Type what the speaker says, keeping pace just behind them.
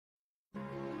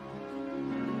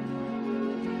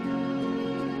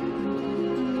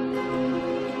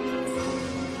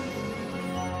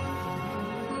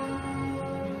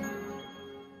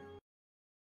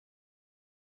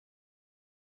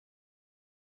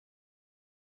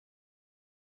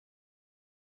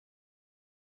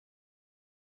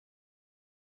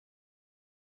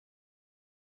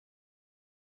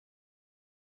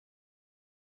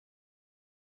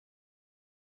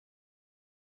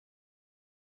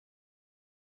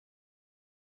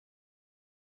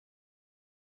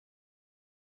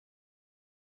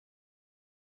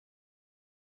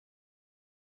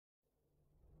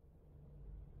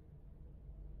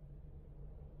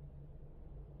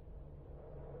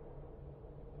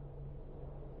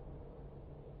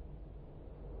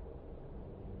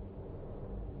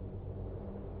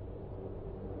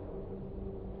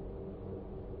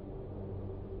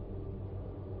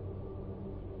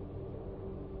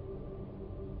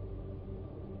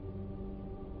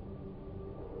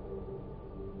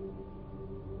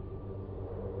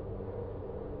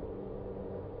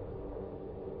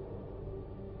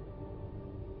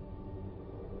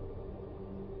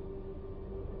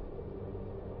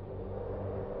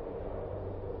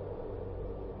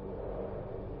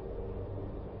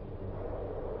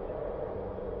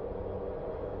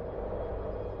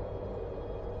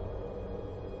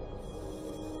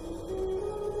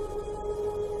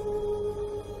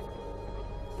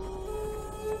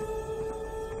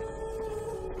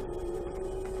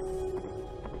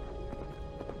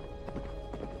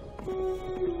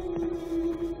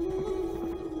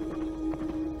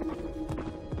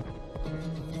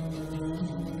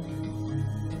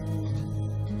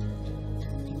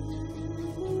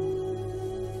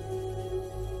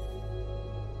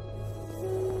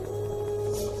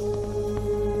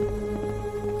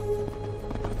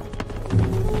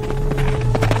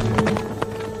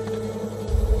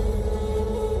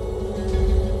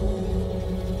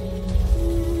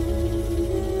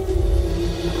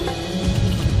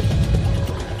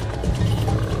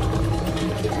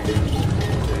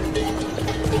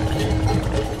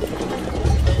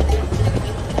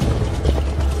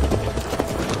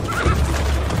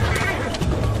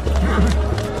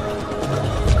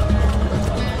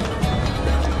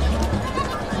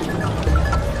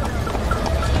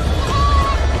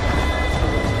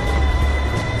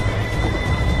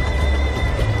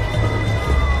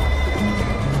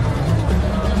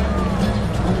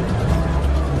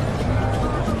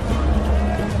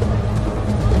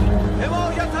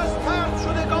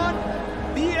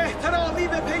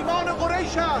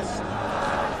است.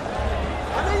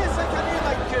 همه سکنه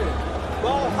مکه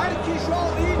با هر کی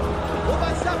شاهین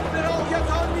موظف به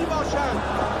رعایت آن میباشند.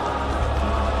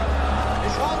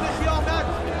 نشان خیانت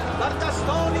در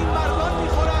دستان این مردان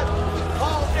میخورد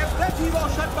تا عبرتی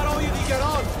باشد برای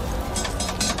دیگران.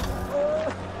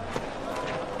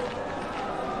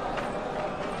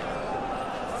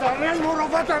 ذره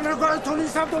مروت در نگاه تو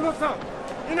نیست عبدالله.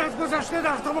 این از گذشته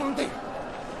در تو مانده.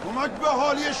 کمک به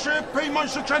حالی شب پیمان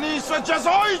شکنی است و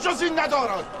جزایی جز این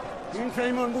ندارد. این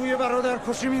پیمان بوی برادر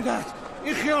کشی میدهد.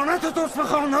 این خیانت توست به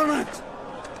خاندانت.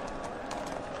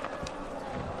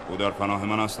 او در پناه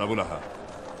من است ابولهب.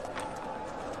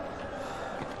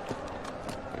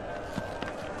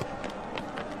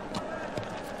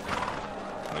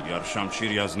 اگر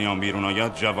شمشیری از نیام بیرون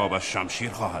آید جوابش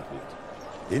شمشیر خواهد بود.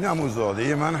 این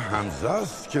عموزاده من حمزه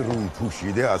است که روی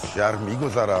پوشیده از شهر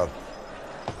میگذرد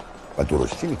و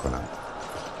درشتی میکنند.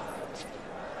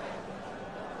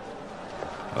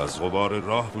 از غبار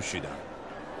راه پوشیدم.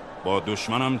 با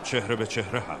دشمنم چهره به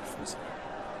چهره حرف میزنم.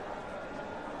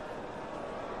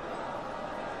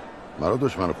 مرا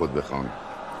دشمن خود بخوان.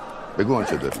 بگو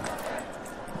آنچه داری.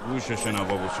 گوش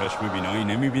شنوا و چشم بینایی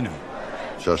نمیبینم.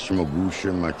 چشم و گوش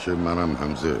مکه منم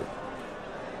حمزه.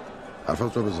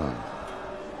 حرفت را بزن.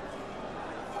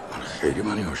 من خیلی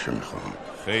منی هاشم میخوام.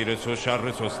 خیر تو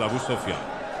شر توست ابو سفیان.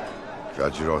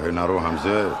 کج راه نرو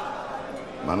حمزه.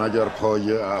 من اگر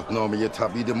پای عهدنامه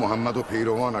تبعید محمد و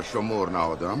پیروانش را مهر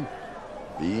نهادم،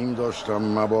 بیم داشتم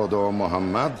مبادا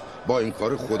محمد با این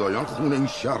کار خدایان خون این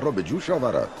شهر را به جوش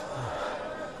آورد.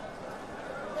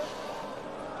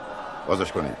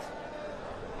 بازش کنید.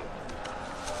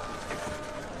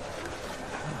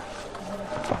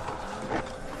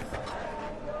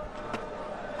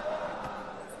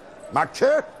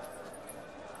 مکه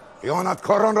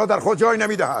خیانتکاران را در خود جای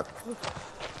نمیدهد.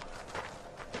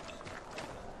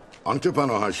 آنکه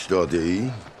پناهش داده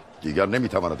ای دیگر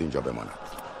نمیتواند اینجا بماند.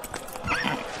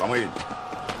 ساموئیل،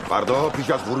 فردا پیش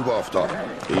از غروب آفتاب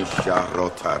این شهر را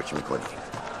ترک میکنی.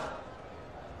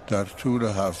 در طول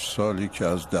 7 سالی که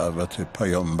از دعوت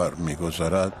پیامبر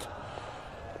میگذرد،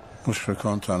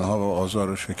 مشرکان تنها با آزار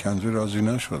و شکنجه راضی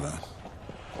نشدند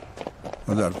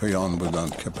و در پی آن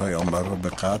بودند که پیامبر را به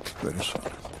قتل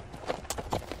برسانند.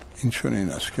 این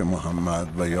چنین است که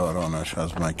محمد و یارانش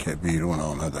از مکه بیرون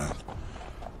آمدند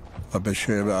و به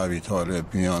شعب ابی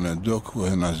طالب میان 2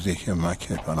 کوه نزدیک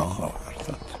مکه پناه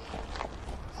آوردند.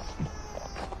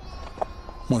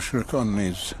 مشرکان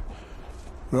نیز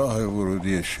راه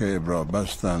ورودی شعب را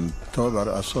بستند تا بر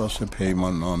اساس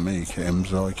پیمان نامه‌ای که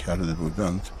امضا کرده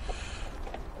بودند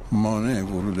مانع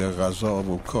ورود غذا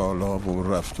و کالا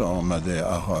و رفت آمده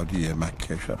اهالی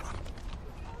مکه شوند.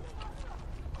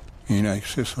 اینک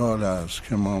 3 سال است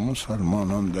که ما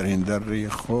مسلمانان در این دره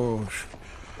خشک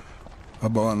و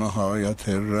با نهایت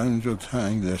رنج و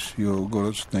تنگدستی و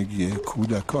گرسنگی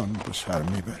کودکان به سر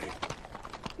میبریم.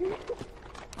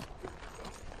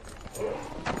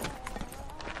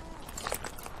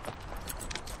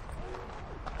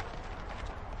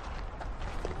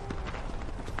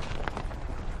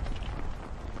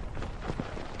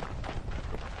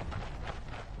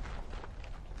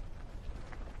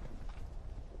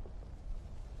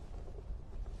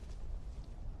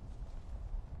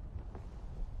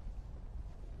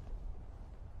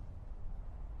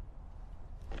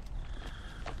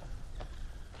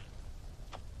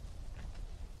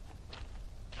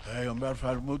 پیامبر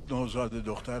فرمود نوزاد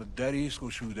دختر دریست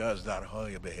گشوده از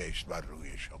درهای بهشت بر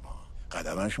روی شما.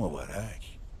 قدمش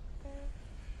مبارک.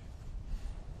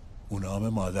 او نام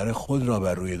مادر خود را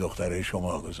بر روی دختر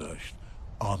شما گذاشت،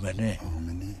 آمنه.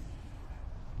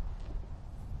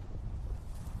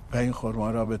 و این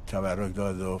خرما را به تبرک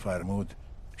داده و فرمود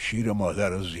شیر مادر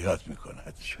را زیاد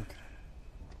میکند. شکر.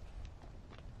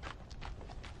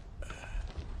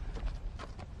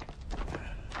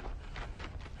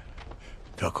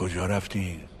 تا کجا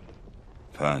رفتین؟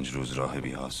 5 روز راه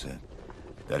بی حاصل.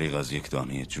 دریغ از یک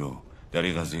دانه جو،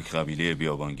 دریغ از یک قبیله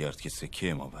بیابانگرد که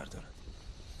سکه ما بردارد.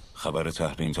 خبر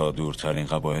تحریم تا دورترین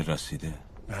قبایل رسیده.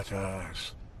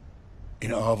 نترس،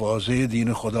 این آوازه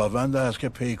دین خداوند است که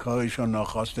پیکایشان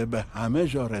ناخواسته به همه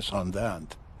جا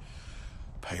رساندند.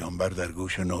 پیامبر در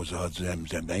گوش نوزاد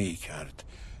زمزمه ای کرد.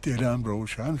 دلم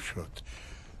روشن شد.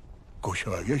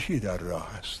 گشایشی در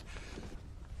راه است.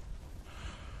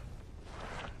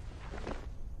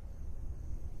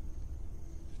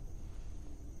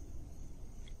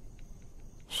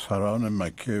 سران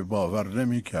مکه باور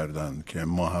نمی کردند که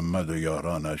محمد و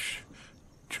یارانش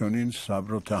چنین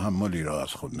صبر و تحملی را از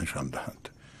خود نشان دهند.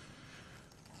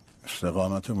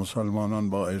 استقامت مسلمانان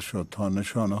باعث شد تا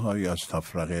نشانه هایی از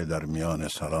تفرقه در میان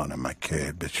سران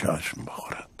مکه به چشم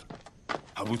بخورد.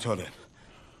 ابوطالب،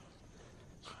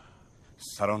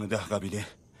 سران 10 قبیله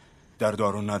در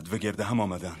دارالندوه گرد هم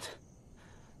آمدند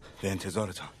به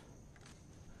انتظارتان.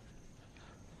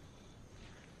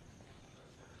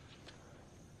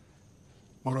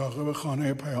 مراقب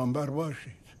خانه پیامبر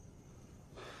باشید.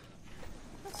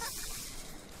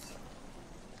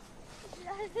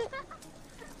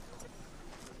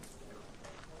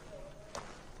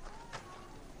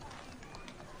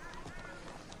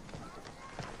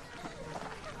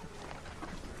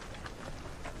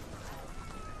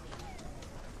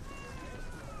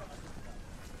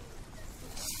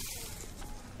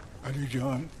 علی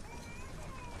جان،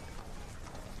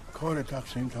 کار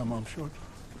تقسیم تمام شد.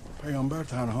 پیامبر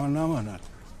تنها نماند،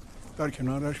 در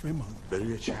کنارش بمان.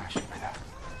 به چشم پدر.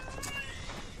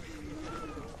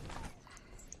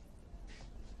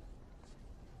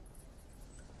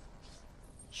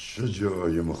 چه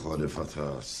جای مخالفت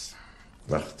است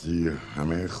وقتی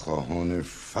همه خواهان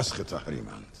فسخ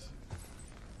تحریمند؟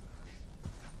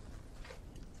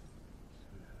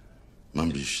 من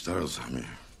بیشتر از همه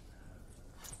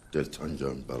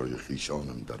دلتنگم برای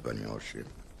خیشانم در بنی هاشم.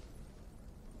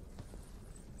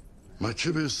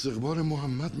 مکه به استقبال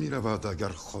محمد می رود اگر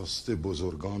خواست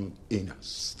بزرگان این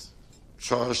است.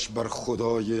 چشم بر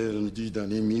خدای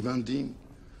دیدنی می بندیم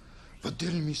و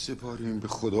دل می سپاریم به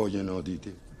خدای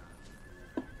نادیده.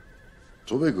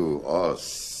 تو بگو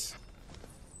آس،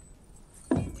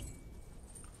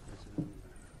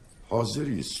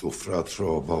 حاضری سفرت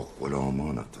را با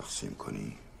غلامانت تقسیم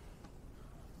کنی؟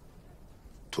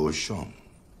 تو شام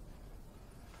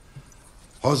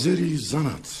حاضری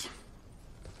زنت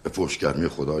به پشتگرمی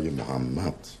خدای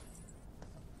محمد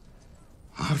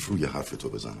حرف روی حرف تو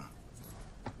بزنم؟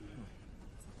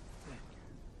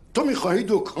 تو میخواهی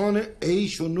دکان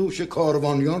عیش و نوش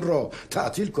کاروانیان را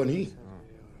تعطیل کنی؟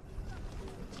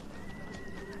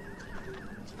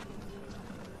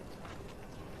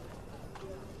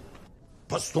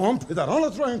 پس تو هم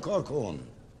پدرانت را انکار کن.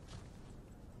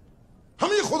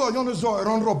 همه خدایان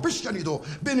زائران را بشکنید و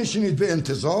بنشینید به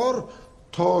انتظار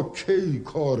تا کی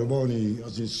کاروانی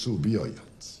از این سو بیاید.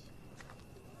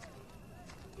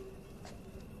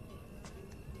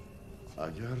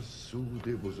 اگر سود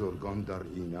بزرگان در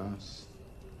این است،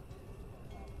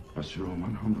 پس چرا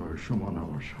من همراه شما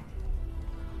نباشم؟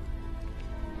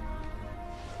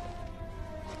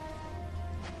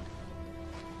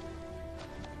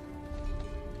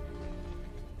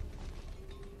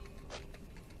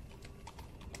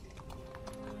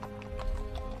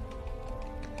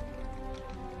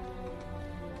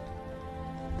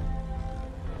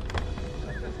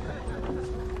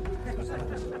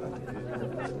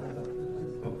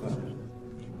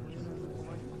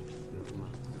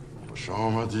 خوش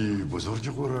آمدی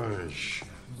بزرگ قریش.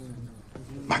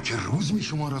 مکه روز می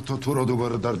شمارد تا تو را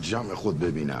دوباره در جمع خود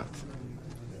ببیند.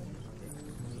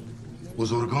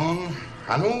 بزرگان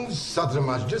هنوز صدر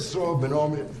مجلس را به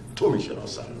نام تو می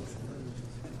شناسند.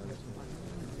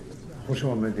 خوش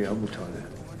آمدی ابوطالب.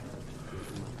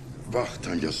 وقت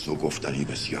تنگ است و گفتنی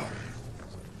بسیار.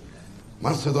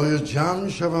 من صدای جمع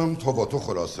می شوم تا با تو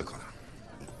خلاصه کنم.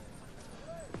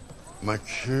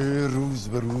 مکه روز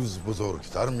به روز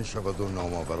بزرگتر می شود و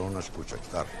نامآورانش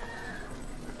کوچکتر.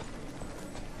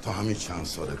 تا همین چند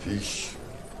سال پیش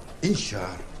این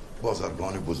شهر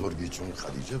بازرگان بزرگی چون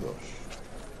خدیجه داشت.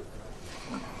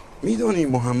 میدانی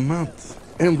محمد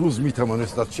امروز می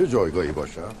توانست در چه جایگاهی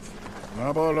باشد؟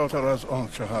 نه بالاتر از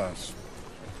آنچه هست،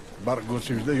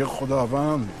 برگزیده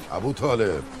خداوند.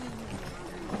 ابوطالب،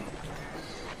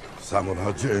 سم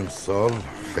الحج امسال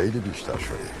خیلی بیشتر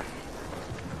شده.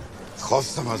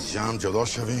 خواستم از جمع جدا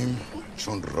شویم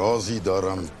چون رازی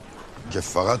دارم که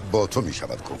فقط با تو می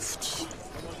شود گفت.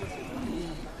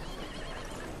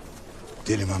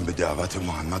 دل من به دعوت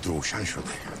محمد روشن شده،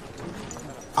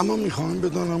 اما میخواهم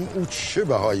بدانم او چه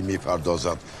بهایی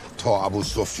میپردازد تا ابو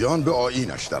سفیان به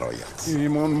آیینش درآید.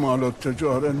 ایمان مال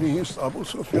التجاره نیست ابو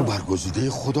سفیان. او برگزیده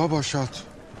خدا باشد،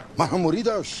 من هم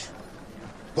مریدش.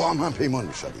 با هم پیمان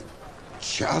میشویم.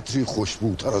 چه عطری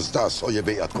خوشبوتر از دستهای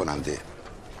بیعت کننده.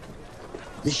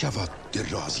 میشود دل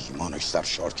را از ایمانش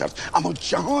سرشار کرد، اما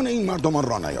جهان این مردمان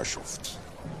را نیاشفت.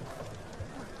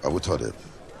 ابوطالب،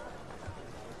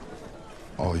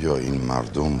 آیا این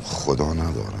مردم خدا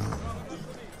ندارند؟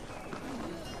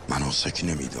 مناسک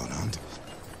نمیدانند؟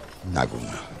 نگو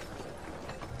نه.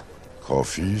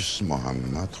 کافیست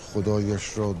محمد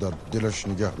خدایش را در دلش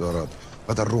نگه دارد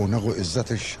و در رونق و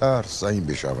عزت شهر سعیم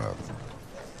بشود.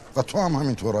 و تو هم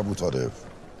همینطور ابوطالب.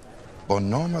 با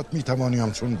نامت میتوانی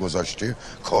همچون گذشته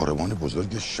کاروان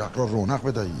بزرگ شهر را رونق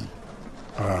بدهی.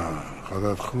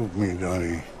 خودت خوب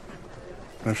میدانی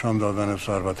نشان دادن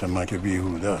ثروت مکه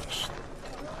بیهوده است.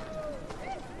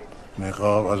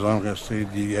 نقاب از آن قصه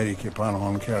دیگری که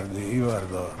پنهان کرده ای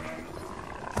بردار.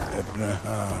 ابن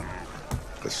هر.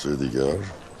 قصه دیگر؟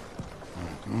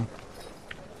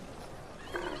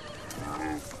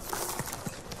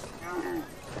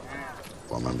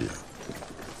 با من بیا.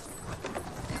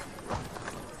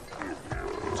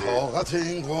 طاقت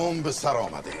این قوم به سر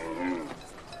آمده،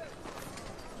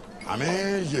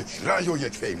 همه یک رأی و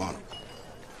یک پیمان.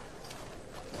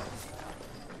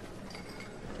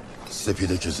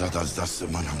 سپیده که زد از دست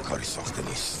من هم کاری ساخته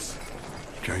نیست.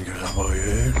 جنگ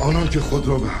قبایل؟ آنان که خود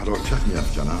را به هلاکت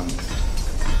می‌افکنند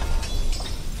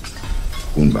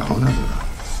خون بها ندارم.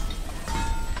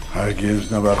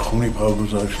 هرگز نه بر خونی پا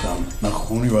گذاشتم، نه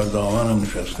خونی بر دامنم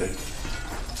نشسته،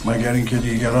 مگر اینکه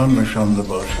دیگران نشانده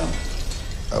باشم.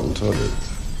 ابوطالب،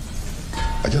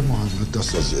 اگر محمد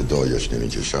دست از ادعایش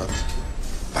نمی‌کشد،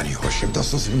 بنی هاشم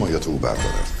دست از حمایت او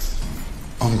بردارد،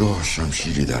 آنگاه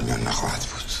شمشیری در میان نخواهد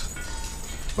بود.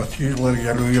 و تیغ بر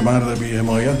گلوی مرد بی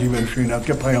حمایتی بنشیند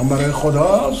که پیامبر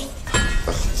خداست.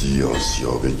 وقتی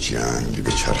آسیاب جنگ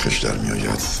به چرخش در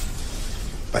میآید،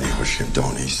 بنی هاشم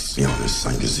دانه است میان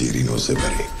سنگ زیرین و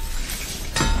زبره.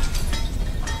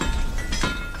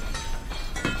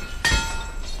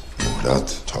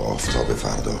 مهلت تا آفتاب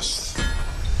فرداست.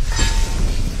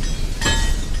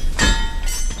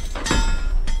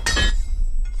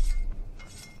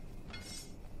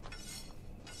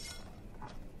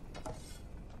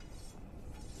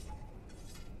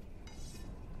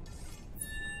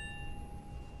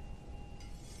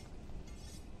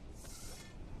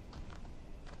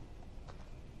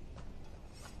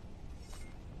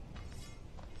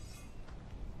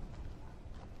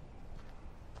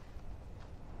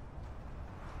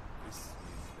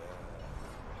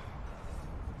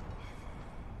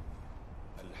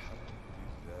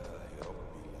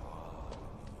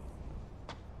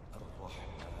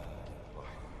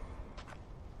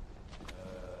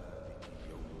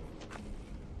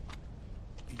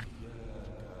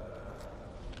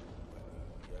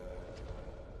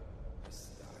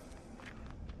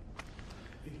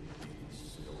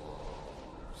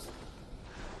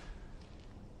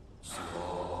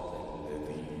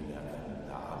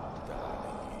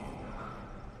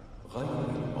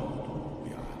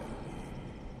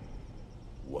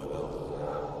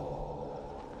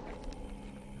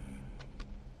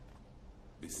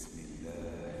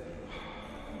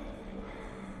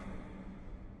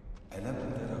 ألم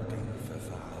تر كيف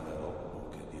فعل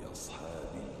ربك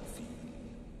بأصحاب الفيل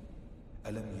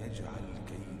ألم يجعل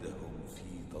كيدهم في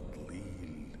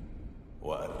تضليل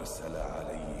وأرسل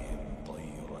عليهم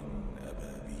طيرا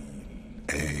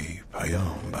أبابيل. ای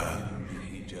پیامبر،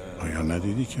 آیا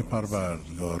ندیدی که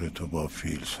پروردگار تو با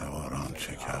فیل سواران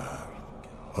چه کرد؟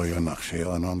 آیا نقشه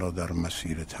آنان را در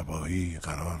مسیر تباهی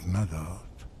قرار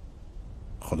نداد؟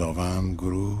 خداوند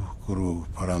گروه گروه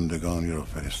پرندگانی را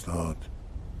فرستاد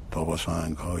تا با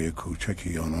سنگ‌های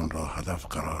کوچکی آنان را هدف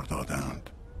قرار دادند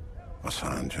و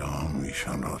سرانجام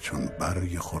ایشان را چون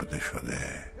برگ خورده شده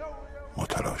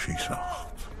متلاشی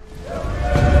ساخت.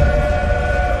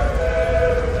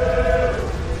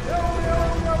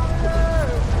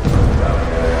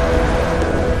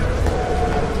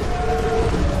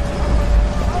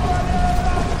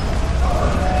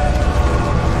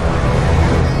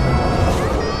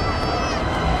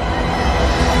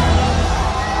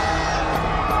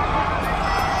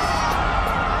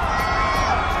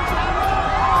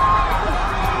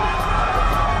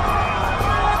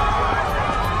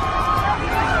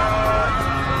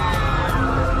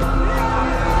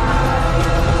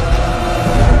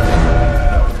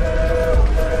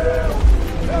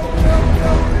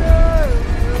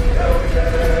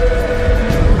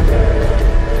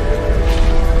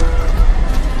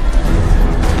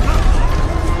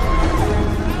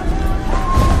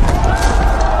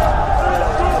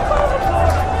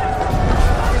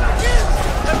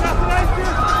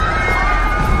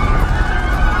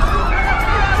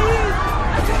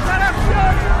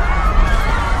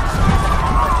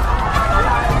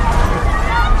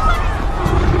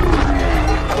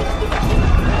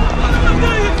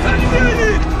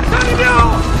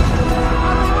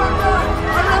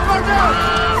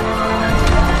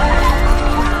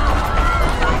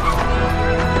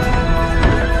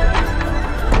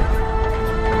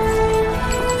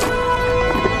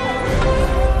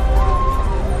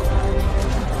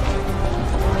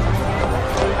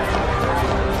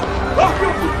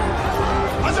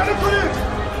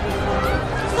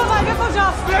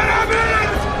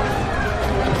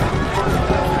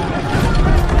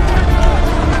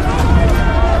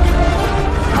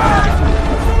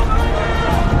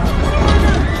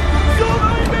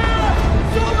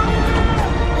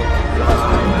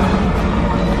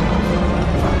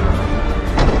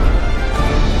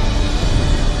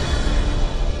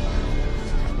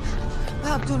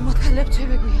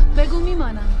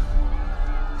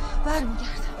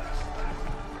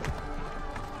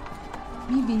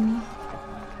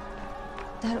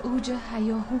 در اوج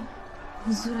هیاهو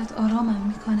حضورت آرامم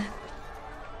میکنه.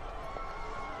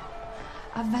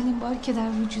 اولین بار که در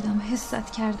وجودم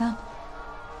حست کردم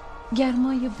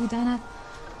گرمای بودنت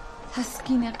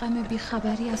تسکین غم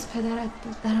بیخبری از پدرت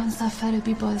بود در آن سفر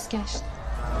بی بازگشت.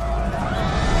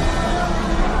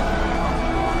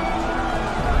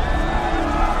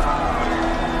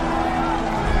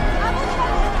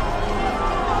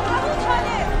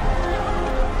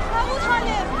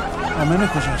 آمنه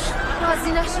کجاست؟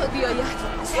 راضی نشد بیاید.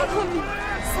 چه کنی؟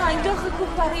 سنگداخ کوه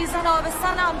برای زن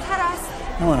آبستن امتر است.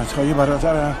 امانت خواهی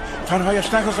برادرم،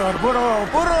 تنهایش نگذار. برو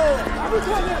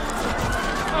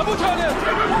ابو طالب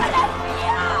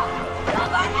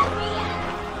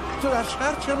تو در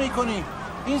شهر چه میکنی؟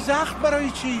 این زخم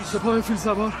برای چیست؟ سپاه فیل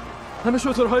سوار همه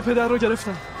شترهای پدر رو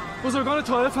گرفتن. بزرگان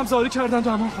طائف هم زاری کردند و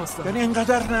امان خواستند. یعنی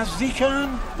اینقدر نزدیکن؟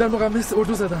 در مقمص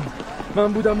اردو زدن.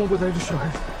 من بودم و بدلیل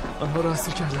شاهد. آنها را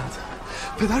اسیر کردند.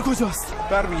 پدر کجاست؟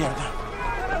 برمیگردم.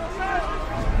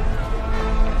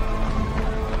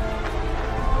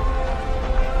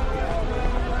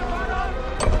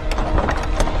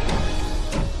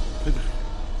 پدر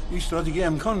ایستادگی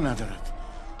امکان ندارد.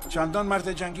 چندان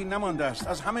مرد جنگی نمانده است.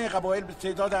 از همه قبایل به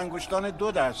تعداد انگشتان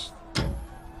 2 دست.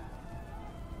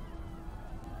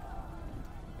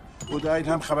 بودایید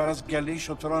هم خبر از گله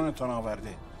شترانتان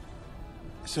آورده.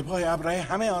 سپاه ابرهه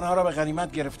همه آنها را به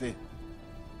غنیمت گرفته.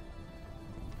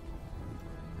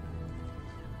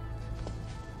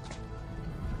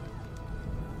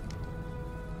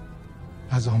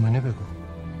 از آمنه بگو.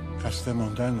 قصد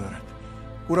ماندن دارد.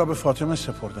 او را به فاطمه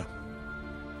سپردم.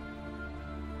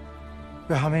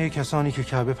 به همه کسانی که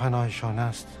کعبه پناهشان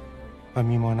است و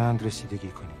میمانند رسیدگی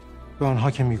کنید. به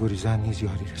آنها که میگریزند نیز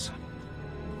یاری رسان.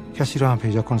 کسی را هم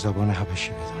پیدا کن زبان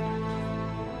حبشی بداند.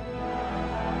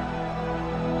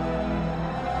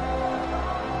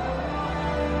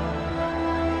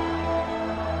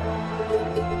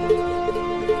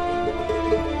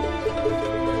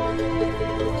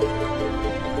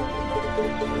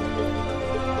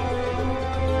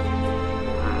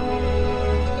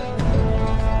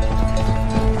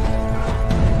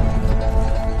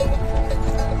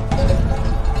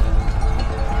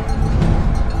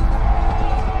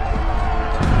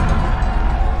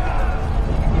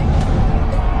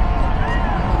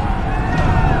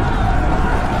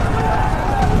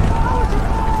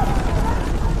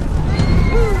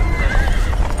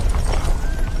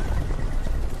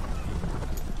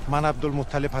 من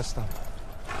عبدالمطلب هستم،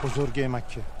 بزرگ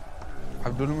مکه.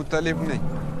 عبدالمطلب نه،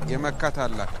 یه مکه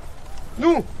تعلق.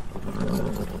 نو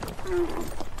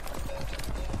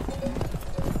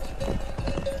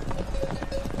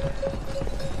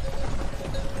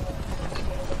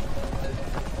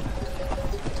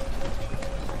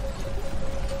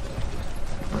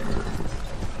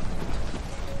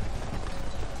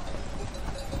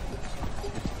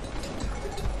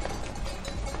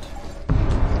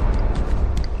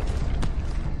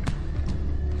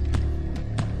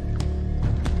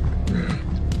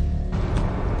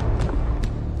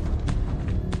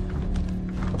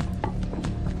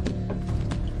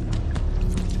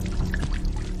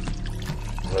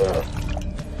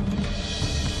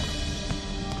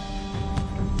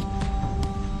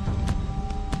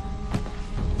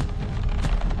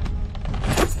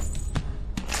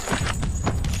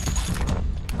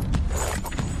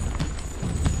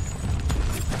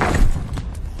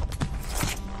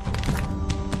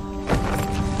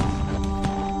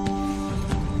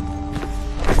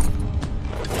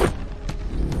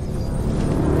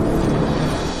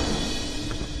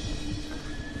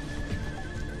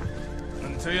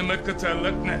مكة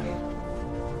تعلقنا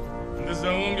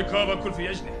نزاوم يكابا كل في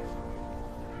يجنه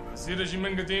سيرجي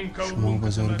من قديم شما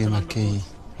بزرگ مکه‌ای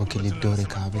و کلیددار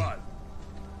کعبه.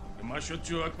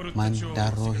 من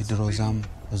در راه درازم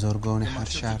بزرگان هر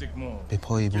شهر به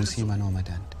پای بوسی من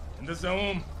آمدند.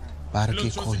 برکی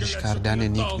خواهش کردن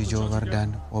نیک بیجا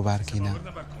وردن و برکی نه.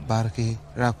 برکی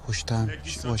را کشتم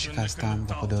و شکستم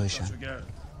به خدایشان.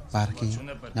 برکی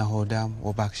نهادم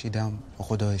و بخشیدم به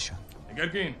خدایشان.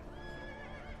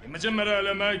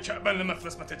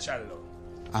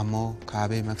 اما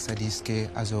کعبه مقصدی است که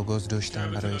از آغاز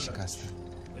داشتم برای شکستن.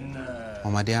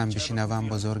 آمده هم بشنوم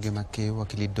بزرگ مکه و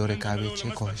کلیددار کعبه چه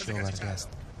کاهشی آورده است.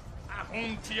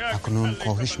 اکنون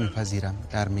کاهش میپذیرم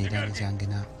در میدان جنگ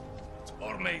نه.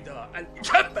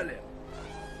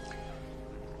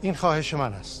 این خواهش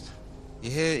من است.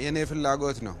 یه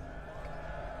فلاگوت نه.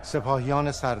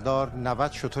 سپاهیان سردار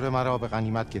 90 شتر مرا به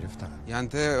غنیمت گرفتند.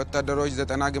 یانته اتدروج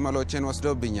زتناگ ملوچن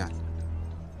وسدو بینیال.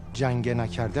 جنگ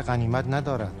نکرده غنیمت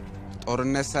ندارد.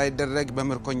 ጦርነት ሳይደረግ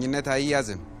በምርኮኝነት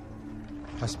አይያዝም.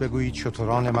 پس بگویید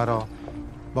شتران مرا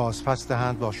بازپس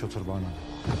دهند با شتربانان.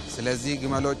 ስለዚህ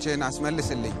ግመሎቼን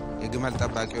አስመልስልኝ፣ የግመል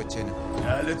ጠባቂዎቼንም።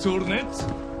 ያለ ቶርኔት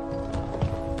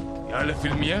ያለ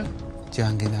ፊልሚያ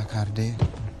ጃንግና ካርዴ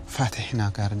ፋትሕና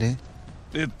ካርዴ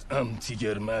በጣም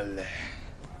ትገርማለህ።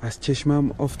 از چشمم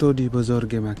افتادی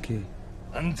بزرگ مکه.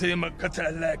 አንተ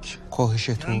መከተለክ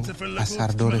کوهشتو از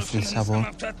سردار فیلسوار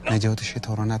نجات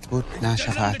شتارانت بود نه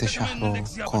شفاعت شهر و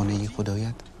خانه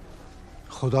خدایت.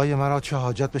 خدای مرا چه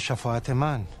حاجت به شفاعت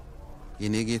من؟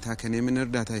 የኔ ጌታ ከኔ ምን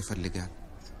እርዳታ ይፈልጋል?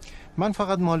 من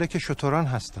فقط مالک شتران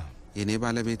هستم. የኔ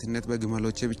ባለቤትነት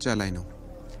በግመሎቼ ብቻ ላይ ነው።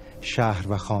 شهر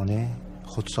و خانه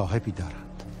خود صاحبی دارند.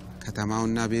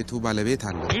 ከተማውና ቤቱ ባለቤት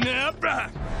አለው። این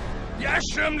ابراهیم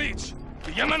یاشم لیچ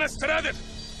یمن استرادر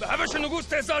به هوش نگوس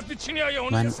تحساس بیچینی های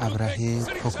من ابراهی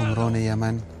حکمران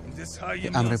یمن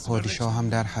امر پادشاه هم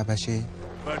در حبشه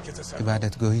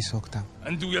عبادتگاهی ساختم.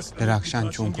 درخشان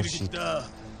چون خورشید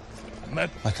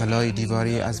و طلای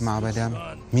دیواری از معبدم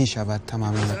می شود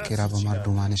تمام مکه را به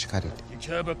مردمانش خرید.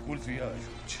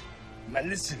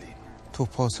 تو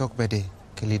پاسخ بده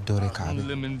کلید دور کعبه.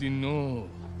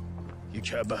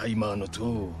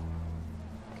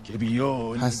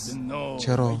 پس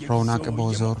چرا رونق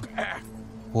بازار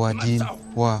و دین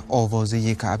و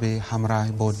آوازه کعبه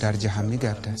همراه با در جهان می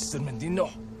گردد؟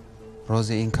 راز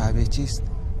این کعبه چیست؟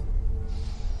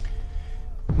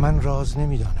 من راز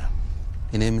نمیدانم.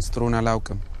 اینه مسترون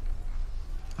علاوکم.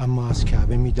 اما از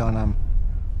کعبه میدانم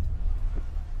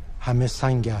همه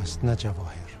سنگ است نه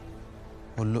جواهر.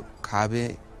 ولو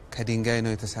کعبه کدینگای نو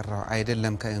يتسرع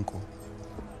አይደለም ከእንቁ.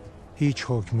 هیچ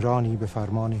حکمرانی به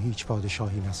فرمان هیچ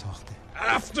پادشاهی نساخته.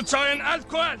 عرفت چاین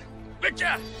الکل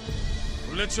بکه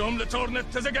ولچوم لتورنت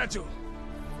تزگاجو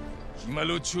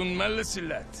کیمالوچون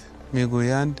ملسلت.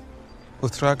 میگویند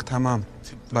اتراک تمام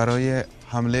برای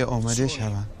حمله آماده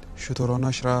شوند.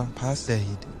 شترانش را پس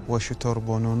دهید و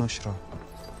شتربانانش را.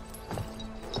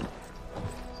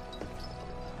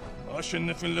 ماشن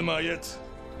نفل لمایت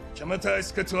کمتا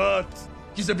اسکتوات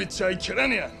گیزه بیت شای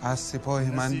کرانیان. از سپاه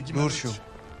من دور شو.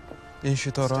 این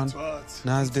شتران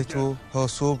نزد تو تا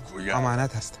صبح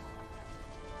امانت هست.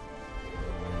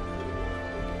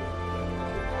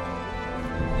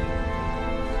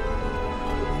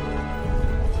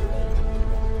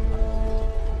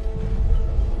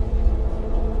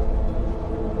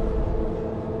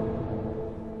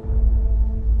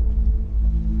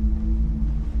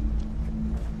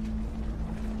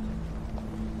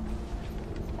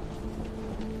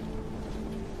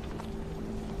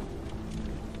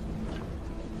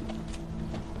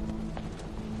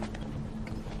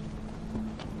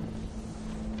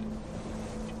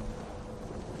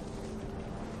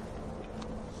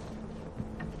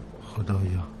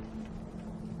 خدایا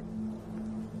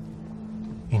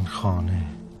این خانه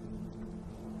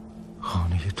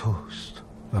توست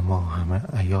و ما همه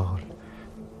عیال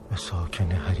و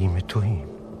ساکن حریم توییم.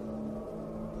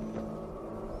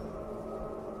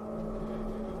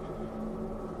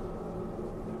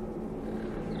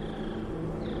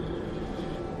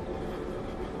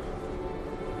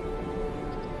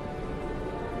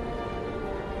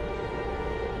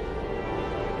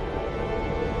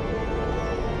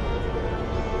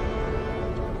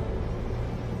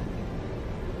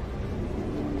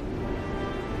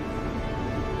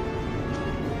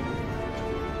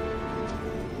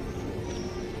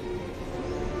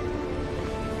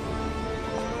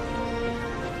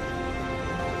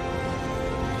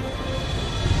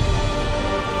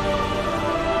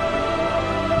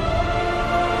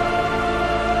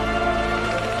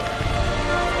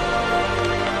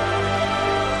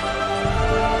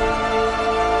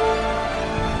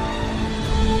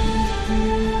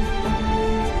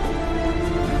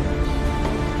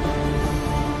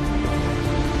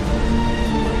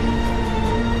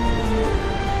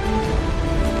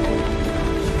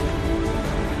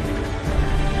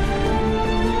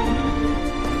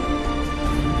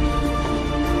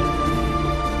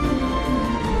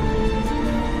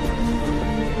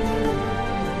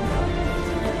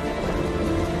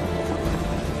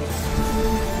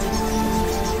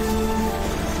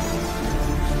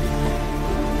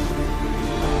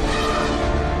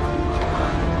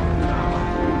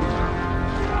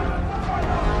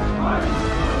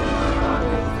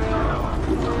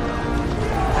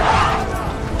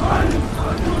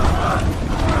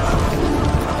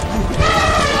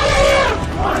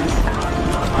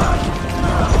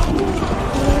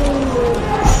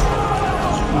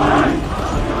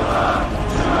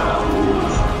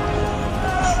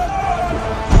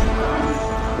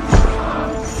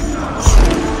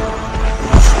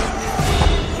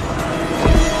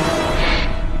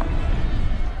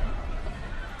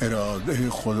 اراده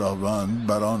خداوند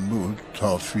بران بود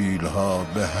تا فیلها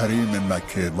به حریم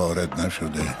مکه وارد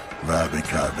نشده و به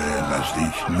کعبه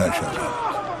نزدیک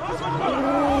نشدند.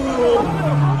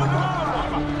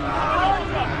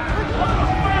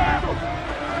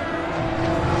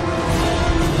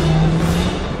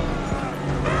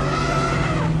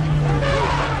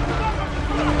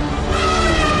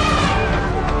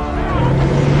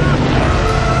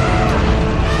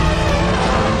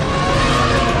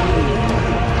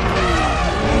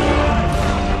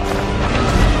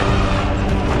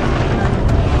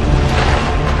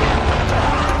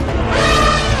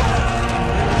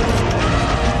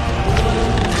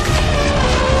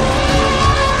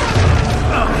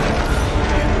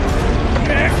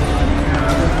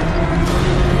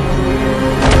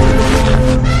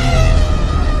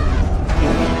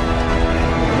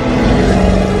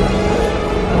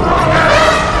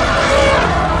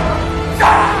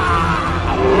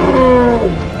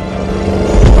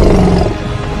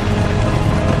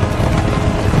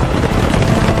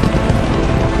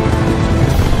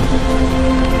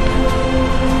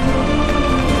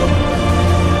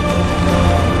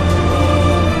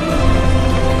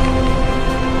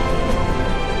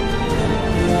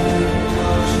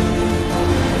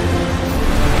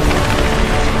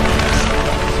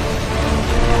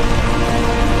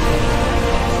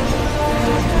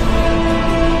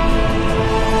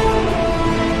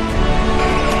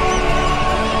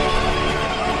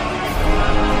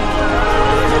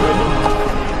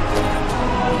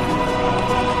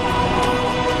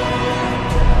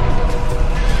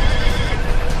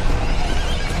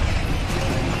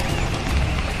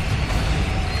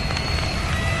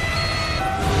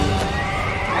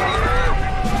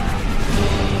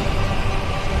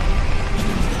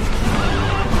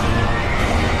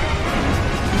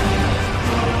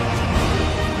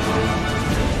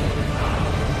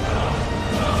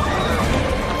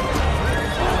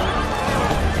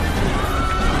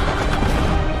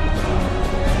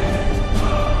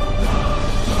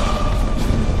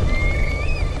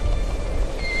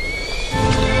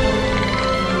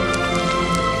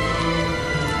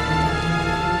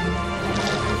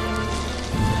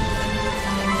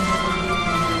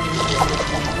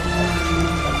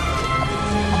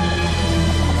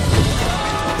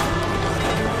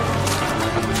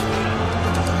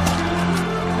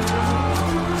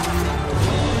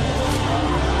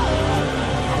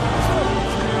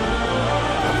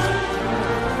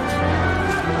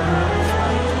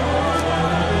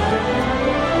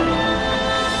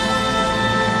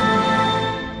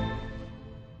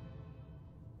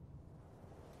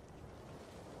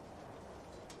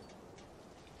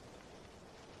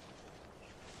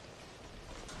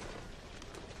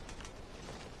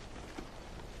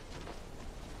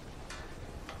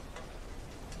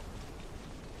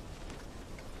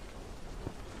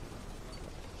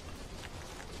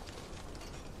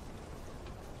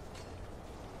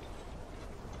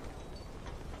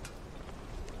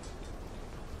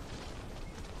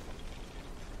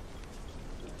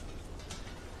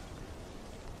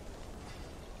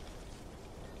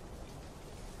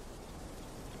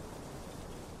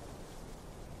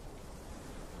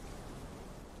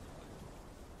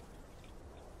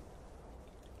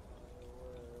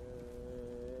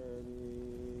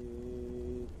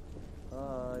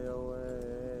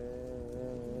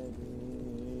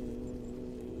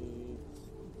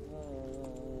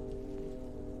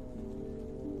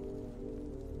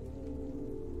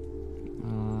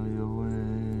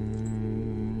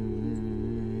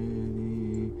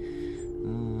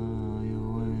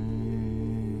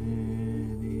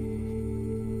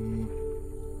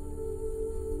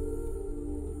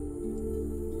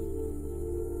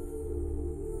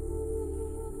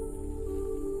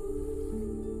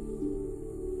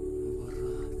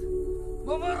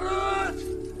 مبرات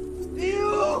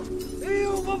ايوب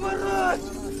ايوب مبرات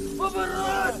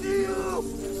مبرات ايوب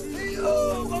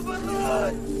ايوب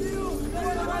مبرات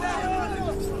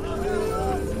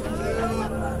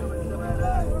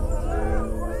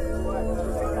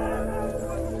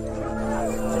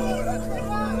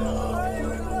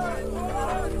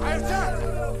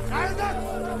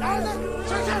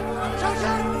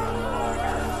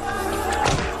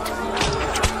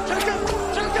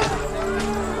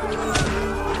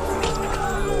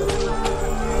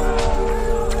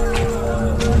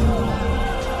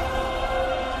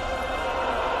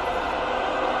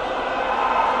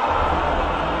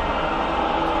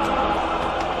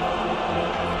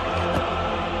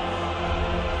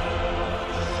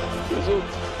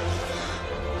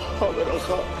حاضر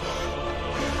أخا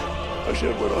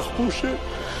أشر براخ بوشه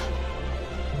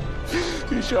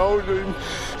يشعونين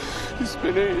اسم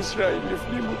إسرائيل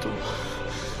לפنيموتو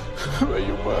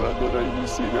ويمارا دوري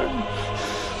سيناني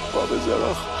بابا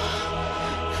زراخ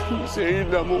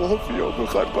سينا موهف يوم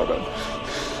خربران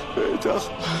اتاخ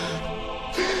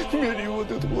ميري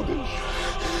ودت قدش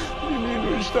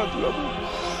ميمينو اشتاد لبو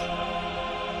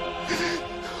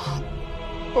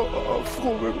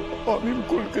أفخوم آمين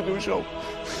كل كدوشاو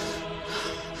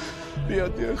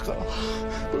بياديخا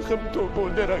بخمتو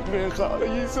بودرك بيخا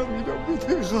يسمينا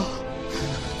بوديخا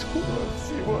تورا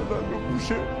سيوانا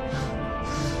نموشه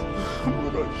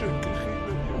مراشك خيلة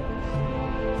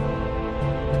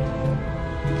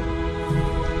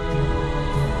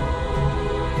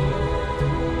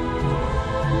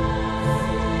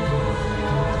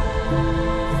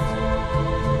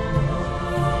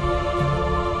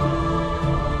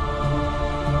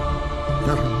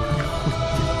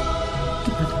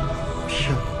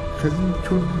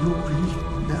خلت النوري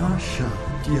نعشى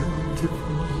ديانت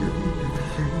بيد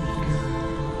الخيلة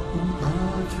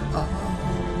وبعد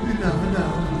من على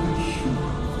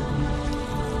الشوق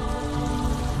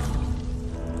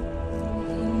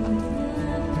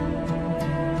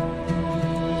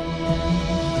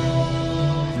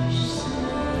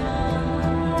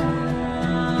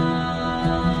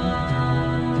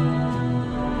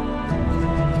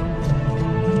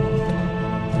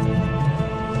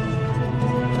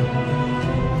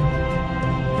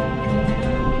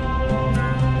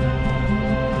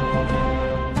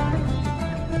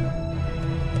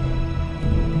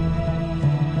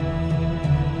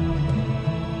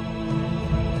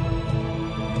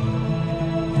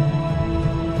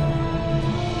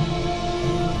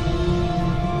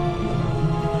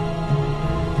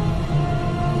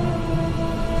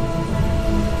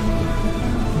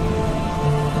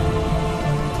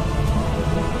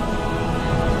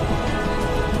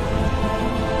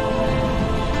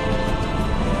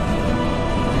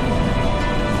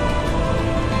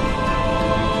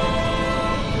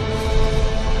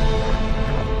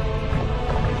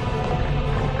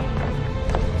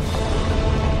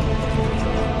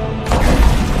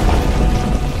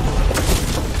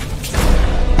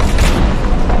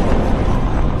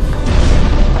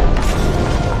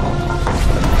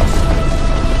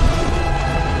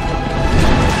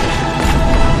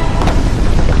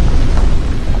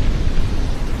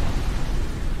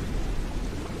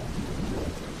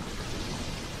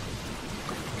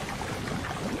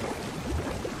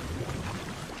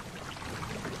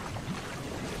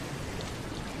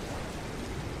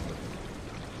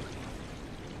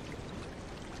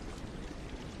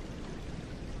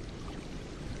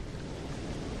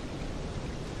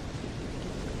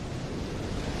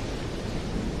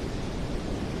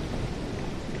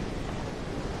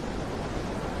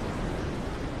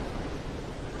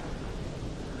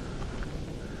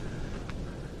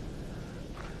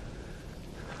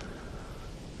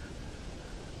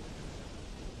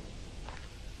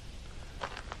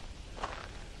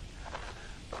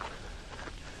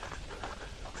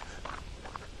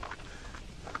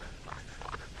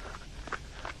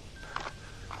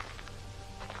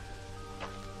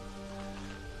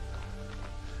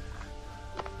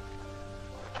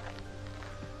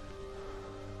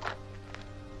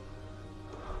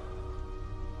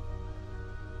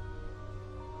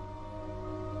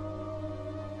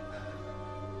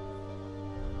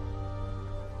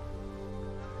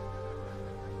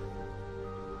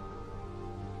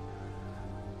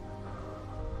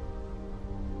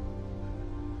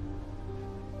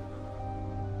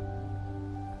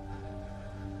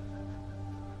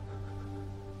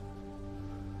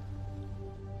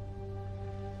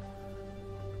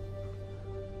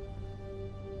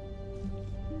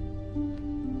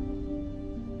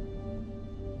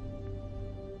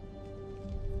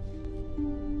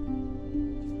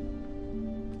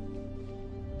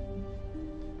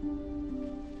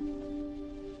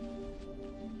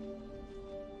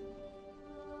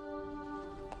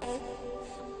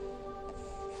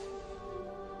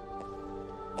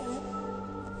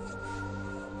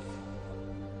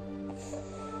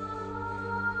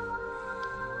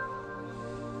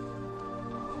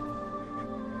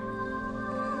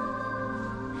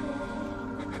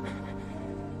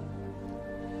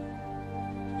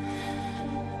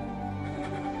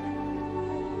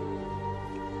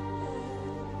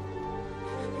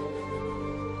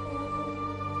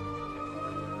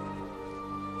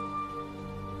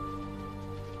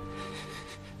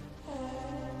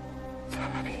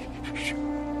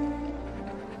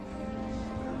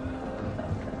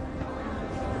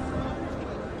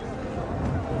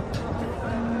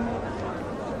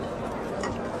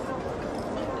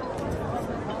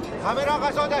همه را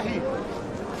غذا دهید.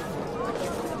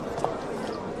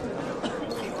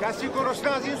 کسی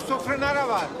گرسنه از این سفره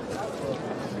نرود.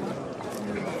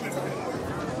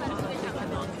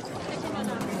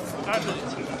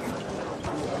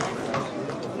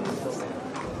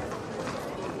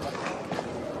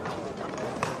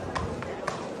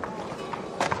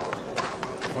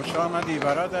 خوش آمدی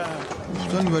برادر.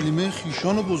 گفتن ولیمه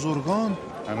خیشان و بزرگان.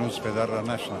 هنوز پدر را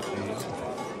نشناختی؟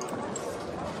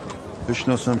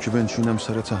 بشناسم که بنشینم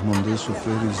سر تهمانده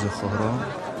سفره ریزخوارا.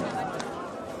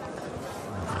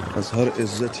 از هر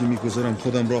عزتی میگذارم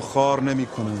خودم را خوار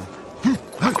نمیکنم.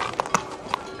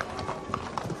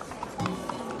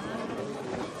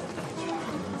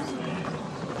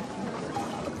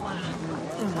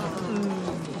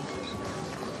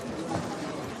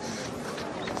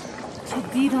 چه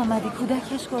دیر آمدی،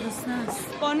 کودکش گرسنه است.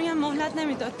 بانویم مهلت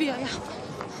نمیداد بیایم.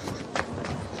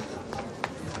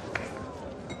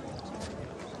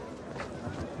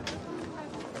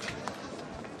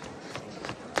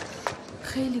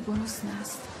 خیلی گرسنه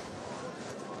است.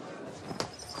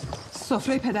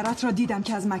 سفره پدرت را دیدم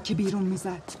که از مکه بیرون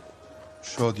میزد.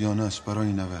 شادیانه است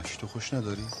برای نوش. تو خوش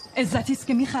نداری؟ عزتی است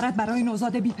که میخرد برای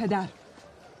نوزاد بی پدر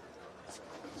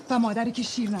و مادری که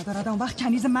شیر ندارد. آن وقت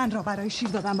کنیز من را برای شیر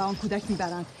دادن به آن کودک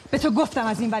میبرند. به تو گفتم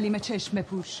از این ولیمه چشم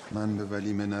بپوش. من به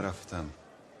ولیمه نرفتم.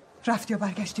 رفتی و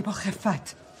برگشتی با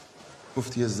خفت.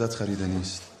 گفتی عزت خریده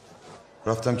نیست.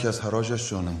 رفتم که از حراجش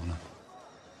جا نمونم.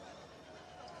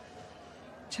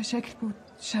 چه شکل بود؟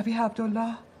 شبیه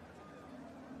عبدالله؟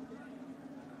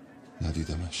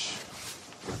 ندیدمش.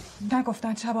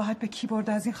 نگفتن شباهت به کی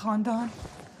برده از این خاندان؟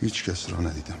 هیچ کس را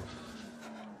ندیدم.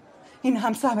 این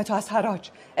هم سهم تو از حراج.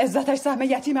 عزتش سهم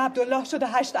یتیم عبدالله شده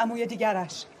 8 عموی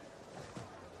دیگرش.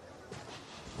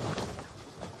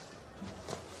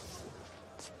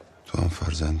 تو هم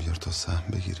فرزند بیار تا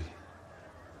سهم بگیری.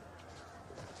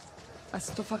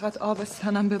 از تو فقط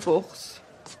آبستنم به بغض.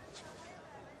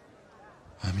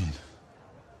 همین.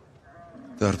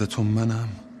 درد تو منم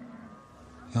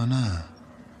یا نه؟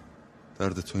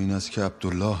 درد تو این است که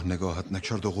عبدالله نگاهت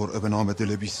نکرد و قرعه به نام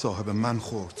دل بی صاحب من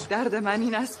خورد. درد من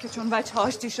این است که چون وجه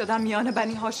آشتی شدم میان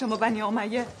بنی هاشم و بنی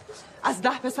امیه، از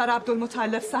 10 پسر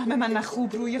عبدالمطلب سهم من نه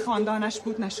خوب روی خاندانش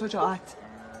بود نه شجاعت.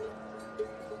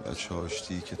 وجه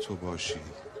آشتی که تو باشی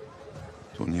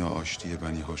دنیا آشتی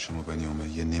بنی هاشم و بنی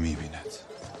امیه نمیبیند.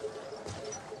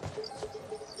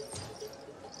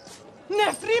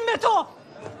 نفرین به تو!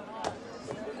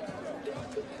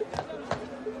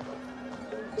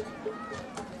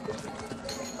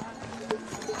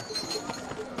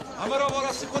 همه را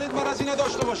وارسی کنید من از این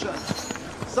داشته باشم.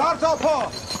 سر تا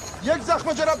پا یک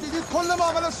زخم جرب دیدید کل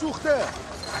معامله سوخته.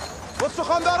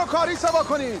 استخوان‌دار رو کاری سوا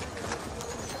کنید.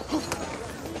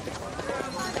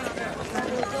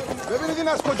 ببینید این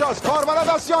از کجاست؟ کاربلد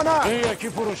است یا نه؟ این یکی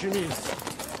فروشی نیست.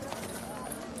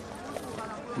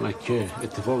 مکه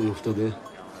اتفاقی افتاده؟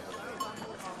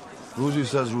 روزی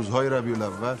است از روزهای ربیع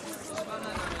الاول.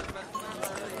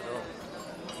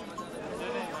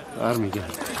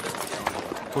 برمیگرد.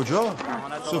 کجا؟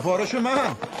 سفارش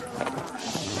من.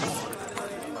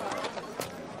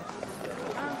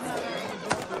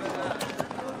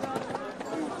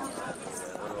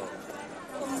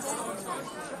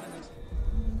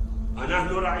 نحن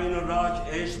رعين الراك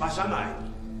ايش بشمعك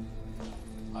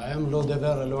ایم لو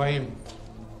دبر الوهیم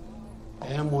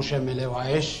ایم مشمله و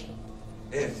عیش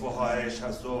افوها ايش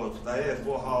هسوت و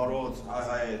افوها روت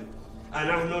هايل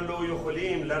نحن لو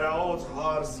يخليم لرعوت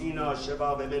هار سينا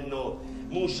شباب منه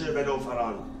موش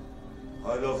بنوفران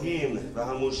هالوهيم و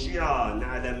هموشيا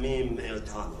نعلميم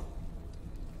ايتانو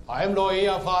ایم لو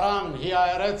هي فاران هي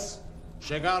ارتس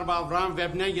شجار بابرام و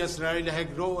ابن اسرائيل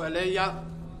هجرو اليا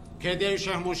كده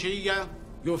شهموشية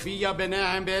يوفيا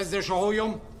بناهم بعز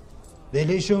شهويم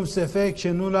بليشم سفك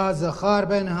شنولا زخار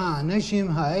بنها نشم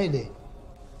هايلي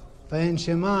فإن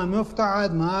شمام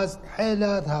يفتعد ماز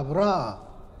حيلة هبراء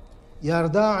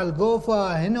يرداع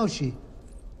القوفة هنوشي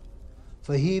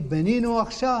فهي بنين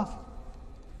واخشاف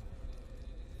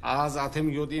از اتم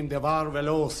یودیم دوار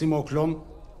ولو سیموکلوم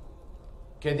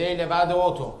كده لبعد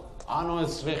اوتو انو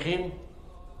اسفخيم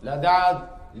لدعد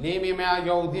ليمي مع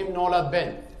يوديم نولد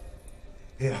بن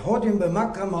يحودين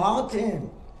بمكة معاطين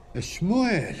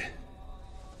شمويل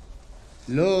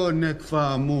لو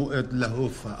نكفى موئد له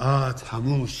فآت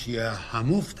هموش يا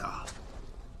هموفتا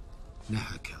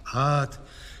نحكات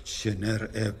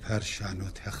شنر پرشانو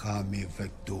تخامي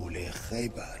وقدول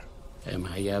خيبر ام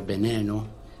هيا بنانو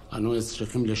انو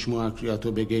اسرخيم لشمو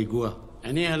اكرياتو بگيگوا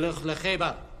اني هلخ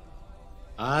لخيبر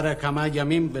آره كما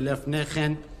يمين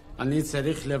بلفنخن اني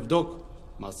سريخ لفدوك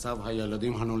مصاب هيا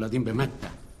لديم هنولدين بمكة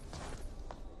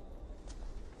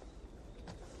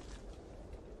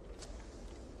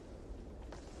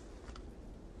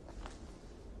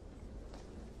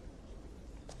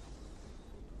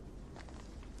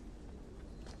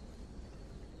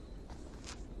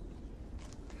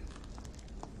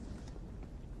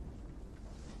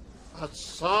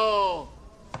عصا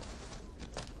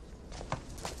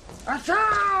عصا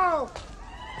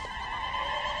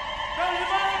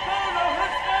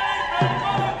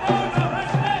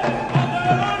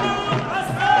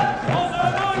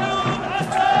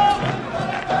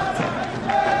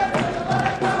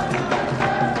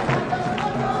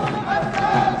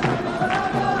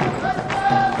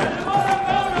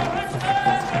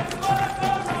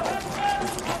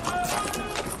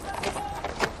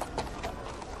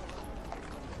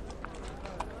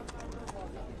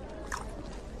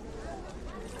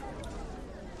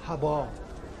هبا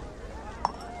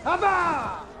هبا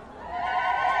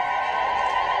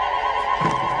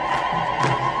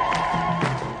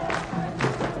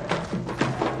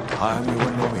هامی و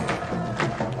نومی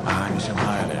آنیشم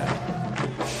هایله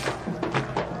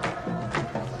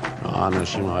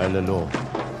آنشیم هایله لو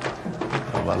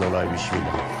اول اولای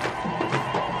بیشویله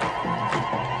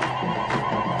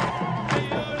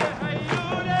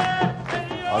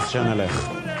از چنلخ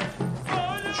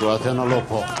شواتنا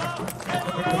لوپو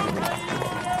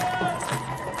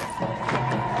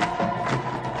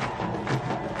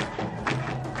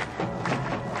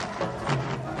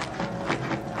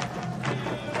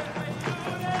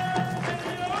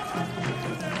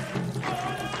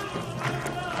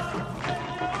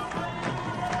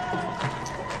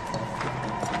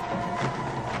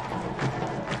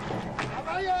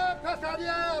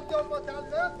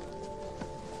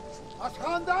از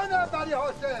خاندان بنی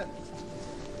حسین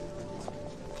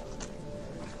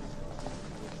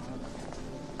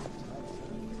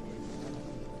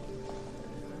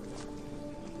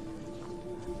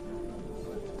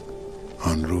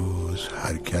آن روز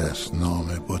هر کس نام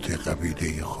بت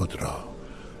قبیله خود را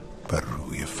بر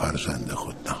روی فرزند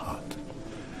خود نهاد،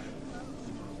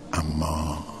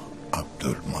 اما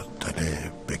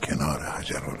عبدالمطلب به کنار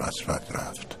حجر الاسود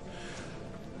رفت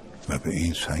و به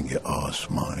این سنگ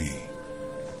آسمانی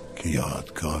که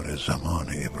یادگار زمان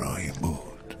ابراهیم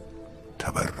بود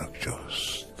تبرک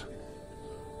جست.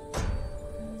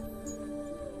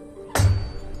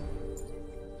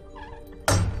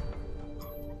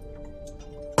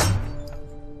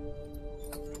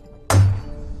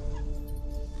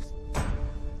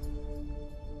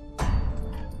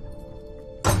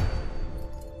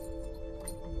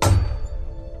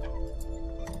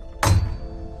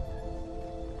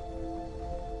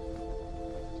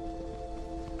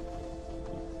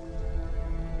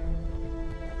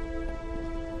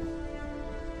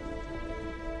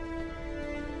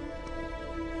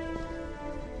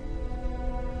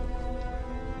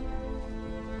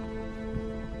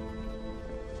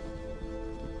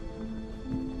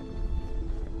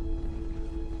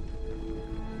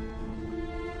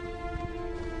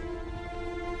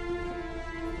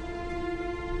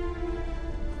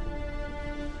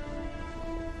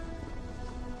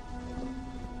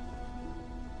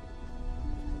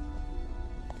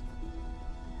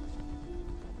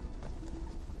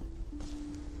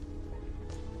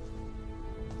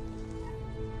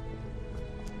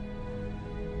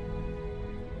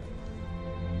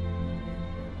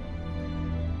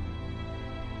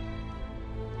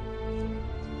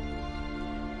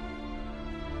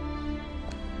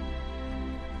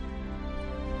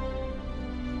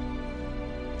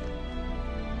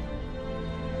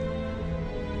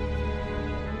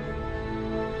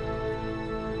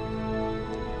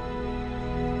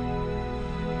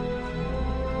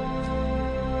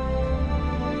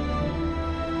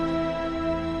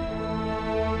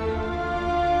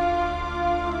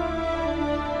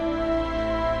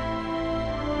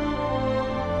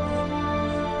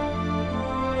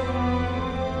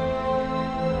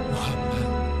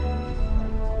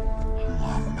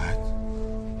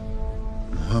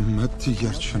 محمد دیگر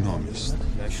چه نامی است؟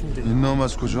 این نام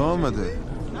از کجا آمده؟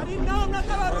 در این نام نه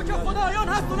تبرک خدایان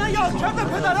هست و نه یادکرد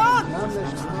پدران.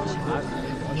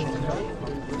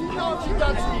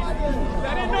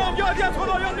 در این نام یادی از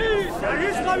خدایان نیست. در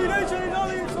هیچ قبیله چنین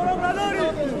نامی این سراغ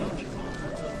نداریم.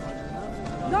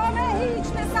 نام هیچ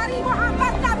پسری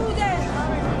محمد نبوده.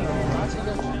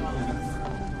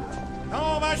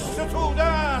 نامش ستوده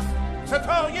است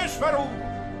ستایش فرو،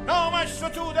 نامش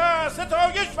ستوده است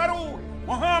ستایش فرو.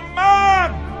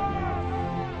 محمد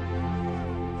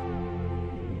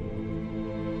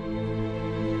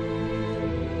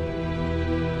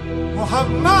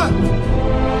محمد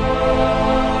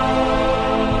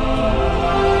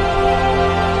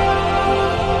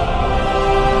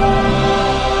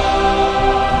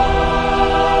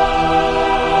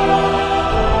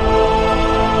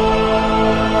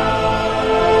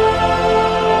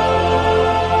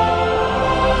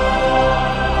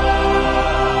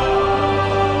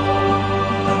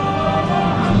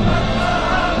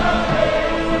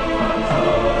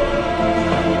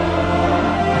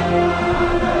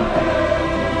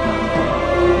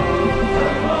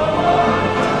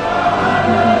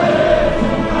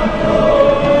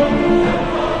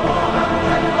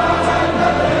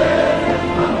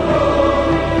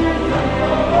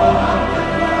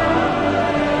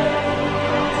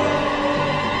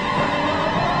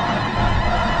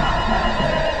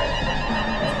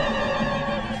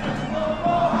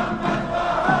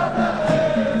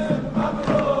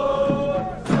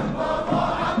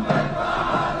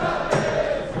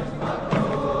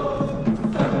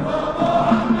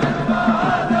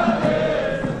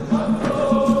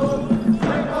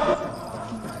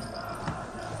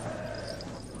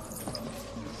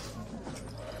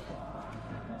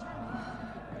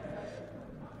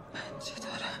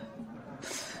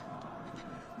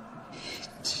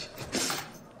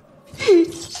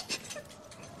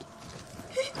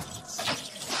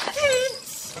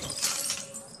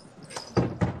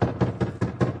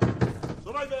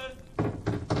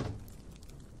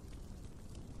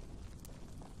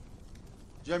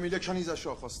جمیله کنیزش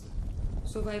را خواسته.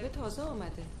 صویبه تازه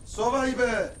آمده.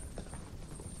 صویبه!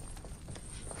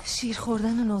 شیر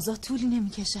خوردن و نوزاد طولی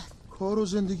نمیکشد. کار و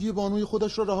زندگی بانوی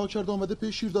خودش را رها کرده آمده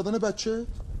پی شیر دادن بچه؟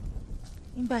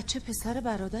 این بچه پسر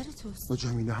برادر توست. و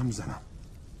جمیله هم زنم.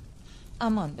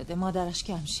 امان بده، مادرش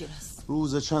کم شیر است.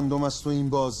 روز چندم است و این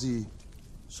بازی.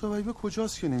 صویبه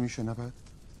کجاست که نمیشه نبد؟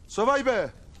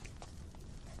 صویبه!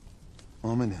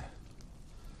 آمنه.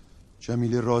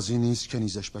 جمیله راضی نیست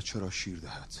کنیزش بچه را شیر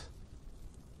دهد.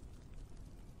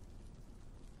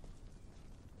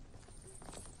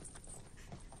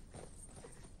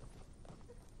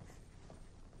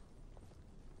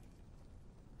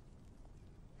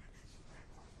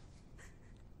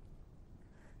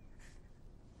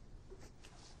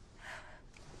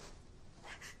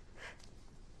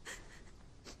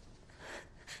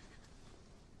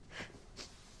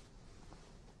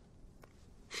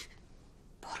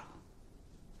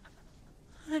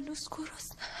 هنوز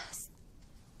گرسنه است.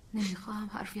 نمیخواهم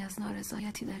حرفی از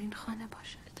نارضایتی در این خانه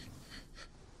باشد.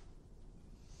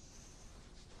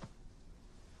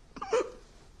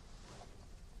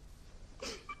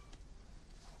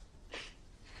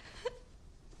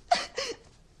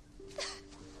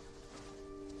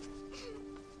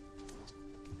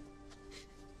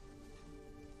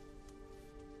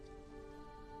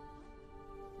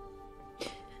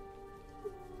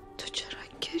 تو چرا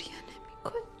گریه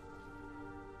نمی‌کنی؟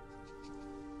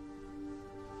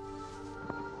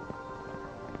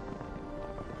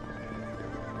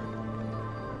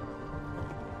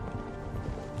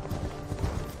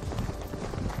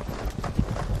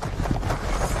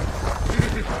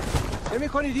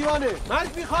 نمی‌کنی دیوانه؟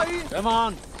 مرگ می‌خواهی؟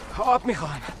 بمان. آب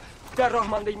می‌خواهم. در راه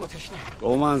مانده ایم و تشنه.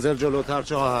 2 منزل جلوتر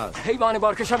چه هست؟ حیوان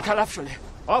بارکشم تلف شده.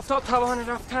 آفتاب توان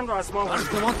رفتن را از ما برد.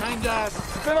 وقت ما تنگ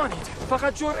است. بمانید.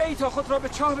 فقط جرعه‌ای تا خود را به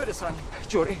چاه برسانیم.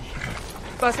 جرعه‌ای.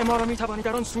 وضع ما را می‌توانید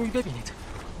در آن سوی ببینید.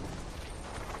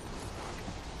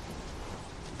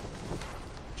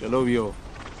 جلو بیا.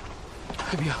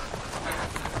 بیا.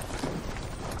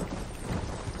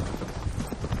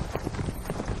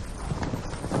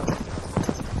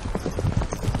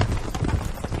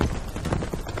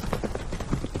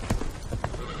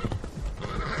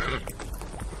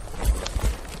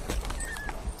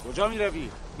 کجا می روی؟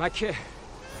 مکه.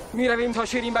 می رویم تا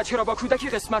شیر این بچه را با کودکی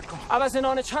قسمت کن. عوض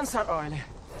نان چند سر آیله.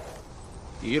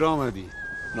 دیر آمدی.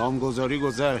 نامگذاری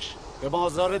گذشت. به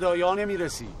بازار دایانه می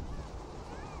رسی.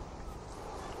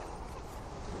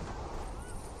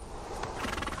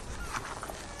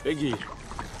 بگیر.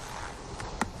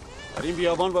 در این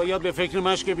بیابان باید به فکر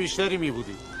مشک بیشتری می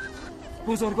بودی.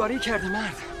 بزرگواری کردی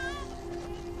مرد.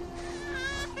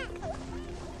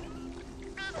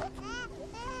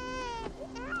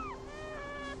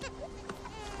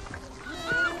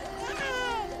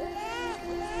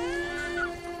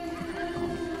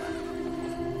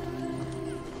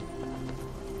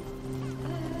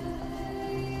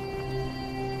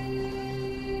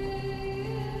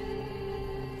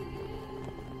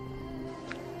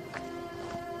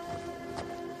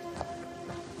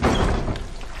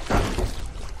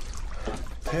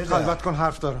 خلوت کن،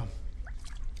 حرف دارم.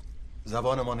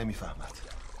 زبان ما نمیفهمد.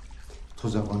 تو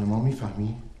زبان ما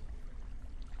میفهمی؟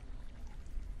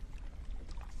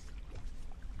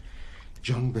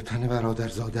 جان به تن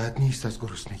برادرزاده‌ات نیست از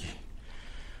گرسنگی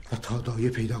و تا دایه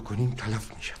پیدا کنیم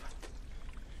تلف می شود.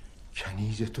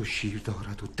 کنیز تو شیر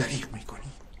دارد و دریغ می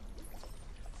کنی.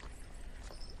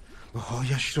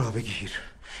 بهایش را بگیر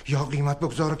یا قیمت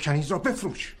بگذار و کنیز را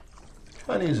بفروش.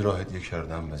 کنیز را هدیه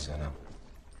کردم بزنم.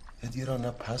 هدیه را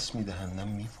نه پس میدهند نه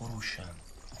میفروشند.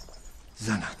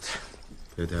 زنت.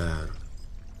 پدر،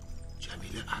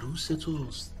 جمیل عروس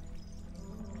توست.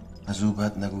 از او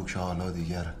بد نگو که حالا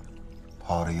دیگر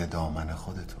پاره دامن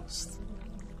خود توست.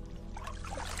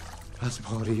 از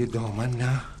پاره دامن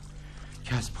نه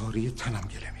که از پاره تنم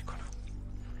گله میکنم.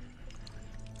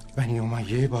 بنی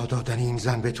امیه با دادن این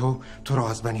زن به تو را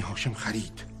از بنی هاشم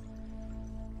خرید،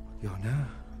 یا نه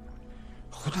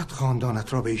خودت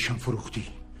خاندانت را به ایشان فروختی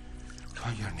تو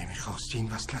اگر نمیخواستی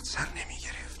این وصلت سر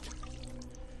نمیگرفت.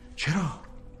 چرا؟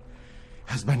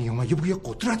 از بنی امیه بوی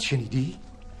قدرت شنیدی؟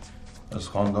 از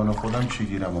خاندان خودم چی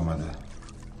گیرم اومده؟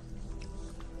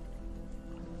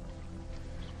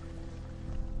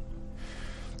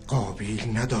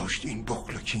 قابیل نداشت این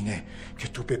بخل و کینه که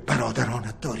تو به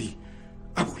برادرانت داری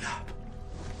ابولهب.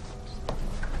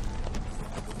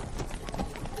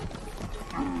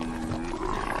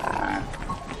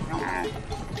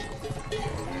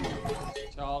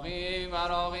 چاقی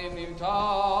مراقی میمتا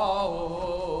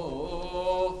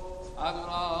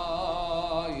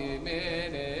ادونای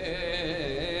منه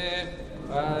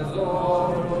و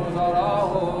زور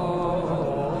زراه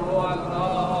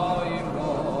ادونای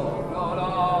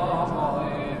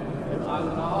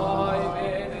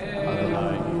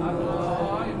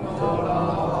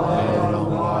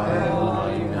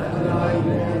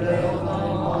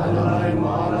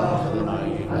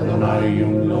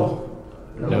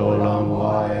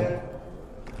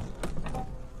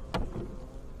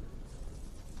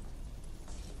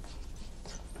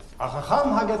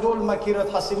החכם הגדול מכיר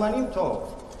את הסימנים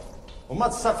טוב.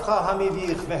 ומצבך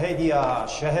המביך והדיע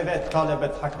שהבאת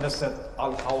לבית הכנסת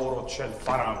על האורות של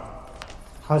פארן.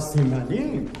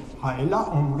 הסימנים האלה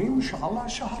אומרים שעל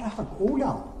השער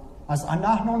הגאולה, אז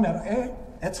אנחנו נראה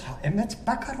את האמת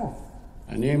בקרוב.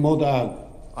 אני מודאג.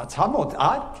 אתה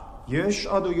מודאג? יש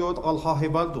עדויות על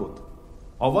ההיוולדות,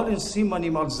 אבל אין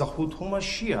סימנים על זכות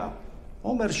המשיח.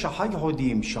 אומר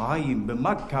שהיהודים שחיים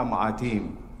במכה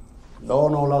מעטים. לא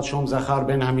נולד שום זכר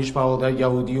בין המשפחות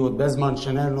היהודיות בזמן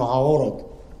שנרנו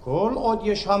האורות. כל עוד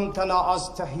יש המתנה אז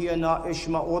תהיינה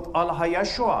אשמעות על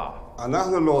הישוע.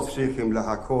 אנחנו לא צריכים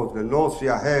להכות ולא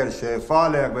שיחל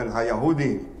שיפלג בין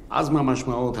היהודים. אז מה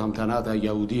משמעות המתנת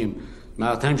היהודים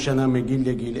 200 שנה מגיל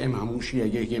לגיל אם המושיע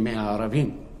יהיה ימי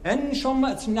הערבים? אין שום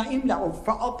תנאים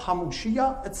להופעת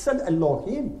המושיע אצל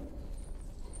אלוהים.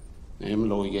 אם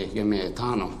לא יהיה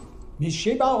מאיתנו.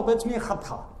 משיבה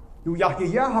ובתמיכתך, הוא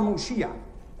יהיה המושיע,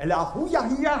 אלא הוא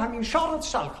יהיה המשרת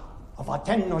שלך.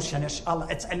 אבותינו שנשאל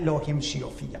את אלוהים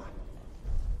שיופיע.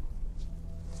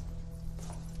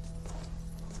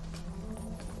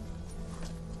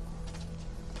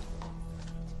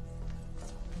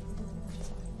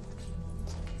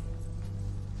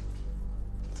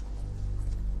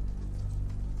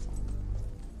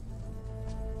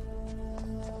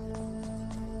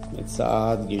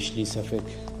 מצעד יש לי ספק,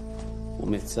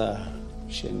 ומצע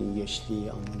שני יש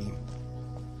לי אמונים.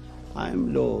 האם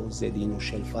לא זה דינו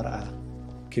של פרעה,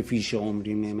 כפי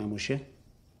שאומרים עם משה?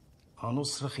 אנו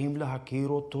צריכים להכיר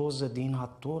אותו, זה דין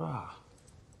התורה.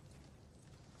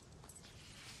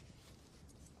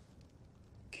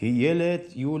 כי ילד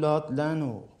יולד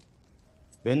לנו,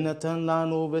 בן נתן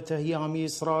לנו ותהיה עם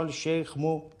ישראל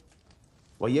שכמו,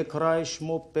 ויקרא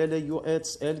שמו פלא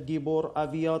יועץ אל גיבור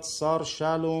אביית שר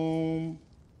שלום.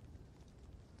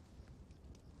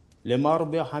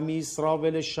 למרבה עם ישראל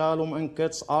ולשלום אין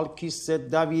קץ על כיסא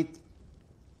דוד,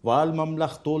 ועל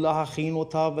ממלכתו להכין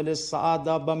אותה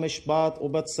ולסעדה במשפט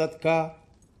ובצדקה,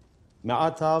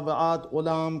 מעתה ועד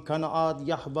עולם כנעד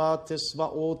יחבא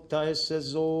תצבאות תעשה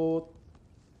זאת.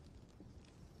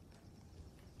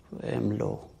 ואם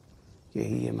לא,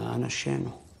 יהיה מאנשינו.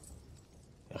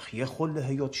 איך יכול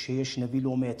להיות שיש נביא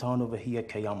לו מאיתנו ויהיה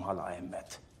קיים על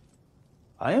האמת?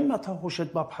 האם אתה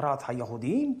חושד בבחירת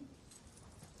היהודים?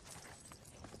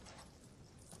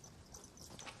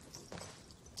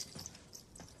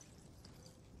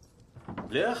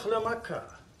 לך למכה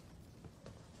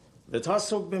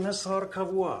ותעסוק במסחר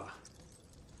קבוע,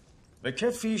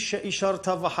 וכפי שאישרת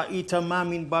והיית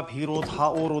מאמין בבחירות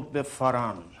האורות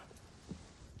בפארן.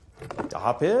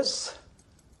 תחפש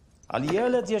על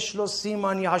ילד יש לו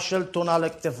סימן השלטון על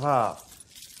כתפיו.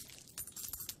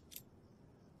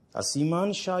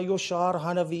 הסימן שהיושער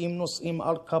הנביאים נושאים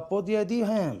על כפות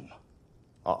ידיהם.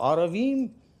 הערבים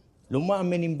לא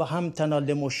מאמינים בהמתנה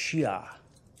למושיע.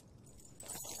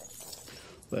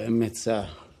 ואמצע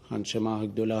הנשמה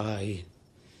הגדולה ההיא,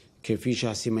 כפי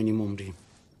שהסימנים אומרים.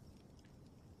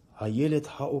 הילד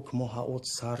הוא כמו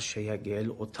האוצר שיגאל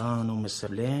אותנו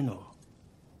מסלנו.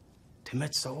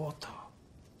 תמצא אותו.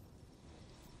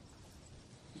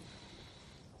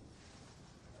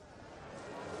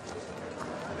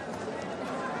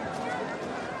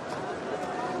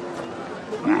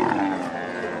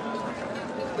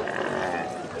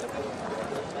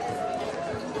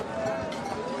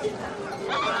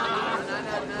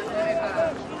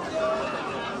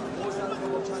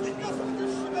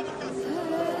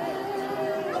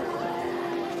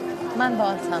 من با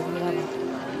آسان میروم.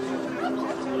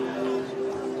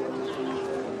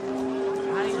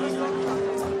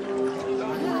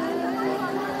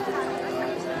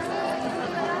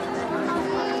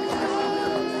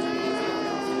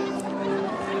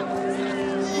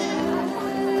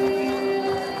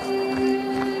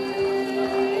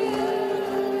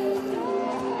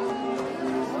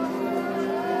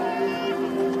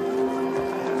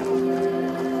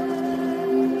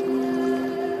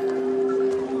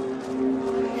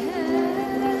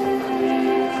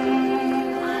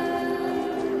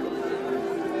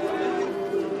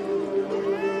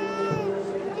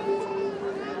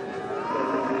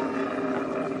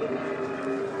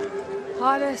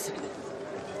 حالس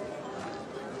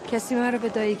کسی من رو به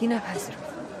دایگی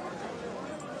نپذیرفت.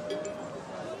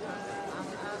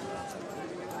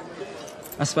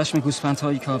 از پشم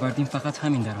گوسفندهایی که آوردیم فقط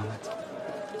همین در آمد.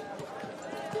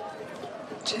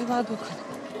 چه باید بکنم؟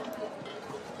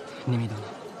 نمیدانم.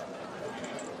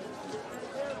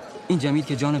 این جمیل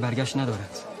که جان برگشت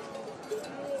ندارد.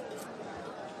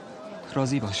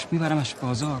 راضی باش، میبرمش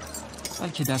بازار،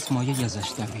 بلکه دستمایه‌ای ازش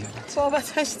در بیاید.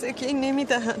 بابتش سکی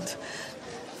نمیدهند.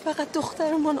 فقط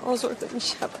دخترمان آزرده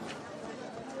میشود.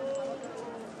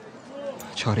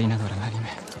 چاره‌ای ندارم حلیمه.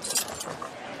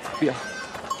 بیا.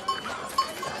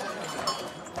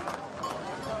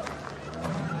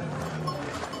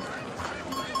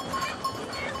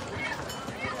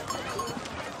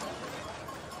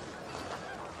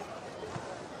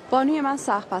 بانوی من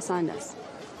سخت پسند است،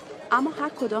 اما هر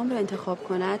کدام را انتخاب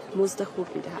کند مزد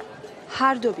خوب می‌دهد.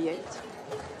 هر دو بیایید.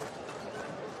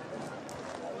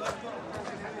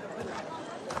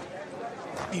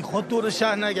 بی خود دور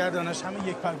شهر نگردانش، همه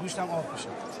یک پر گوشت هم آب میشه.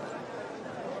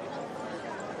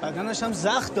 بدنش هم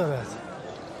زخم دارد.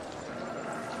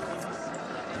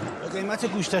 به قیمت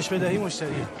گوشتش بدهی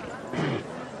مشتریه.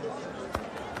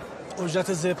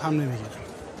 اجرت زب هم نمیگیره.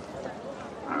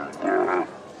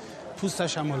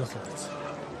 پوستش هم مال خودت.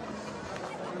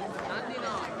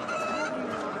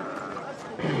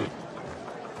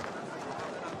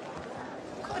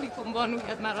 کاری کن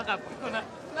بانویت مرا قبول کنم.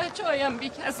 بچه هایم بی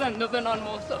کسند و به نان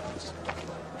محتاج.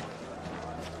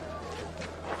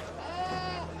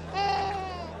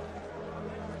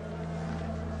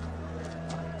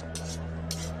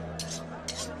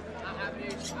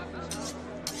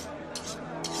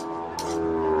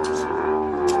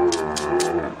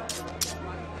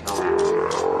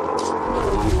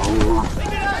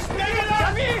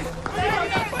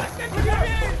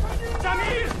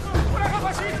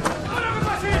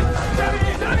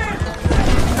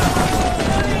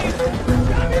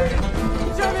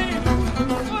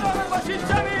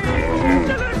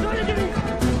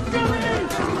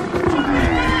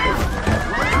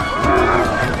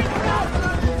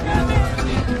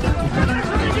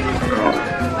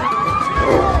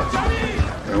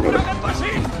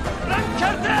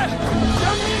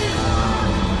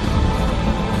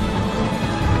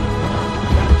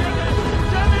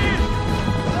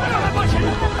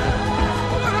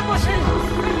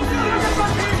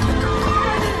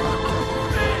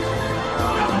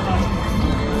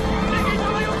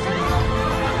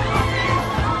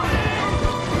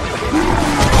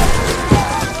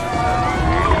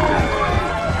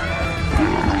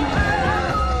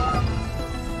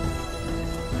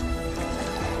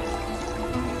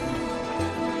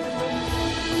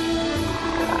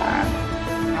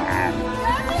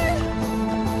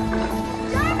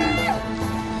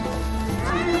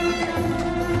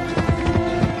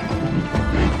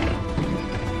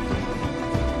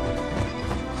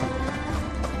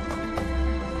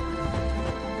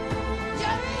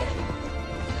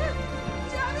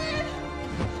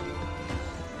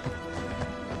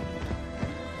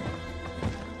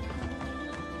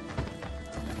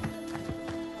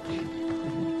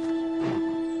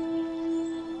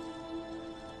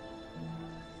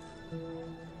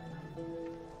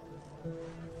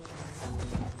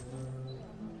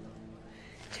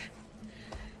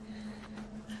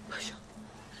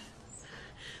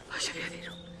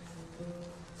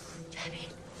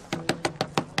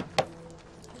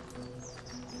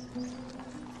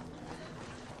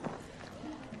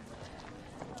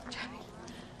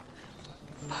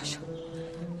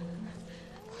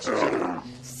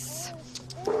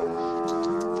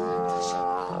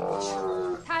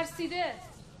 ترسیده،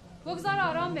 بگذار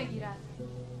آرام بگیرد.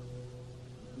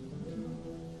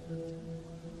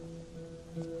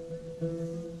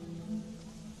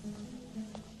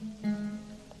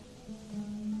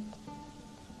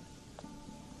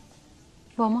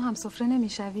 با ما هم سفره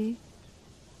نمیشوی؟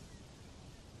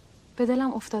 به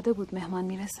دلم افتاده بود مهمان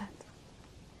میرسد.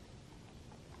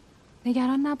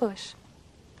 نگران نباش،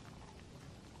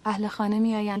 اهل خانه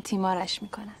میآیند تیمارش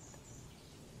میکنند.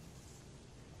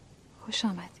 خوش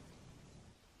آمدی.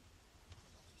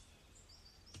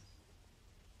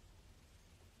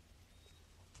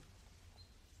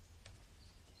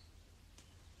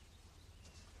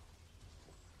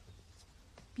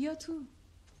 بیا تو.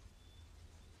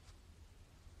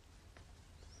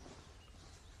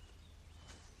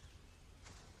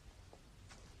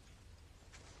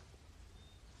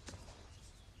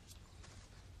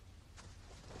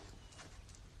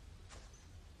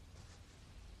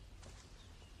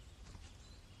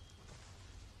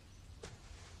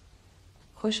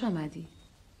 خوش آمدی.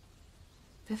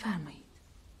 بفرمایید.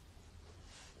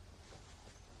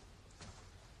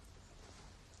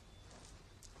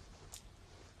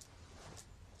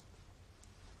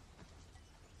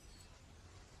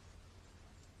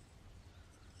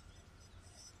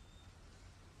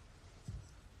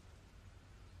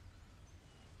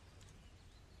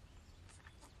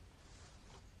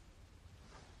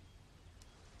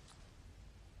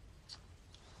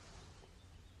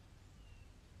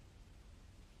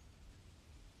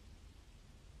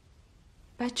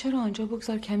 بچه رو آنجا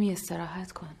بگذار کمی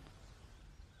استراحت کن.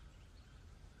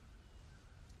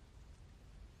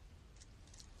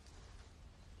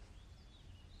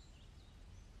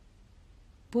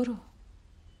 برو.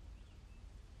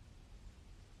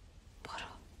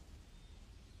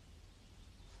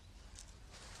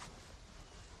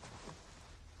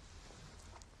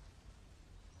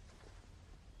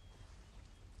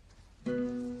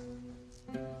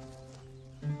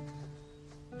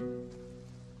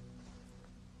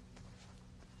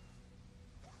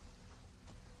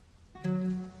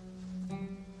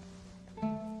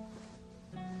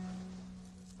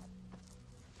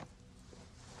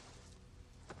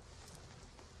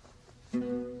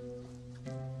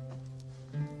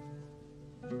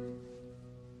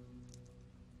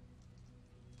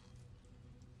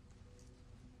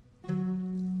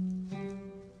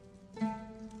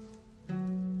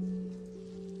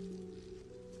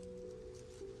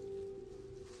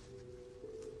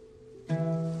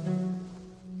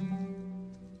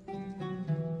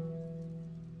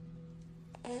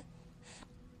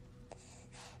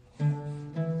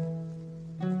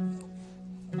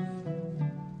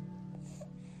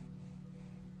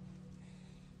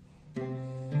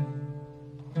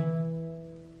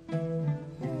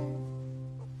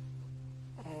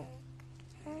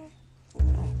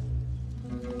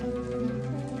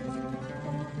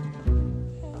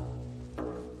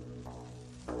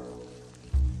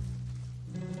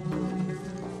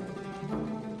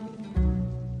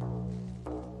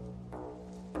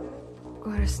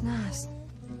 گرسنه است.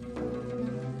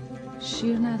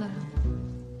 شیر ندارم.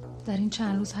 در این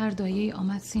چند روز هر دایه‌ای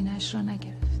آمد سینه‌اش را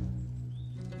نگرفت.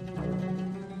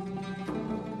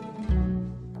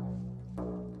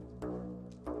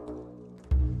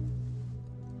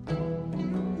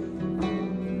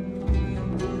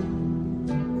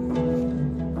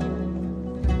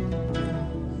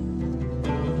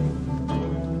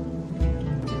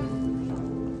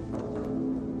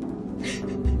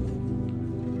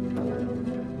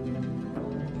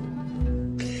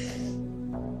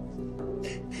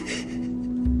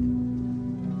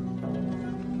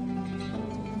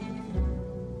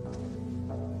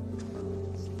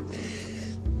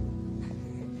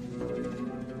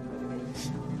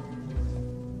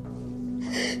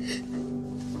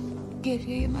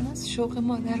 گریه من از شوق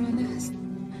مادرانه است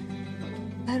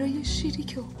برای شیری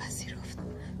که او پذیرفت.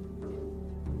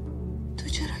 تو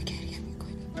چرا گریه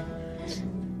میکنی؟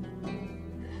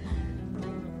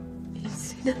 این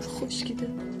سینم خشکیده،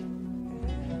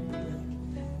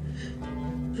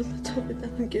 اما تا به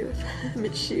دم گرفت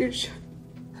همه شیر شد.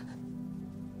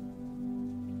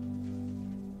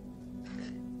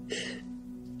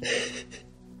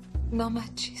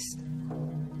 نامت چیست؟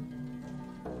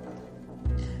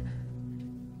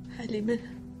 حلیمه.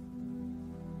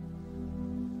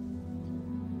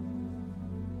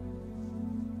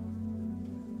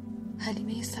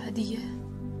 حلیمه سعدیه.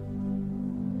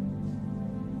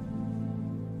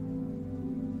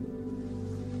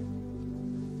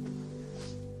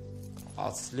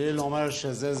 اصلی لومر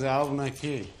شزه زهو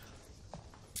نکی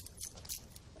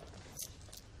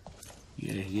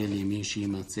یه میشی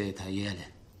متسه تایله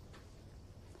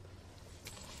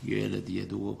یه دیه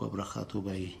دو ببرخاتو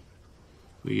بایی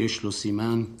و يشلو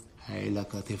سيمان هايلا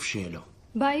كتف شيلو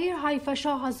بعير هاي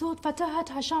فشاها زود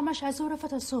فتحت هشامش عزور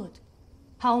فتسود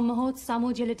هاو مهود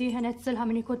سامود يلديها نتزلها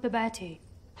من يكود بباتي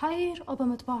هاير أو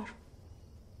بمدبار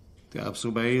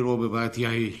تابسو بعير أو بباتي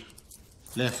هاي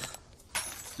لخ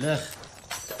لخ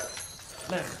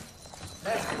لخ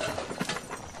لخ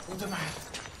ودمار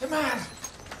دمار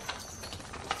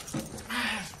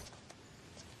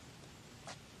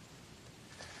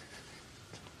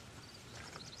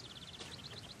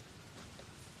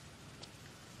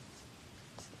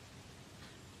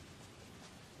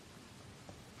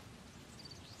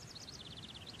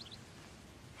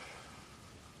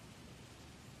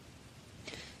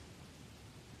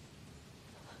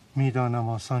میدانم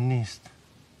آسان نیست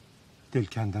دل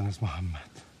کندن از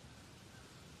محمد.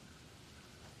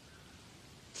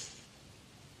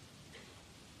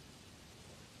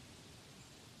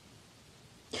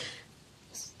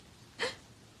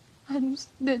 هنوز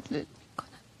دل میکنم.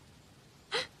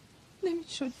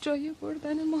 نمیشد جای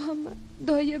بردن محمد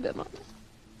دایه بماند.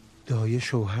 دایه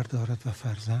شوهر دارد و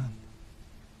فرزند،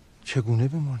 چگونه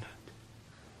بماند؟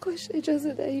 کاش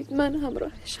اجازه دهید من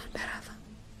همراهشان بروم.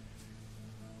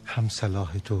 هم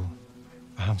صلاح تو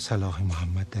و هم صلاح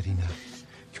محمد در این است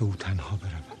که او تنها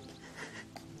برود.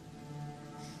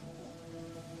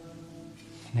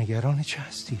 نگران چه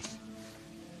هستی؟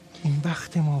 این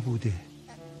بخت ما بوده.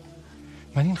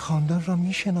 من این خاندان را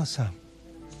میشناسم.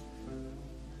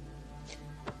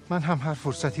 من هم هر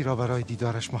فرصتی را برای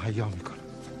دیدارش مهیا میکنم.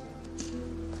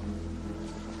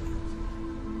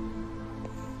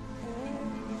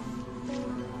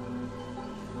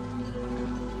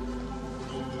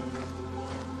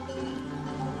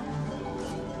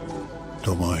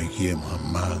 2 ماهگی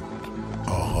محمد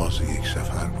آغاز یک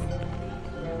سفر بود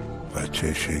و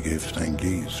چه شگفت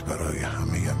انگیز برای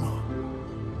همه ما،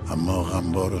 اما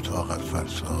غمبار و طاقت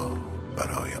فرسا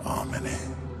برای آمنه.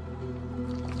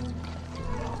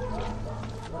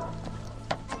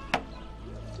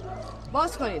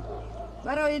 باز کنید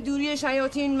برای دوری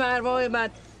شیاطین و ارواح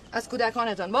بد از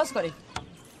کودکانتان. باز کنید.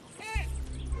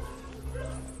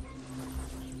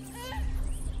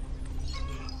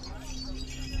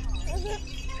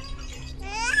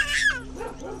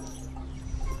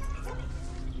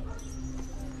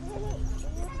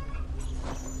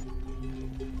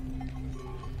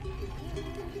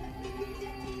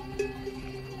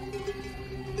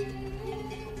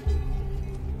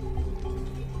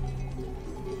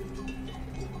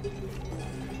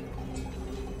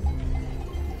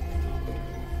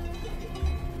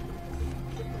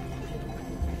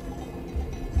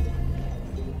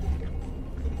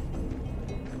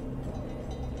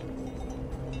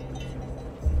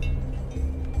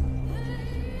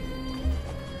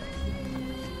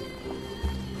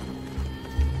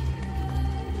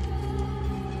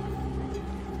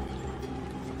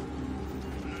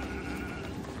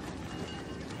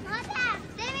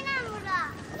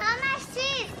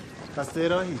 خسته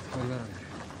راهی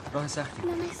راه سختی.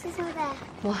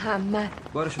 محمد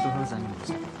بارشو دوران زمین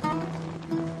بزن.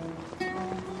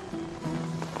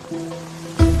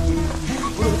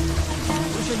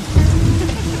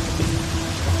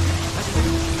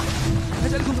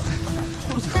 عجله کن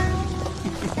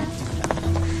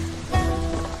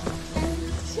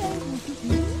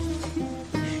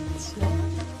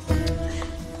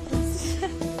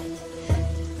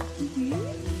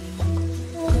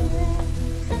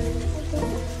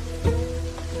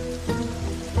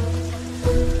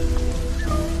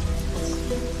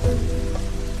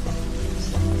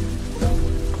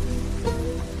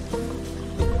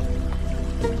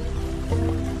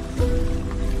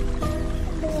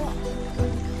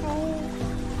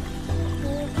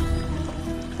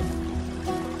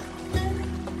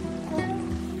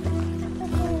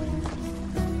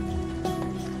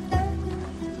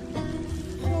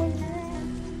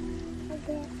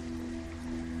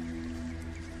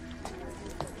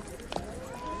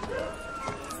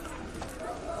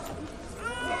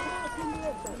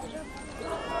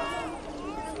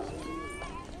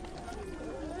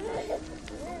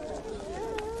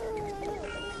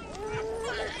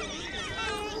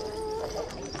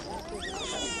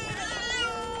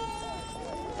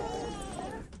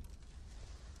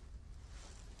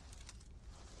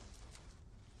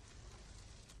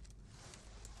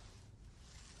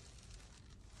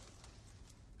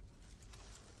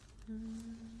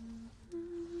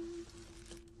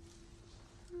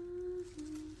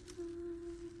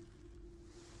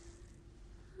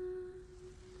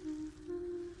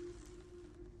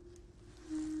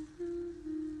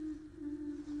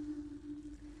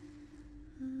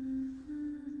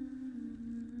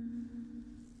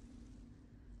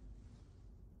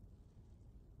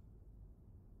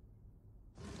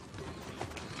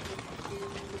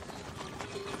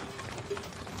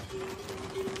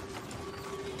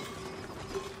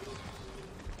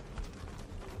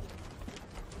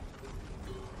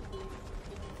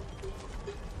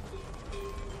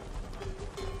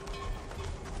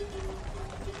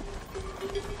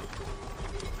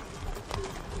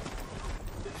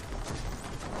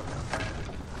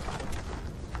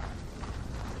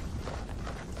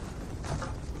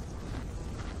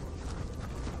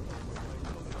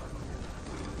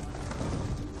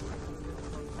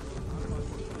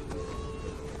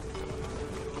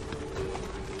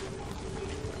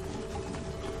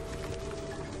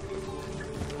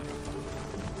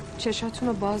چشاتون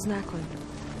رو باز نکنید.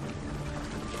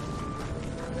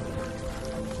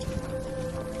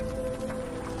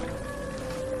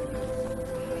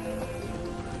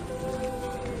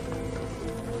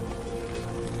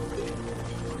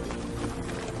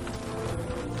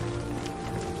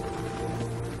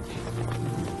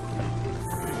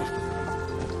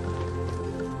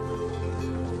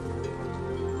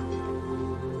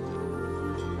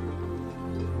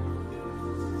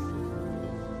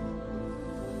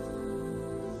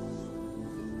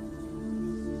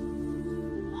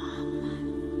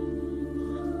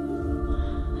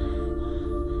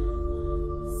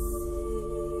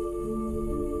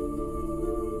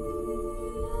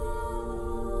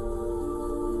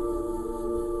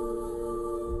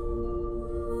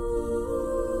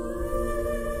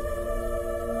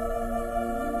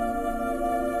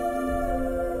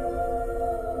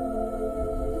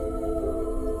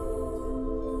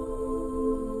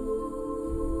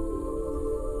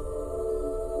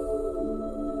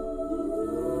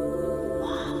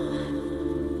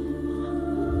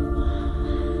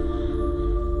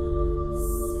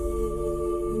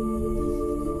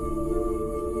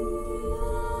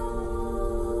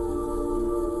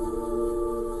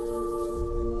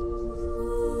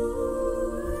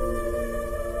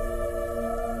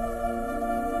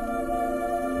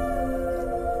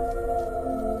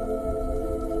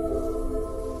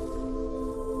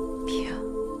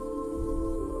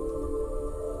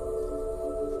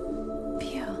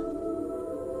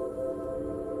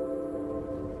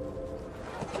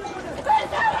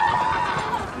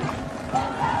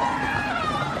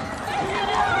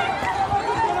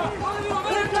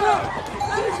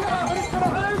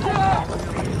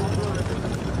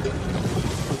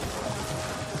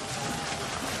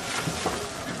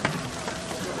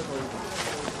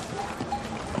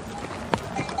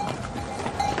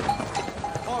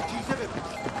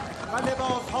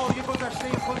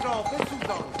 خود را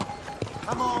بسوزان.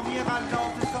 تمامی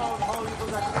غلات سالهای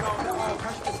گذشته را به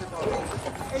آتش بسپارید.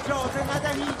 اجازه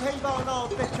ندهید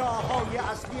حیوانات به چاه‌های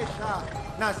اصلی شهر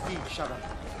نزدیک شوند.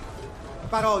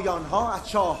 برای آنها از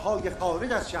چاه‌های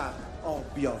خارج از شهر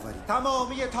آب بیاورید.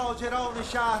 تمامی تاجران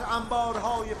شهر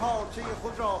انبارهای پارچه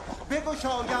خود را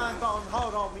بگشایند و آنها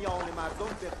را میان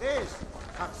مردم به قسط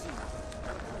تقسیم.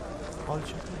 حال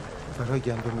چطور؟ برای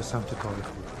گندم به سمت کار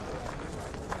خود.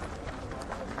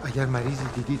 اگر مریضی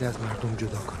دیدید از مردم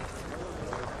جدا کنید.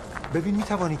 ببین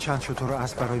میتوانی چند شتر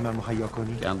اسب برای من مهیا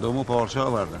کنی؟ گندم و پارچه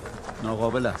آوردم،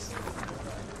 ناقابل است.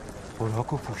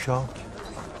 خوراک و پوشاک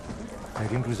در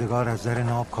این روزگار از زر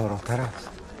ناب کاراتر است.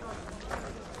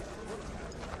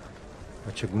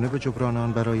 و چگونه به جبران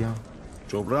آن برایم؟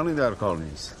 جبرانی در کار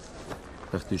نیست.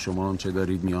 وقتی شما آنچه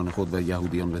دارید میان خود و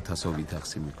یهودیان به تساوی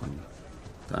تقسیم میکنید.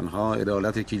 تنها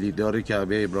عدالت کلیددار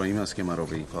کعبه ابراهیم است که مرا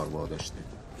به این کار واداشته.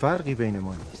 فرقی بین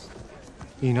ما نیست.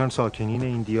 اینان ساکنین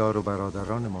این دیار و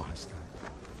برادران ما هستند.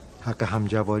 حق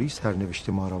همجواری سرنوشت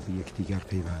ما را به یکدیگر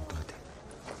پیوند داده.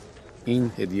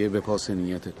 این هدیه به پاس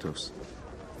نیت توست.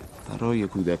 برای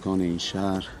کودکان این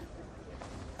شهر،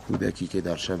 کودکی که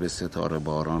در شب ستاره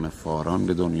باران فاران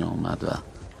به دنیا آمد و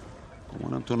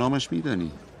گمانم تو نامش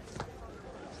میدانی.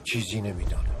 چیزی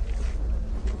نمیدانم.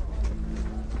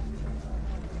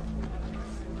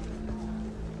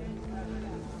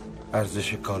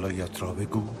 ارزش کالایت را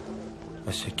بگو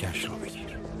و سکه‌اش را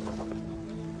بگیر.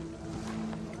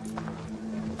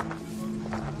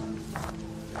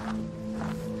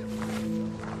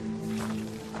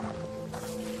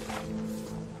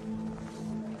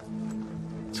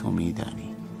 تو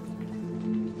میدانی.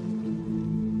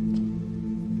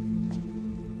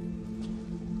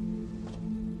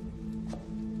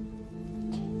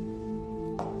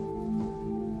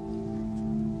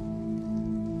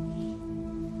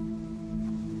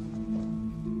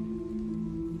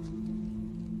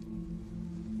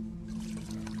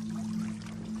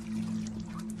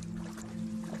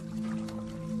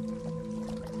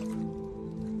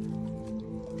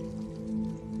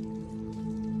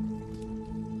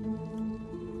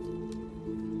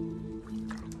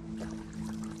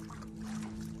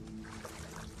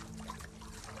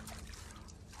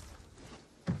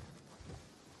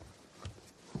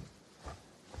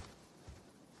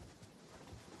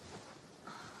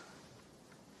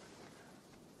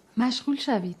 مشغول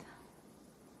شوید.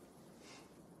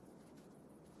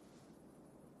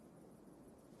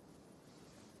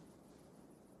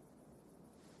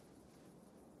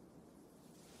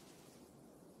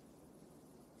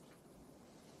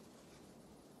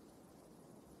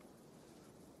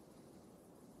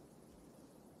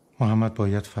 محمد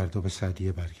باید فردا به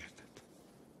سعدیه برگردد.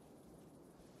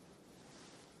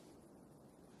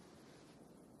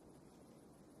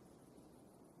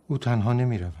 او تنها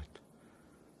نمی رود.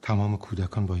 تمام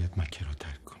کودکان باید مکه را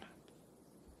ترک کنند.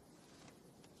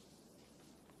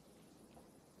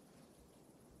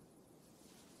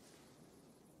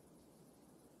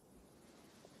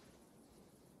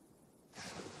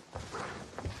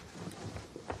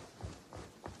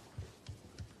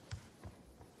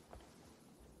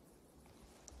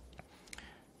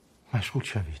 مشغول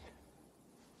شوید.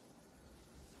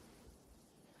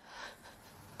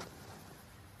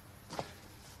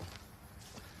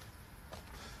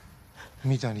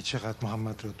 میدانی چقدر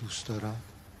محمد را دوست دارم؟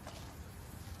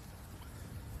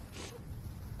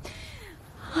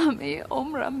 همه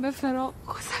عمرم به فراق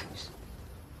گذشت.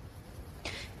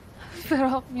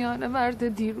 فراق میان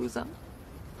مرد دیروزم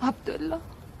عبدالله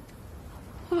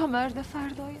و مرد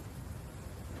فردایم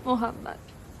محمد.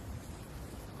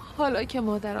 حالا که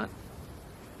مادران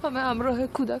همه همراه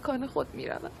کودکان خود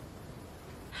میروند،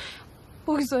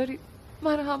 بگذارید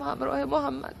من هم همراه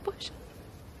محمد باشم.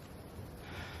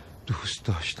 دوست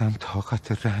داشتن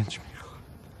طاقت رنج میخواد.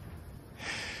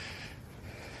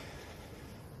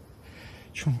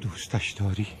 چون دوستش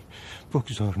داری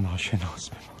بگذار ناشناس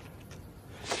بماند.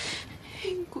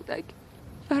 این کودک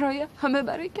برای همه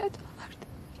برکت آورد،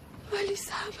 ولی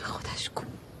سهم خودش کن.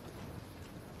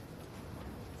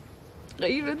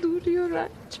 غیر دوری و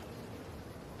رنج.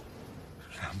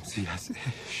 رمزی از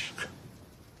عشق.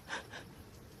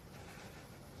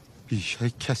 بیش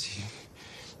کسی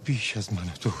بیش از من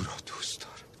و تو را دوست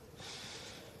دارم.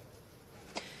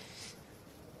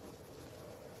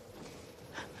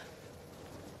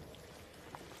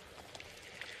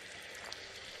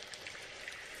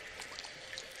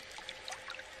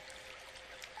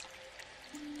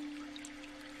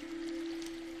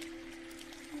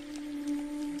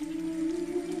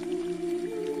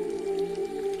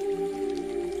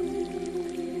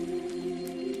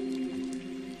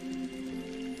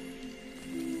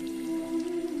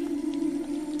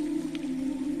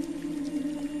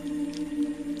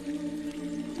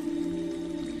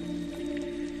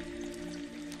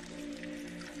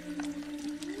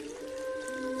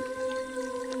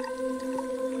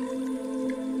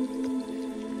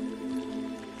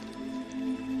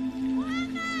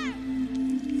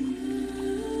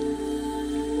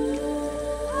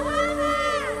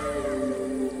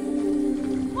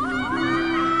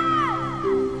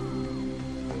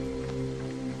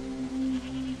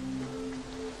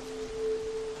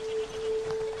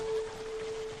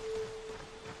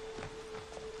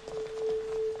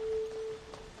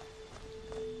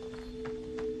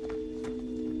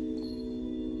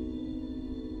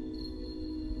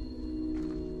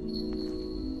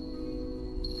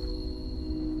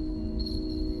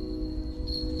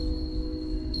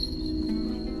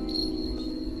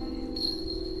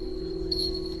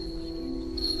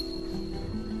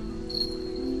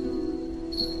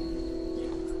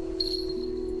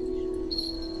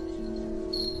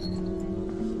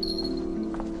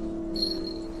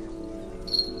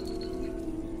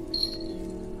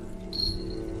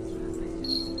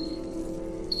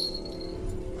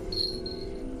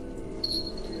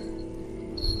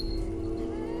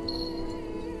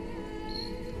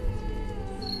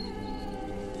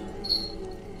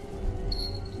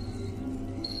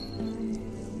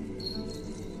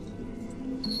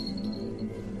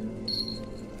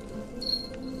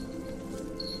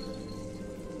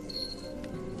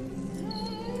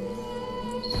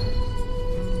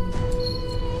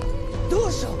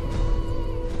 دور شو،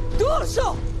 دور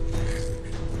شو.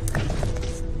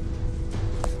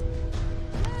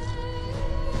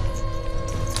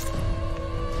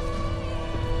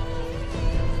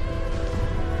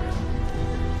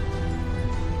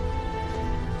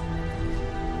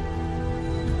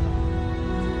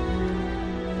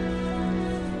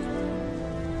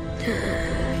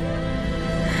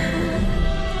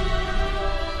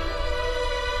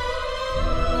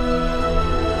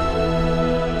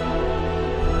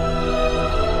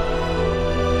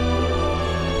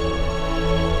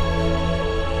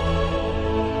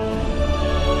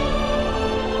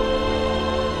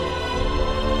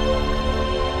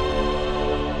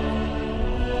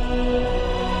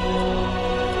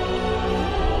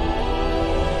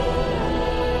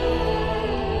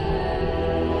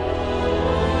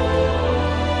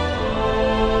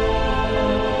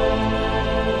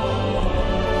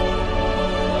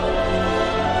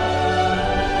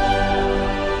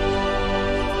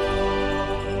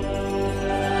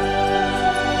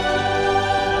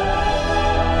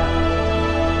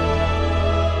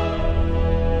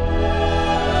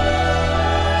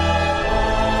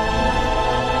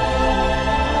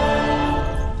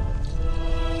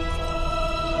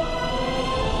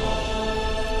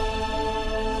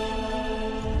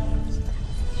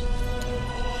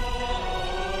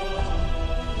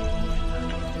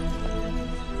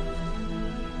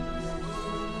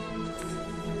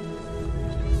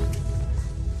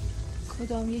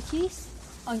 کدام یکیست؟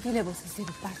 آنکه لباس سفید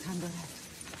بر تن دارد.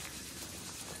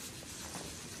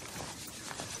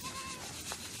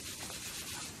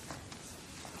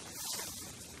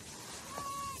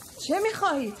 چه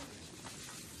میخواهید؟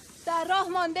 در راه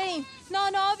مانده ایم.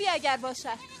 نان و آبی اگر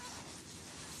باشد.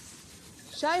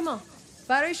 شایما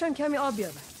برایشان کمی آب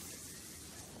بیاور.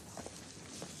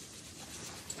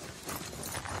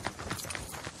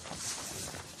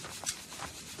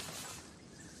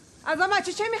 از آن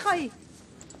بچه چه میخواهی؟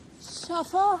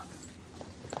 شفا،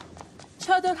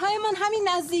 چادرهای من همین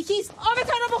نزدیکی است.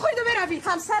 آبتان را بخورید و بروید.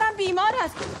 همسرم بیمار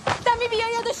است. دمی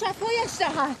بیاید و شفایش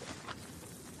دهد.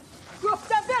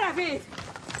 گفتم بروید.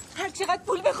 هر چقدر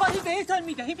پول بخواهید بهتان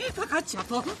میدهیم، فقط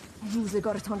شفا.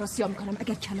 روزگارتان را سیاه میکنم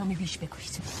اگر کلامی بیش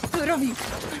بگویید. بروید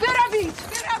بروید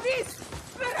بروید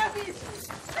بروید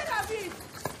بروید.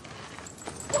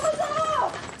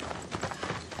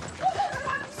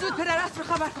 زود پدرت رو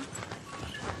خبر کن.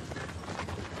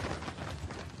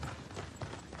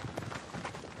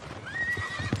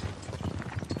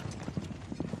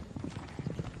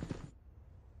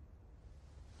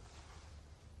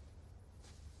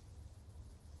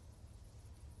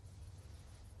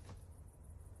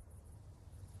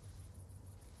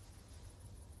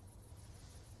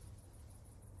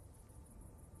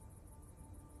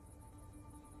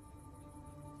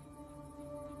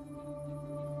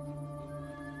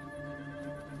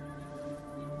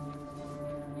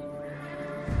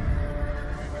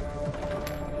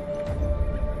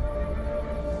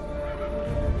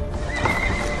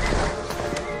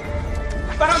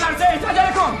 برادر زید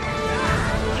عجله کن.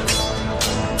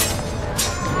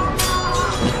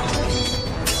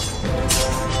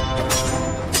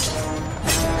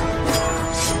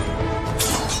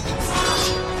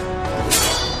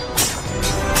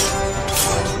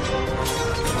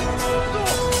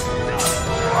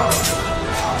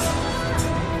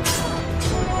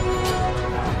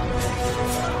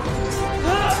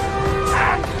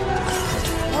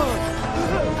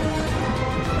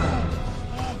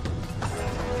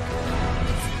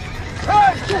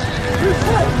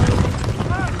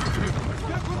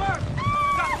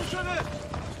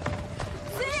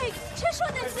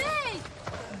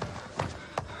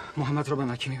 محمد را به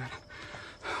مکه میبرم.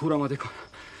 او را آماده کن.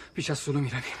 پیش از سلو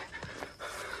میرویم.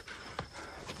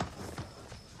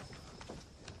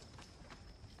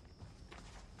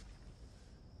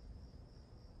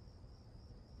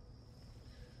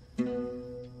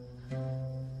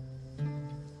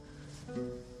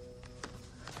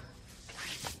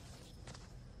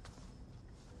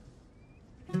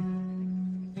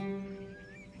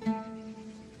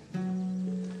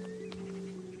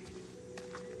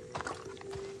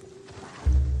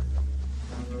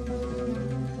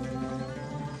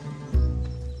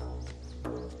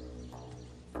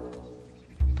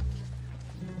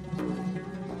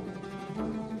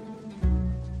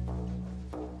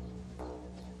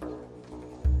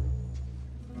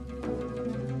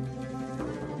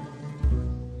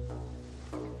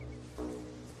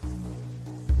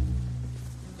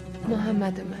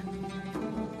 محمد من،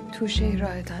 توشه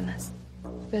راهتان است.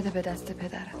 بده به دست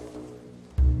پدرم.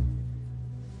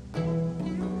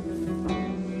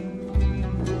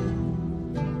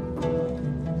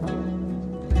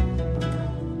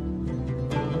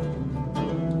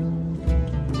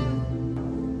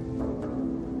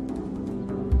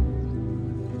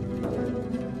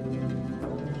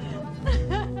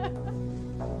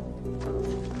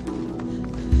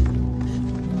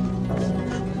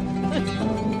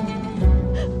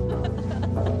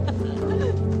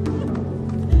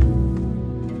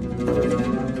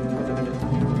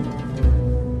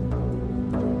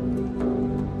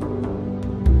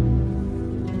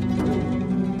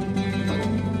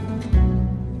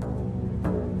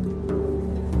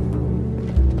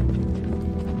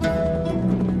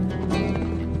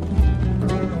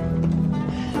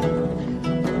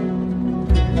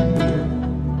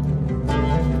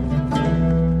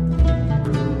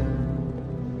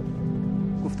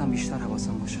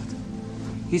 میخواستم باشد.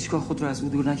 هیچگاه خود را از او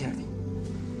دور نکردیم.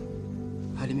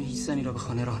 حلیمه هیچ زنی را به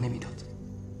خانه راه نمیداد.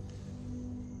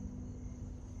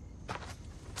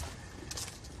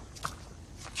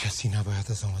 کسی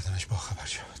نباید از آمدنش باخبر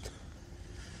شود.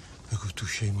 بگو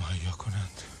توشه‌ای مهیا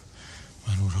کنند.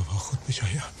 من او را با خود به جای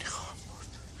امنی خواهم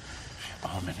برد.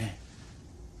 آمنه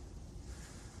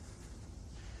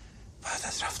بعد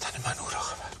از رفتن من او را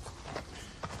خبر کن.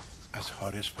 از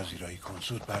حارس پذیرایی کن،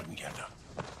 زود برمیگردم.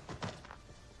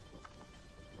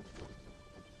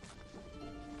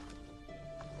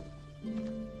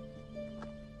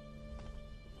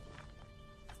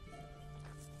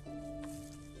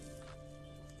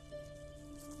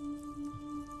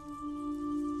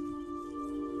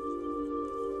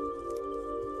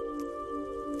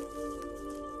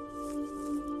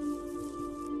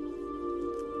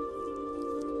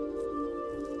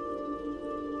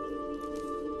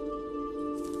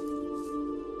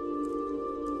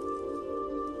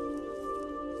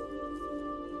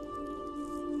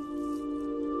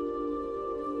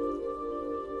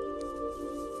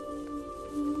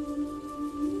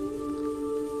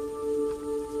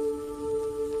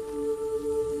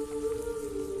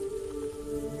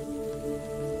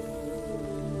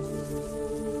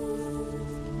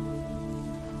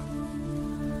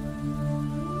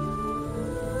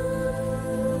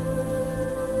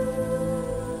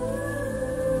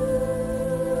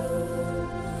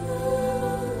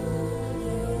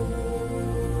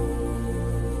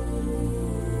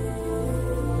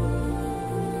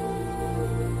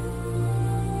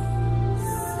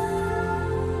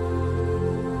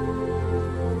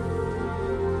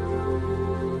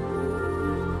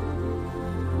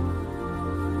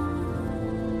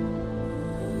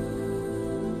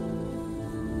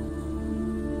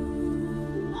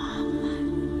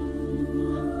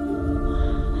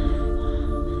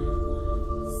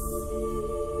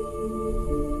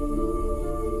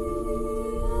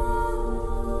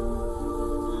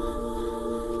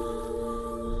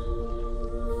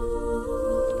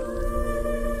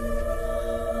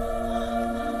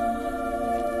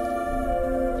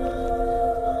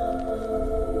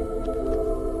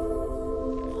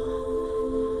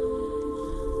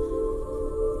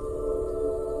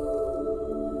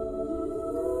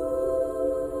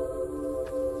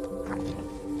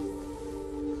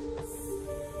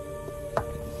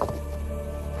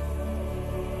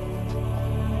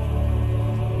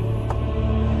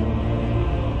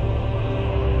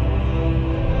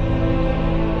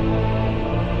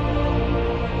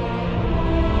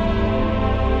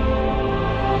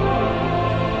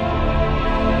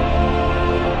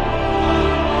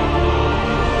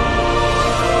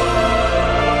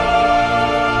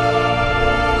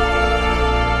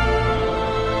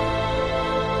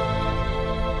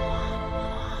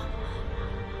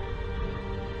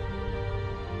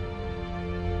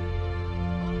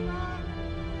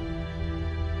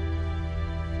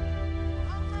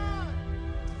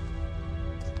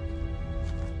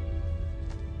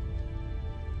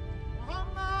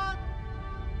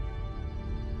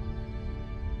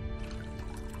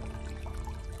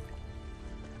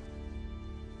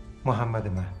 محمد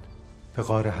من، به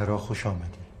غار حرا خوش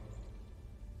آمدی.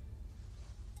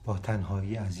 با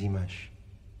تنهایی عظیمش،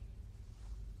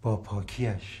 با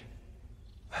پاکیش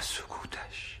و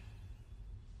سکوتش.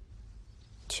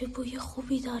 چه بوی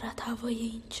خوبی دارد هوای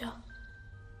اینجا.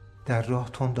 در راه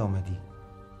تند آمدی.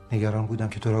 نگران بودم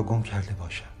که تو را گم کرده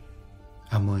باشم،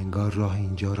 اما انگار راه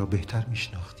اینجا را بهتر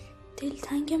میشناختی.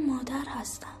 دلتنگ مادر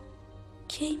هستم.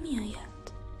 کی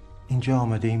میآید؟ اینجا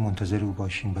آمده ای منتظر او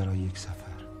باشیم برای یک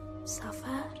سفر.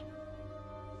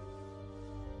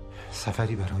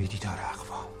 سفری برای دیدار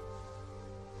اقوام.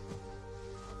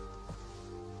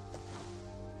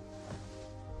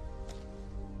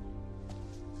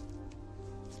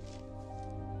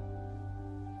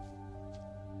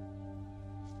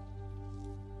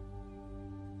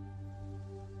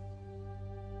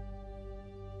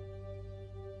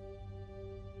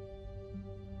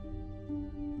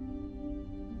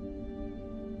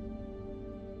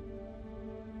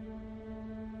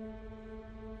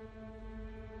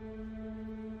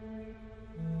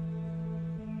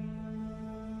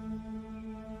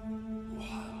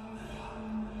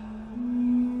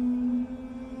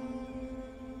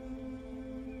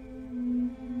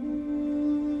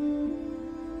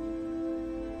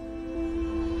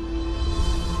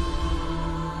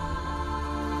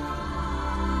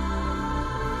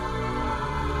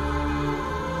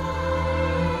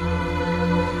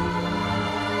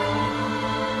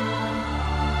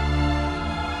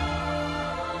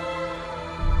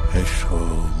 عشق و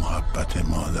محبت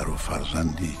مادر و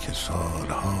فرزندی که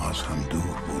سالها از هم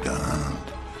دور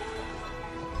بودند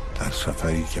در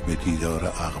سفری که به دیدار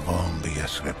اقوام به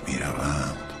یثرب می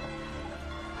روند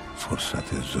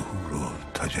فرصت ظهور و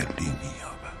تجلی می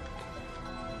یابد.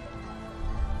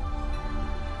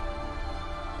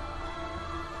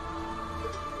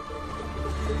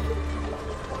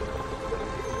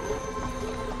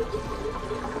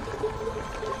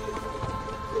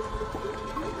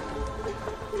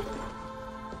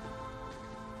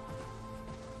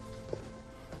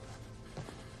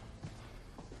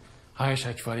 عايش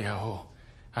أكفاري أهو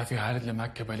هاتي هارد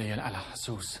لمكة بلي على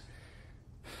حسوس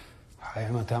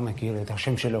هاي ما تامك يلي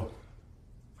تخشم شلو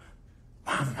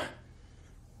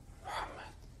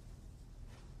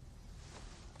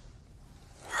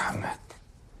محمد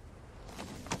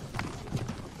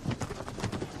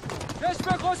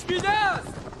چشم خشکیده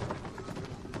است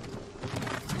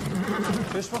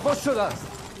چشم خوش شده است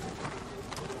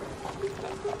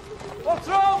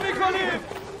اطراف میکنیم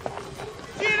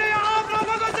گیره آب را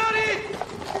بگذارید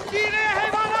گیره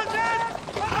حیوانات زد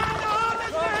و خنده ها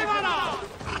مثل حیوانات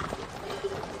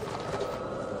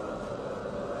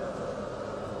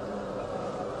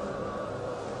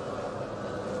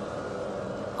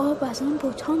آب از آن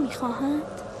بت‌ها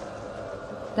میخواهند؟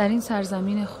 در این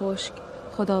سرزمین خشک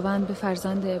خداوند به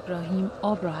فرزند ابراهیم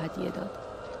آب را هدیه داد.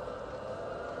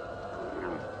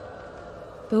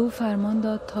 به او فرمان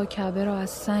داد تا کعبه را از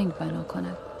سنگ بنا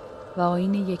کند و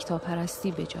آیین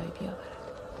یکتاپرستی به جای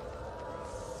بیاورد.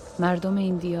 مردم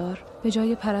این دیار به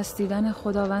جای پرستیدن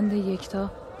خداوند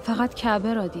یکتا فقط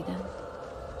کعبه را دیدند.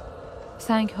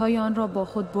 سنگ‌های آن را با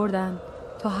خود بردند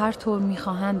تا هر طور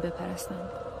می‌خواهند بپرستند.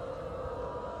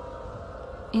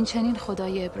 این چنین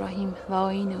خدای ابراهیم و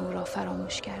آیین او را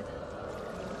فراموش کردند.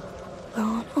 و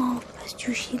آن آب از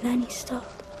جوشیدن ایستاد.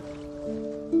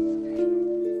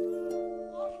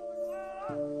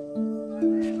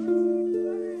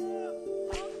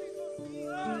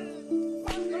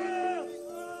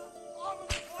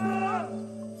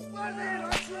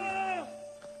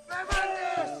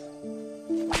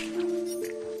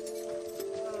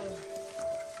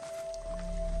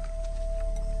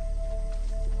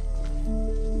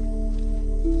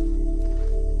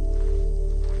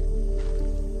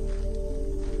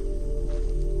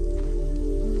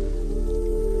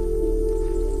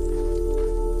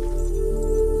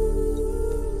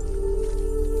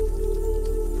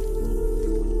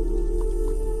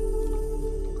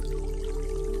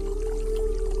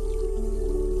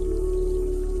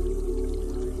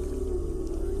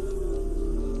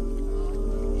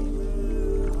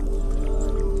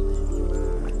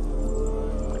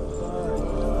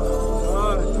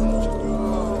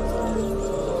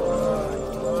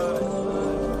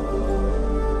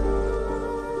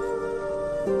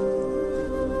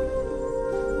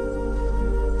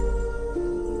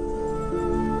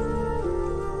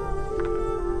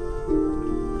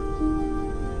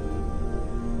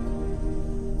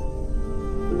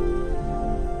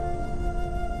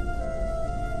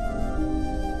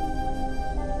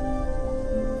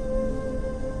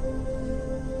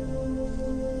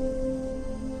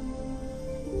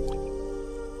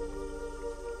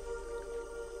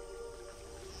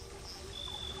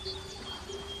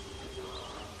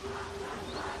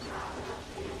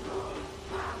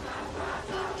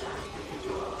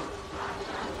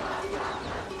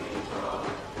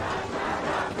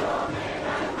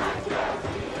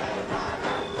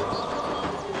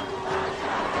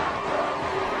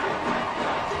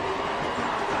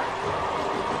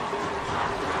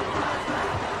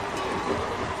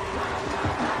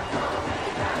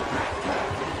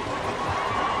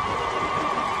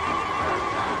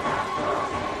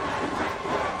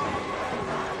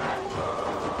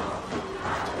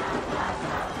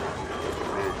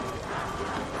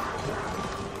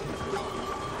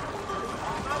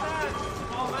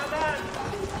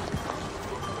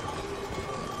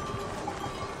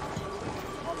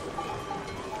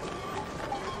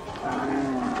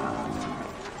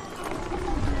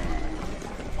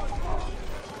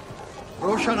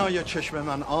 روشنای چشم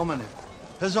من آمنه.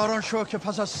 هزاران شکر که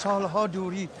پس از سالها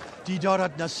دوری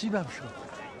دیدارت نصیبم شد.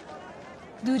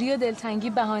 دوری و دلتنگی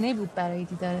بهانه بود برای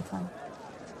دیدارتان.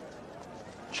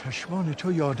 چشمان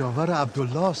تو یادآور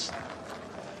عبدالله است.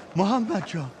 محمد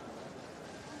جان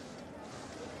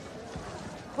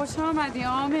خوش آمدی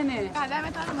آمنه.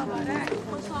 قدمتان مبارک.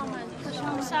 خوش آمدی.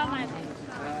 خوش آمدی.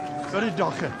 برید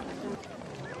داخل.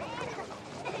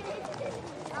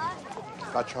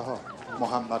 بچه ها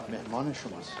محمد مهمان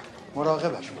شماست،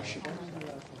 مراقبش باشید.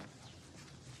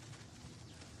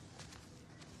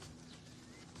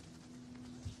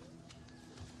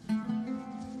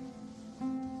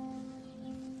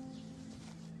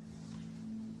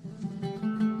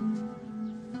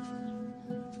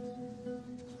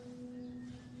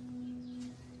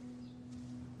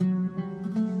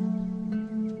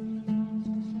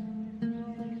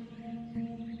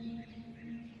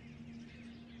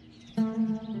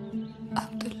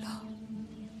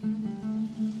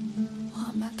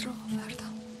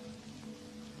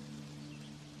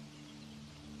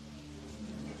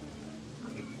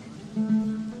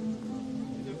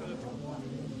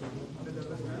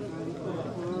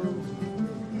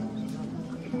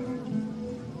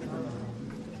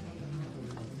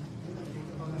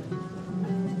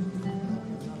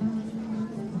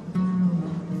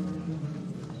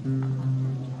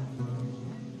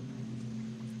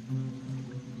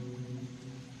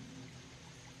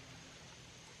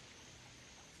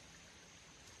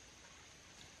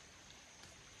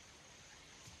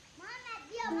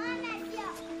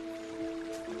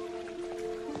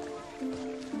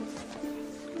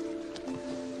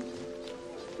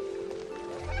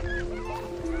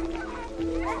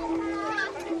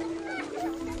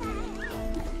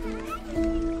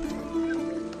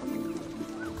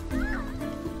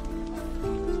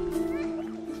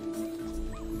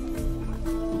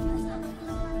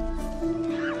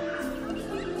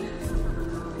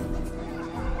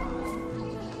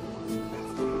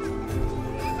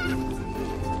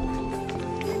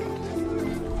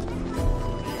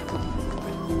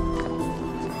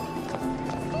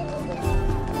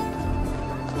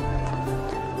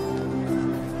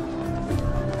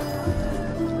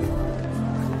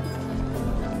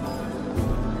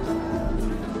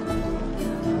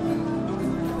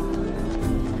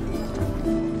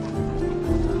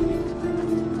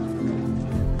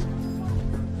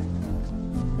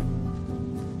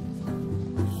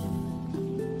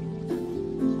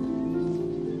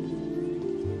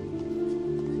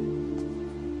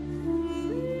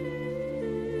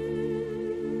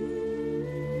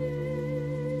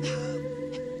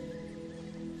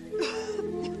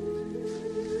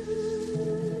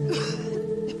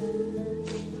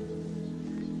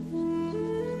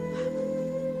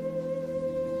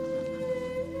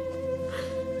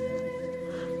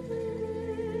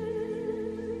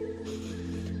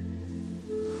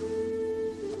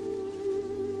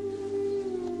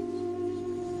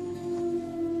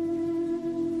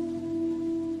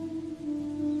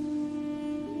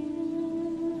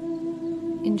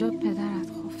 اینجا پدرت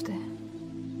خفته.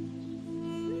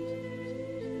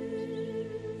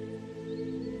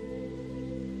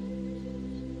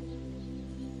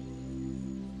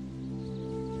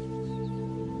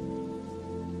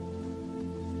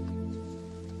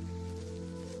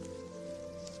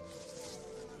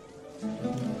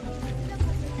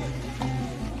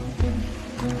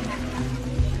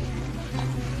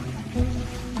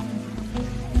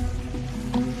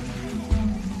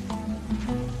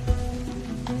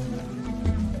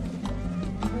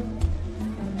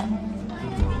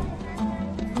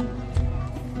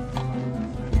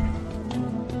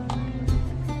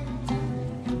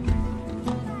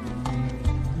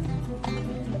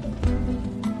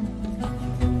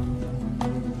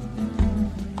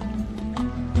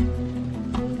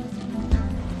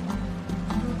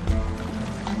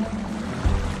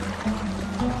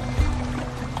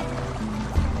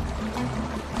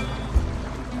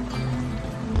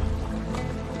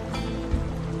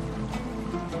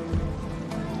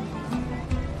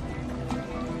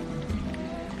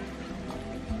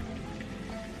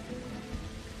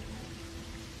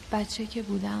 بچه که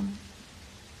بودم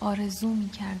آرزو می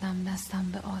کردم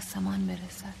دستم به آسمان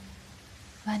برسد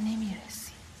و نمی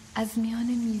رسید. از میان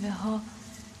میوه ها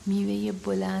میوه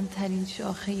بلندترین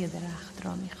شاخه درخت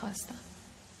را می خواستم.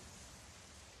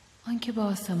 آن که به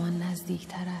آسمان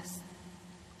نزدیکتر است،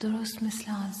 درست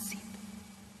مثل آن سیب.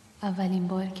 اولین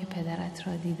بار که پدرت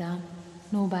را دیدم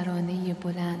نوبرانه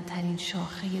بلندترین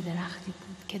شاخه درختی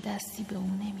بود که دستی به او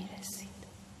نمی رسید.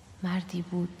 مردی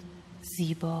بود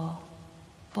زیبا،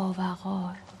 با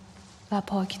وقار و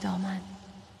پاک دامن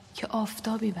که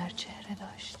آفتابی بر چهره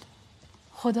داشت.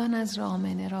 خدا نذر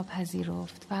آمنه را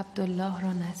پذیرفت و عبدالله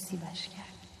را نصیبش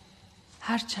کرد.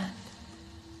 هرچند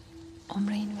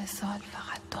عمر این وصال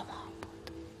فقط 2 ماه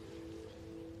بود.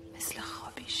 مثل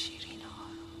خوابی شیرین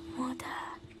ها. مادر،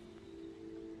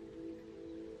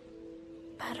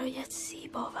 برایت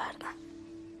سیب آوردم.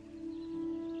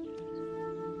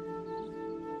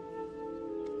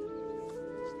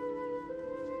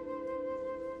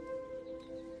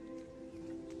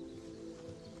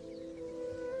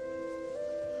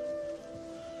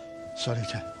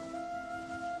 سالیکن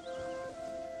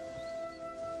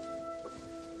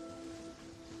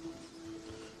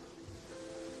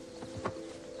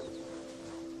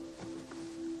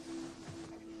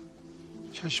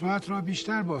چشمت را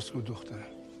بیشتر باز کن دخترم.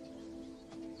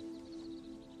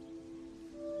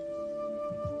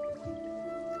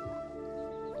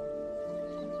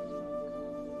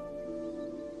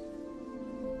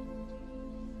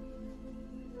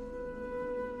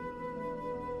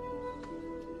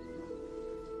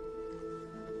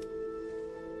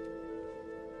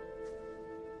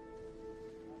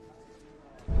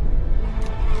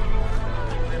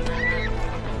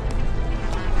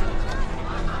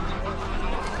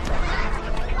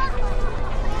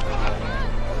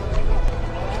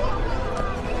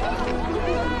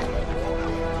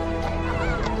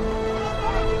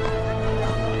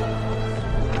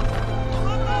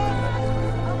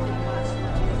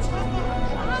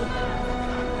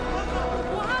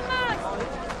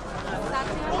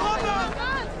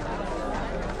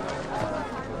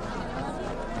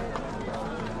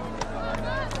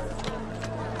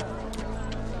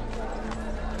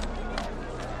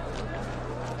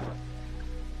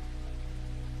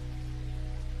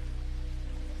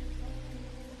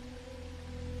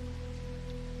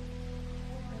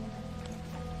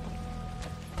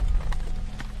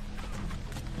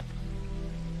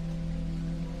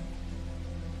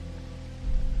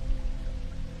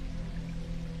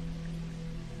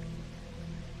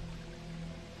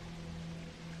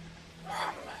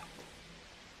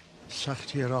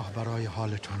 سختی راه برای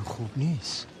حالتان خوب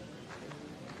نیست.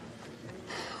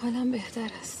 حالم بهتر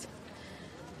است.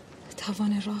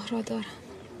 توان راه را دارم.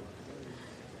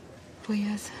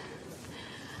 باید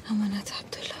امانت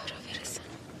عبدالله را برسانم.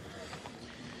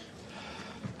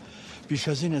 بیش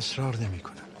از این اصرار نمی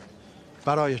کنم.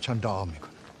 برایتان دعا می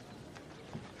کنم.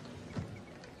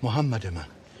 محمد من،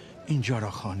 اینجا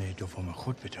را خانه دوم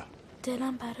خود بدان.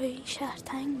 دلم برای این شهر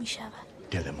تنگ می شود.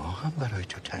 دل ما هم برای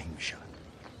تو تنگ می شود.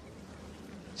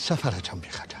 سفرتان بی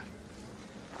خطر.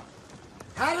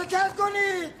 حرکت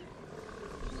کنید!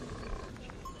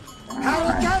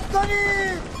 حرکت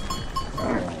کنید!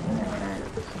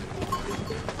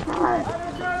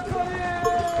 حرکت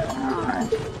کنید!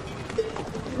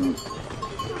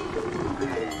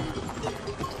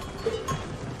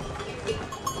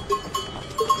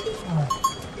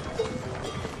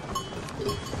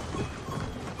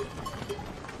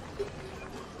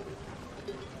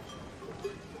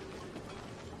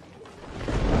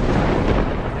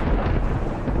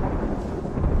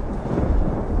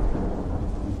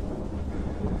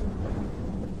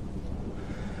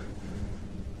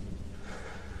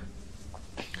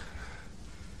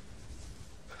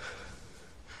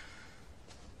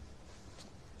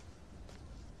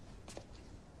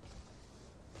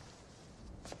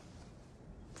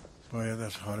 باید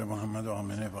از حال محمد و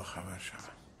آمنه با خبر شوم.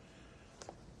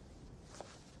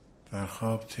 در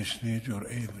خواب تشنه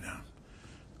جرعه‌ای بودم،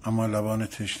 اما لبان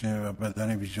تشنه و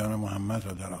بدن بیجان محمد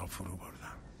را در آب فرو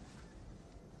بردم.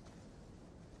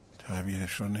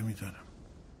 تعبیرش رو نمیدانم.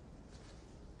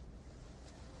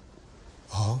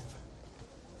 آب؟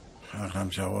 عقلم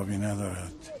جوابی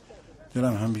ندارد،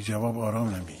 دلم هم بی جواب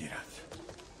آرام نمیگیرد.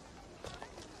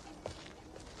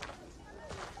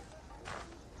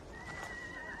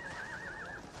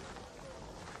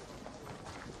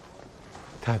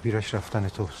 تعبیرش رفتن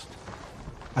توست.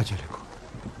 عجله کن.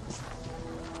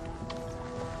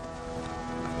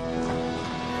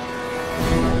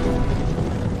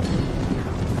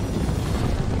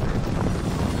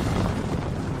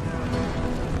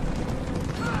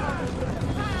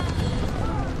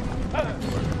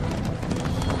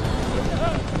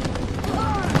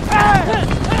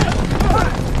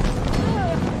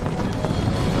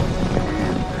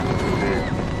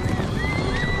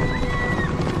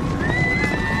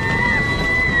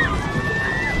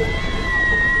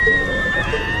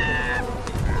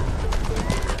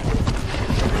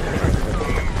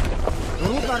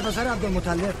 پسر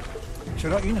عبدالمطلب،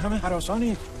 چرا این همه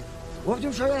هراسانید؟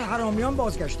 گفتیم شاید حرامیان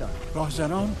بازگشتن.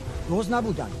 راهزنان؟ روز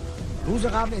نبودن. روز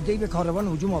قبل عده‌ای به کاروان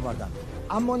هجوم آوردن،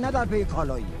 اما نه در پی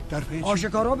کالایی. در پی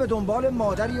آشکارا به دنبال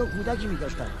مادری و کودکی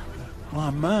میگشتن.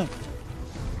 محمد،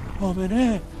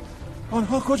 آمنه،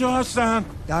 آنها کجا هستند؟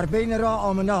 در بین راه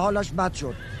آمنه حالش بد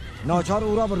شد. ناچار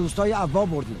او را به روستای ابوا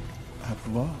بردیم.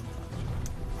 ابوا؟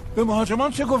 به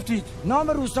مهاجمان چه گفتید؟ نام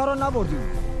روستا را نبردیم.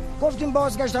 گفتیم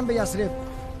بازگشتن به یثرب.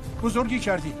 بزرگی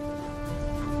کردی.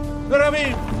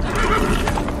 برویم.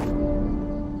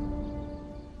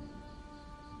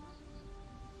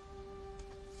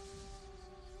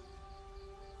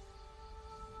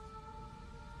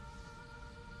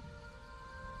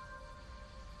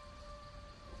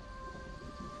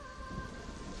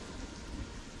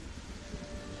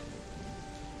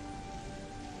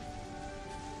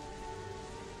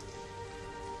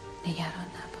 نگران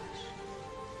نباش.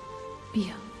 بیا.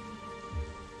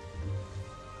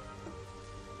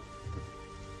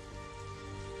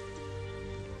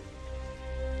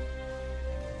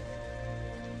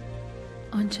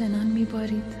 آنچنان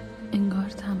میبارید انگار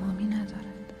تمامی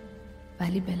ندارد،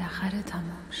 ولی بالاخره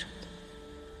تمام شد.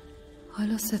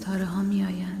 حالا ستاره ها می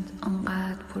آیند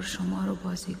آنقدر پرشمار و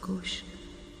بازیگوش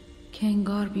که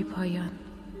انگار بی پایان،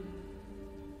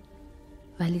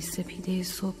 ولی سپیده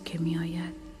صبح که می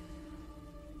آید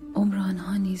عمر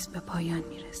آنها نیز به پایان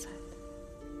می رسد.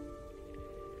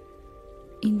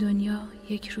 این دنیا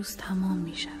یک روز تمام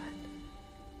می شود،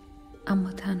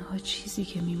 اما تنها چیزی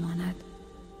که می ماند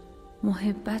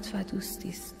محبت و دوستی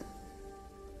است.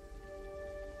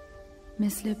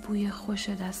 مثل بوی خوش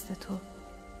دست تو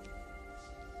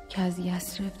که از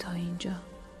یثرب تا اینجا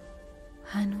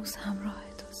هنوز همراه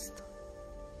توست.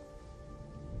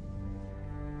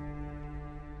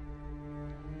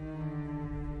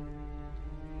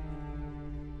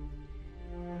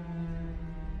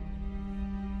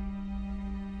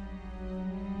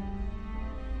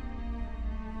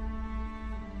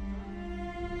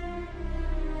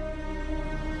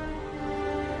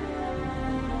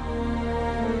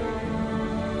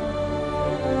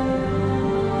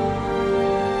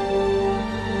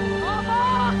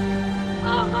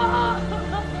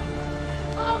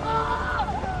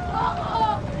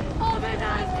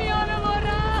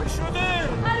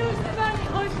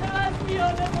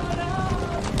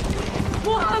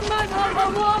 محمد آقا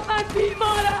محمد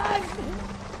بیمارن.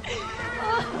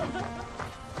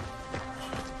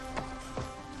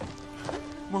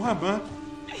 محمد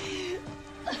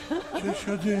چه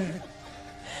شده؟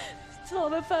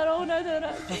 تاب فرا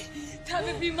ندارم.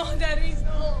 تب بی مادریست.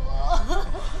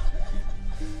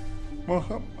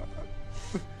 محمد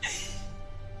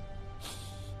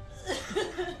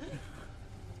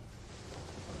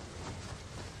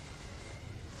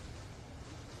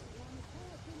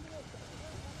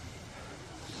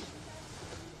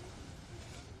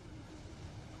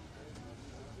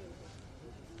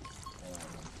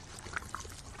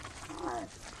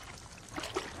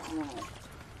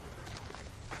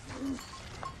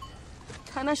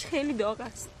تنش خیلی داغ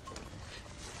است.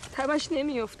 تبش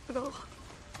نمیافتد آقا.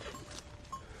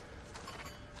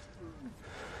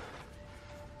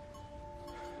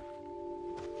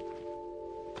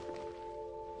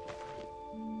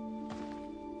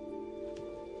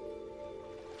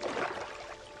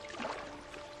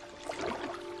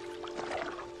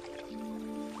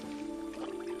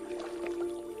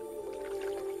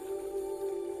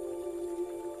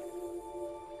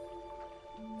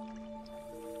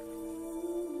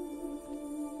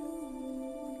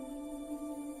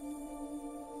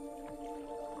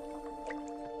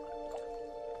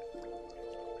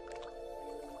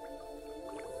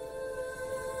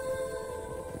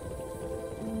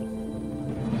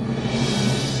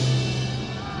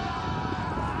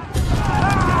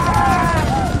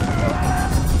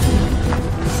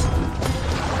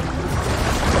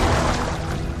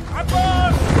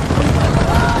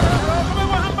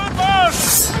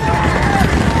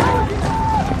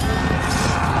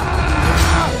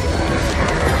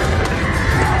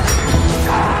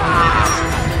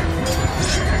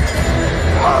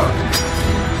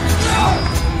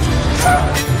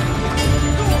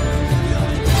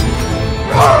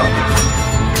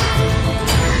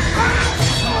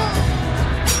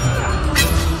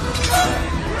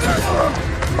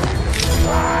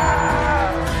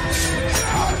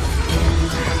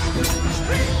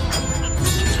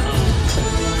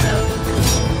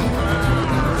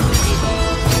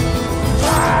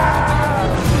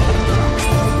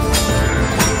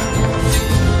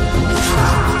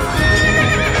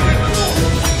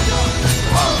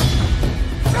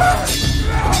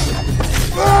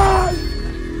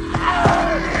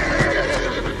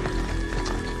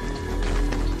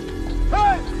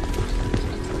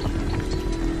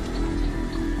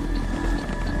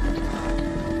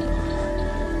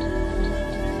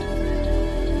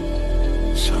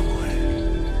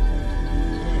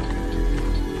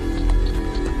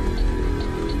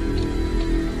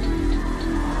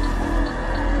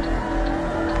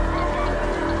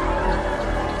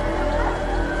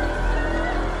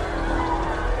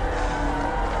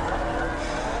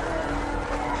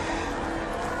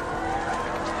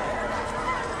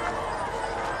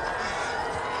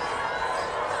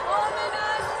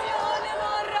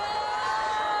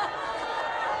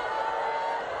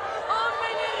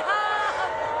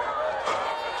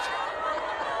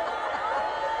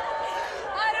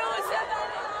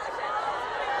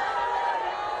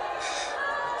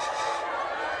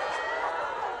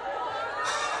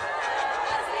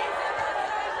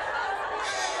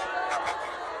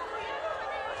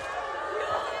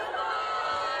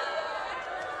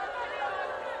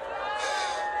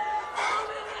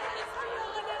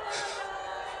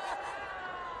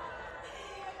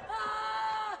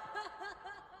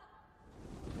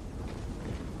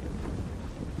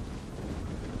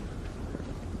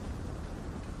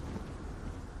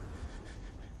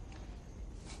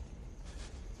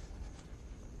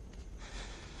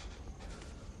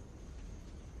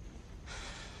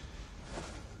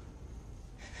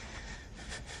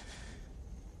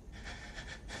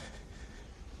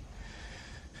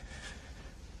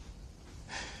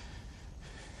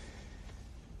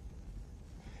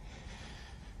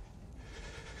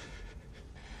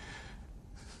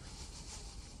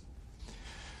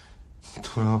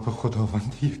 تو را به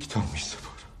خداوند یکتا می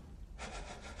سپارم.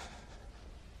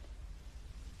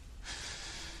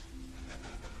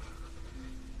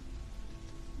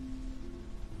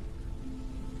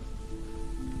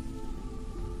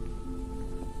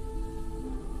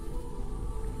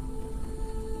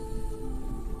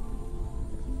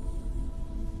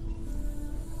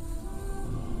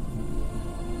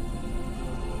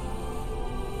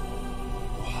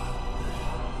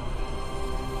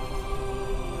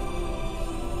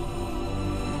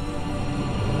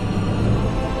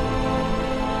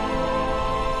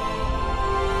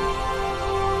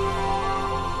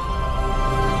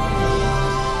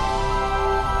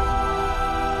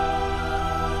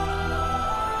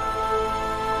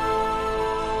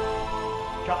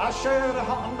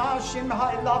 أشيرها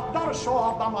ناشمها إلا درش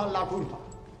وعظم الله قولها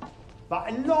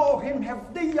وإلهم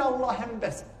هفدي اللهم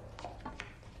بس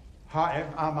هاي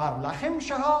أمر لهم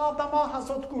شهادة ما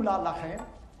حسد قولا لهم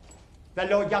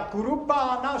ولو يقرب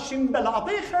ناشم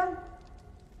بلاديهم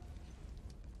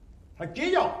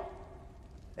حقيقة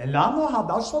إلا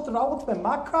هذا صوت راوت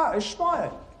بمكة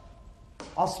إسماعيل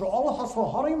أسرع حصل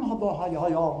هرم هذا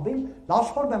هاي يابدين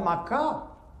لاشور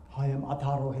بمكة هایم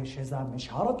اتاروه شزم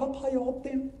مشهرت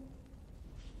هایابدیم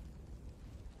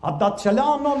عدد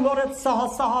چلانو لورت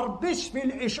سهر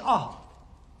بشویل اشعه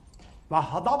و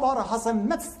هدا بار حسن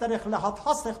متسترخ لحت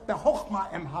حسخ به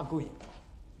حخمه امهاگوی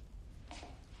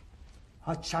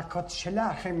هچکت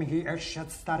شلاخم هی ارشد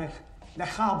سترخ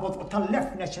لخابد و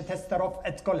تلف نشت استرف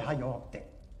اتگل هایابدیم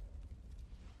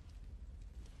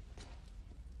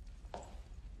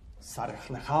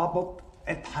سرخ لخابد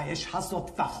اتحایش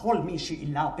حسد و خل میشی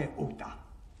ایلا به اودا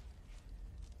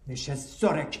میشه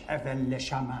زرک اول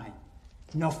لشمای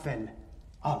نفل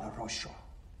آل روشو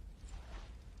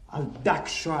آل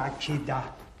دکشو اکیده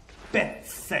بت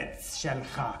ست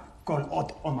شلخا گل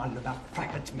اد امالو دا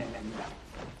فقط ملنده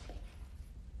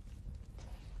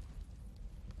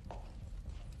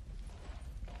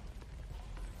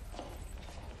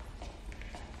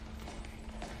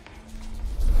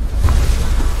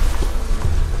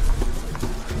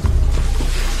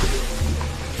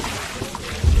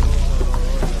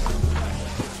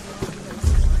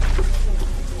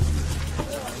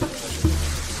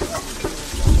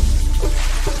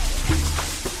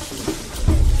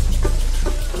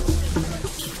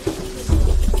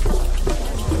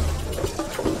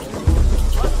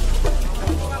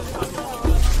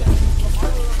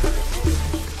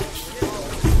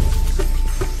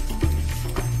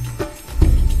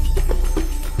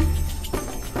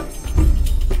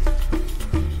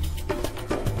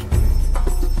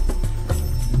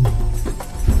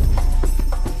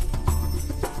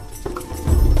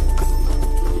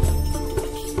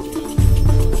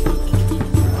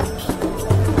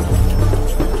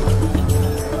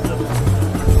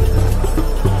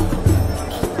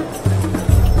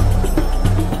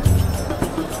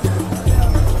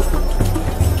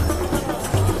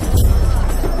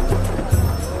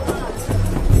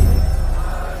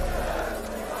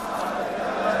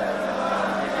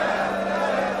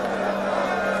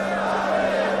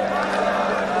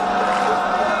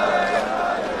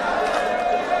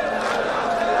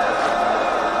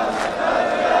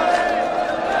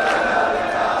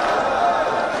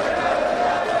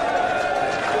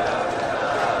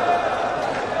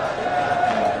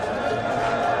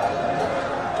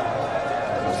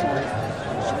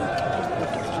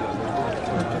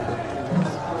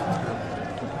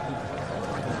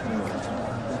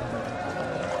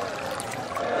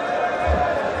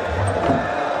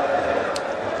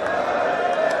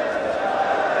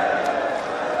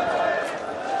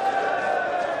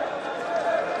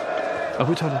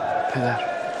ابو طالب پدر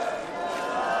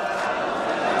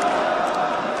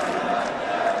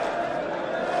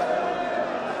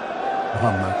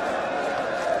محمد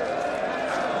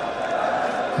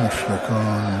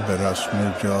مشرکان به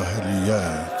رسم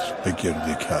جاهلیت به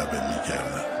گرد کعبه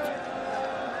می‌گردند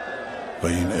و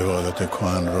این عبادت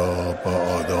کهن را با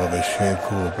آداب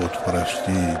شرک و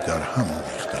بتپرستی در هم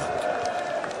ریختند.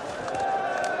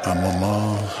 اما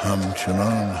ما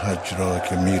همچنان حج را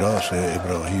که میراث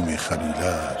ابراهیم خلیل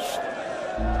است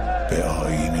به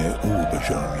آیین او به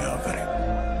جا می‌آوریم.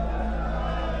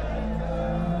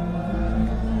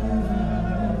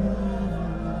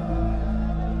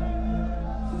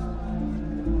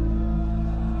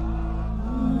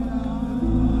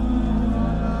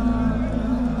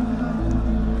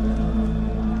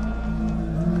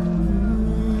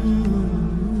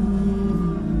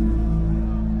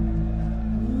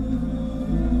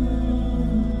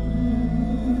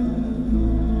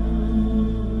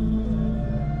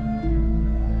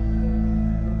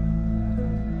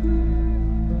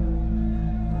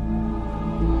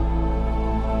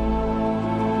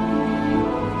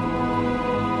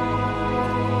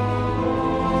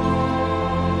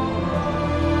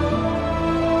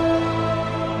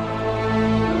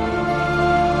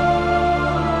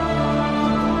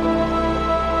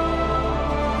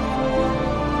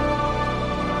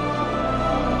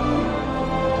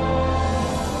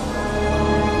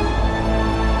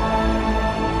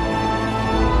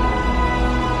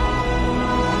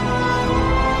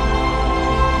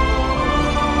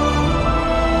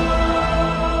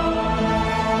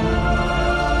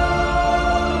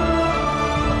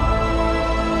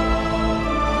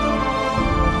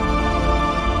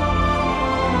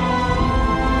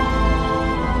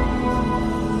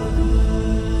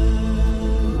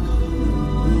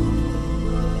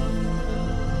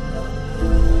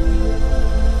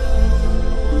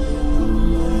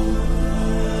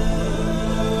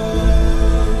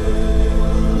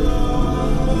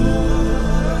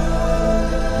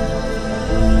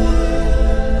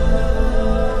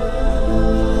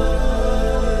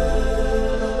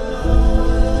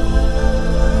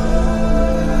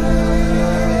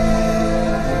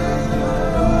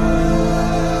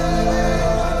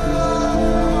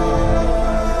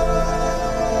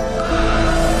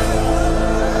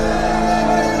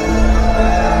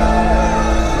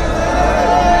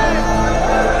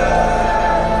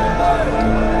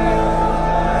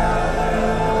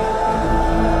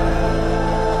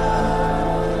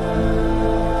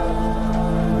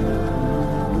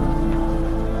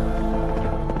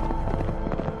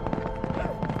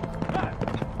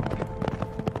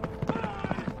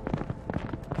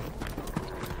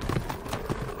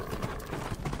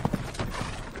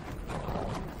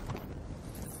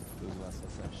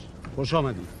 خوش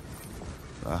آمدید.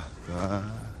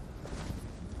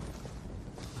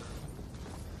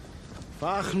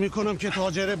 فخر میکنم که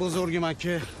تاجر بزرگ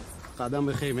مکه قدم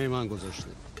به خیمه من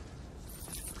گذاشته.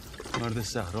 مرد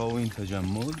صحرا و این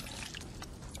تجمل؟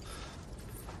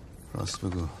 راست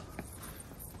بگو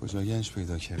کجا گنج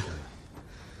پیدا کرده؟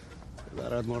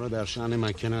 برات ما رو در شأن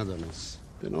مکه ندانست.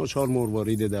 به ناچار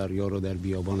مروارید دریا رو در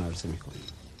بیابان عرضه میکنیم.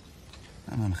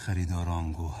 نه من خریدار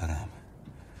آن گوهرم،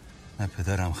 نه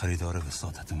پدرم خریدار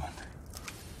وساطت من.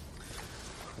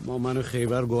 ما من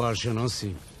خیبر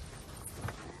گوهرشناسیم.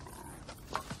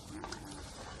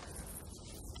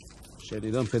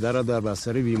 شنیدم پدرت در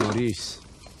بستر بیماری است.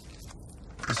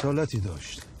 رسالتی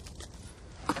داشت،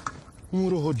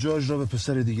 امور و حجاج را به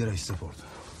پسر دیگرش سپرد.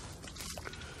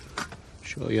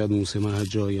 شاید موسم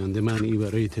حج آینده منعی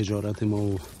برای تجارت ما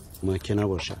و مکه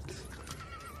نباشد.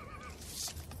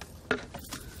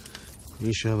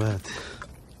 می شود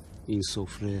این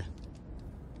سفره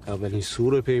اولین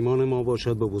سور پیمان ما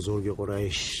باشد با بزرگ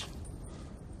قریش.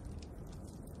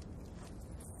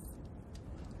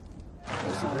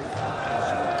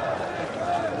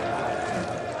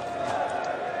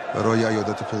 برای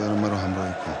عیادت پدرم مرا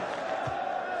همراهی کن.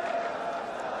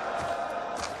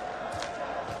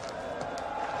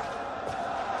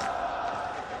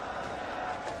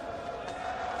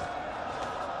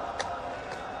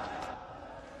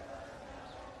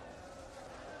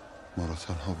 ما را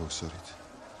تنها بگذارید.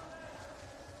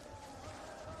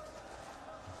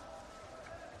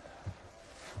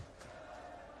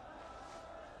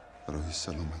 برای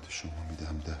سلامت شما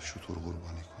میدهم 10 شتر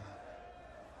قربانی کنم.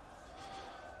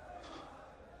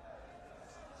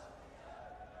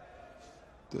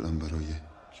 دلم برای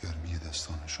گرمی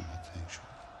دستان شما تنگ شد.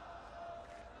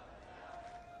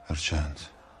 هرچند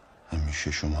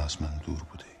همیشه شما از من دور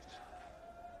بوده اید،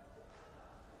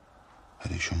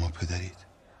 ولی شما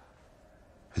پدرید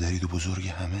و بزرگ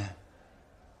همه.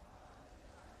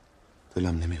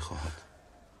 دلم نمیخواهد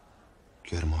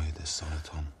گرمای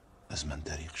دستانتان از من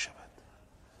دریغ شود.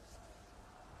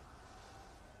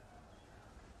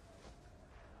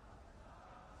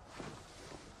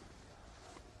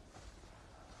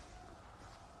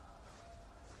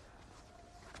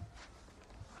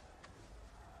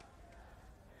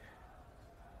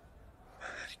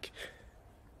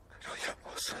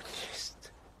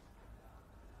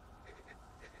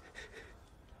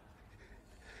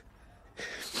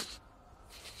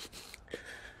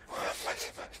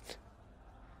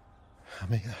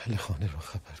 همه اهل خانه را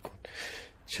خبر کن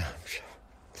جمع شد.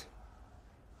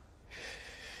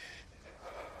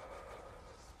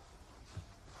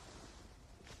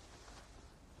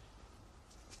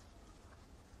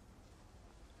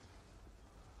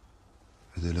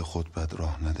 به دل خود بد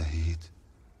راه ندهید،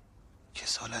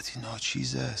 کسالتی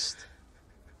ناچیز است.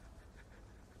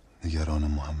 نگران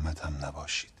محمد هم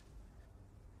نباشید،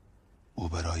 او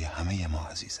برای همه ما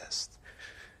عزیز است.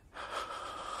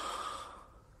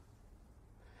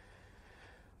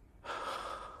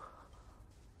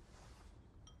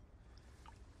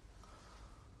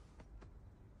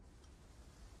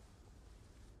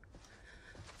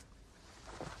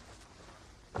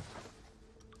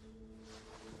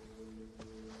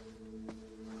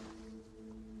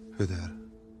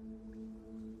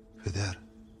 پدر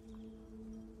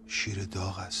شیر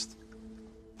داغ است،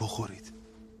 بخورید،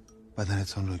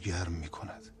 بدنتان را گرم می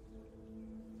کند.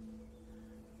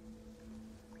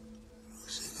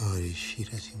 روزگاری شیر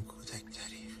از این کودک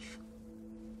دریغ شد.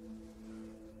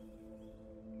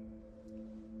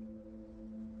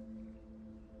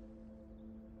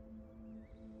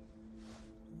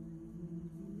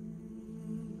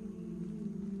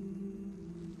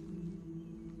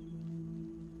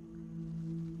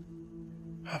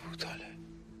 ابوطالب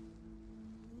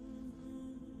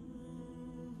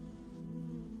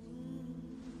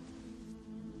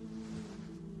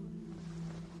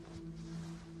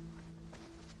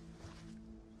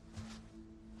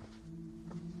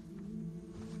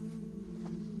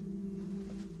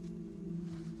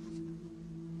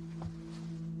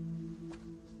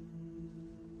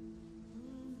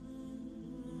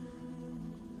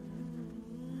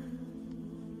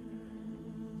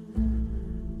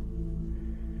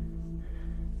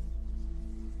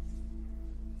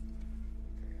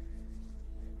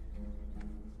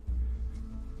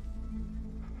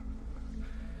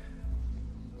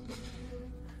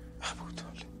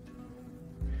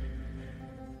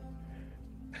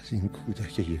این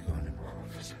کودک یگانه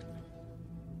محافظت،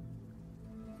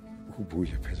 او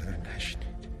بوی پدر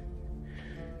نشنید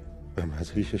و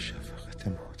مزهی شفقت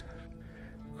مادر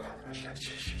کامل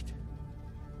نچشید.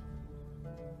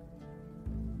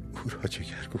 او را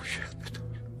جگرگوشت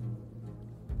بدار.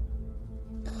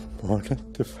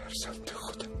 مانند فرزند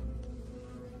خودم.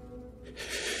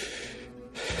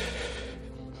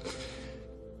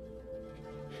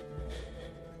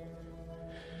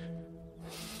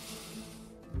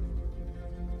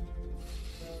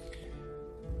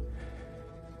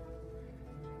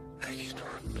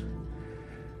 اکنون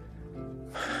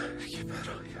مرگ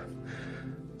برایم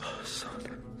آسان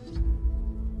است.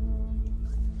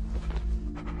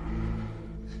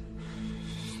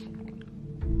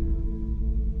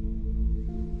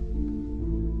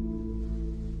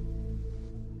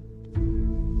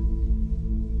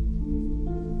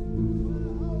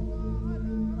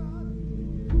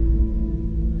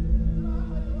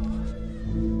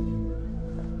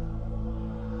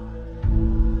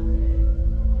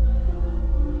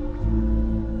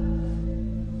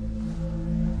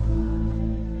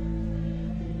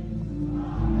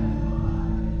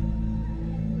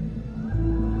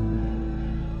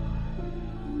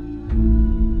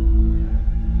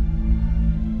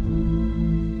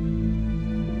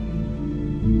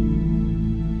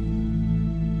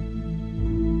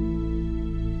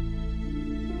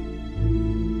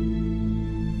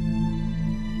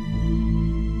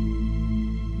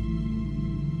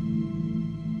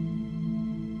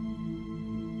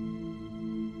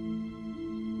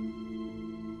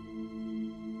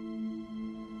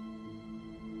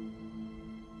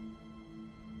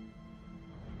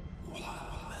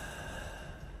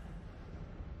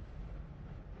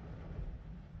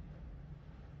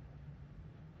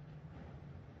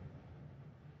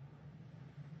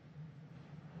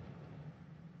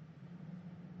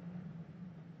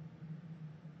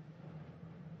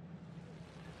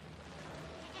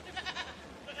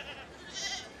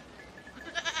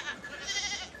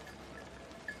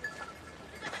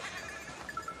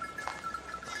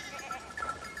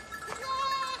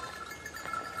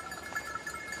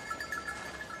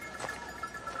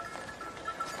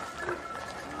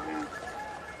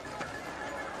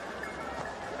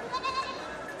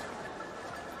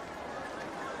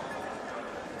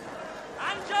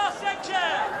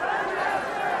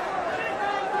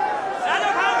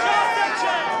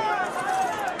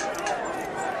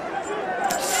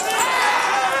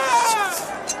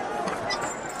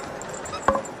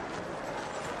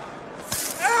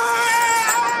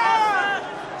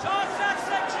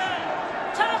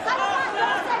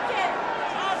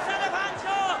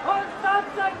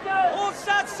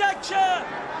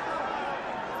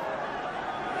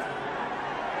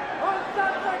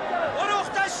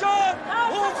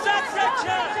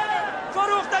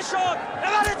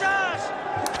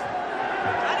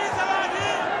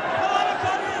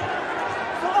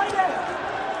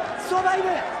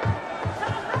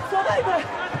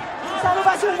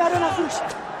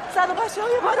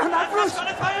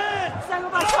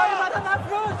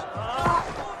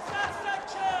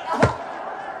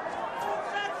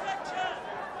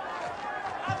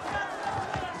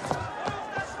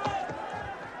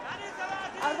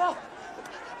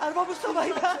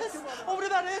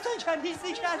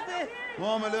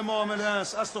 معامله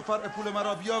است. از تو فرع پول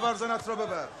مرا بیاور، زنت را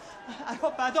ببر.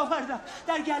 ارباب بد آوردم،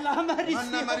 در گله هم مریضی. من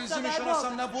نه مریضی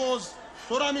میشناسم نه بز.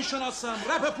 تو را میشناسم.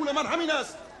 رب پول من همین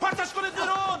است. پرتش کنید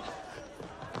بیرون.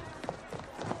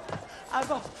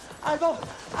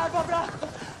 ارباب رفت.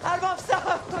 ارباب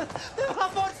صبر کن. به من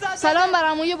فرصت. سلام بر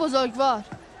عموی بزرگوار.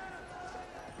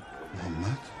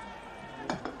 محمد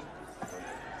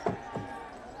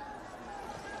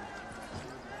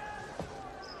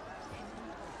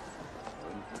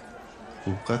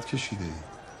خوب قد کشیده ای.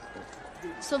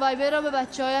 سویبه را به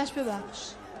بچه‌هایش ببخش.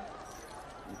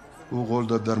 او قول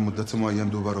داد در مدت معین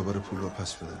 2 برابر پول را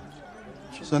پس بده.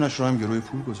 زنش را هم گروی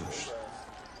پول گذاشت.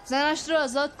 زنش را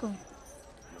آزاد کن.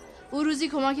 او روزی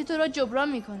کمک تو را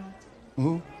جبران می‌کند.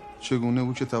 او چگونه؟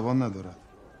 او که توان ندارد.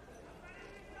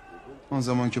 آن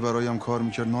زمان که برایم کار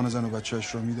میکرد نان زن و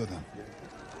بچهش را میدادم.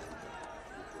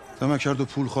 طمع کرد و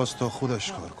پول خواست تا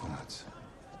خودش کار کند.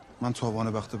 من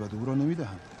تاوان بخت بد او را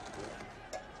نمیدهم.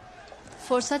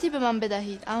 فرصتی به من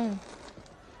بدهید عمو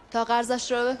تا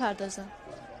قرضش را بپردازم.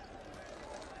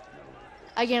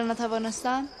 اگر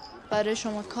نتوانستم برای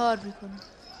شما کار میکنم.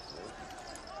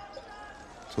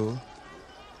 تو؟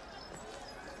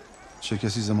 چه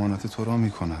کسی ضمانت تو را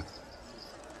میکند؟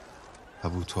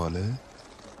 ابو طالب؟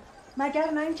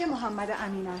 مگر نه اینکه محمد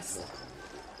امین است.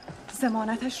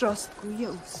 ضمانتش راستگویی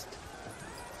اوست.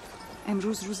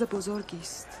 امروز روز بزرگی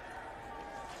است.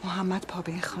 محمد پا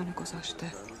به این خانه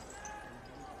گذاشته.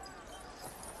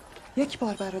 یک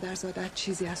بار برادرزادت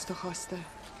چیزی از تو خواسته.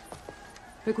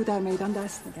 بگو در میدان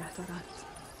دست نگه دارند.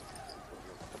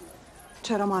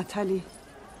 چرا معطلی؟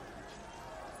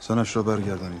 زنش را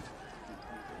برگردانید.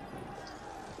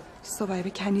 صبیبه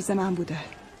کنیز من بوده.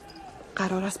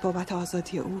 قرار است بابت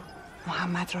آزادی او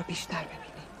محمد را بیشتر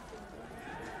ببینی.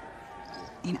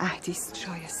 این عهدی است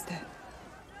شایسته.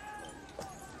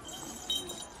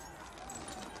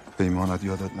 پیمانت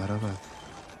یادت نرود.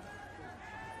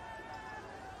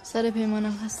 سر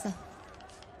پیمانم هستم.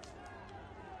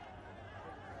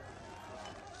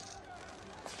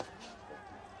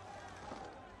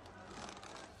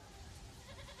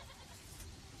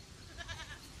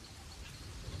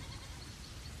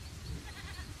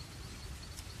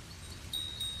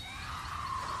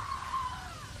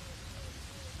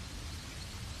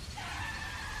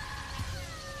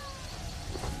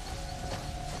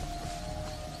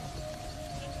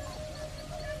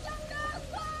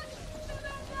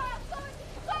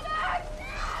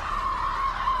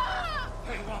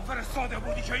 فرستاده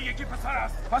بودی که یکی پسر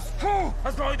است. پس کو؟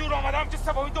 از راه دور آمدم که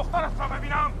سوای دخترت را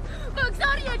ببینم.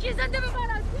 بگذار یکی زنده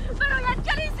بماند. برایت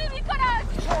کلیسی میکند.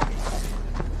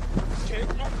 که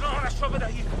نانش را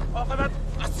بدهید. عاقبت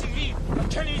اسیری و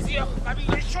کنیزی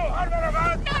قبیله شوهر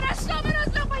برود. نانش را به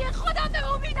روز لقمه خودم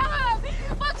به او میدهم.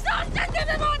 بگذار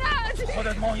زنده بماند.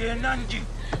 خودت مایه ننگی.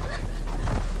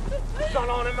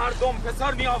 زنان مردم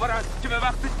پسر می آورد که به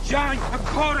وقت جنگ و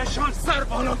کارشان سر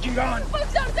بالا گیرند.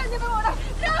 بگذار زنده بماند.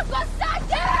 رفت و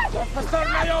سکت. تا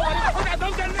پسر نیاوری خودت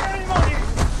هم زنده نمیمانی.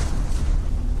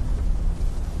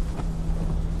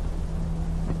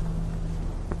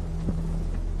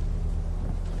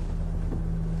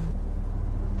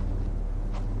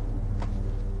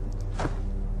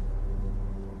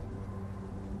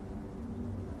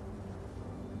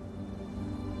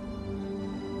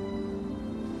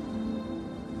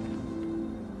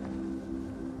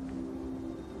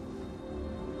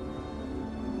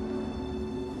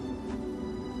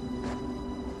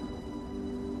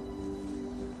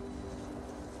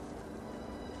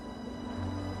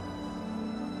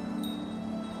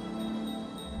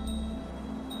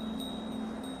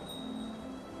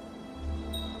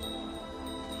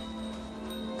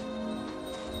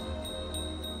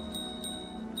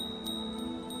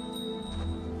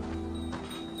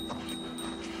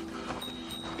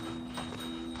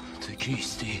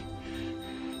 کیستی؟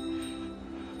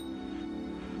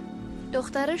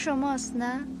 دختر شماست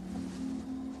نه؟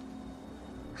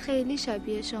 خیلی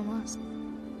شبیه شماست.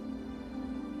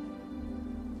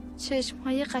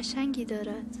 چشمهای قشنگی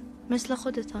دارد مثل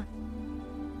خودتان.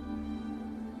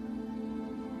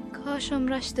 کاش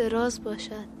عمرش دراز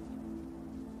باشد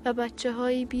و بچه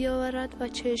هایی بیاورد و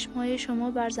چشمهای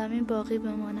شما بر زمین باقی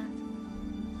بماند.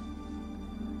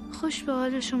 خوش به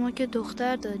حال شما که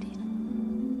دختر دارید.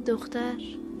 دختر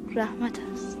رحمت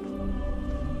است.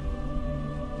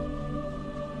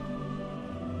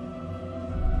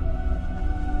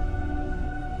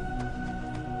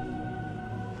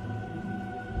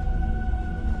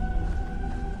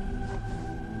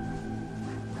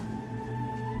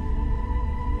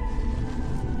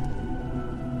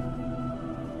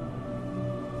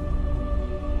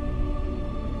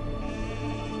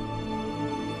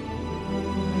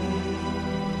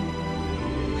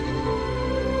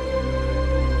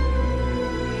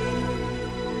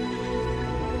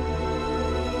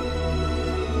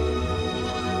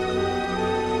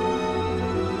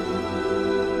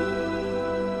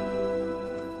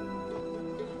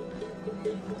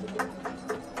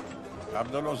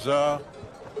 عبدالعزا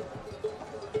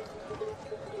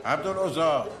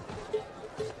عبدالعزا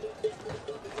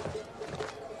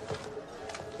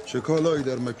چه کالایی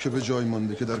در مکه به جای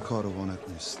مانده که در کاروانت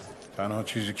نیست؟ تنها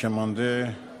چیزی که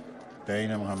مانده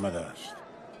دین محمد است،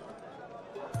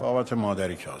 بابت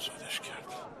مادری که آزادش کرد.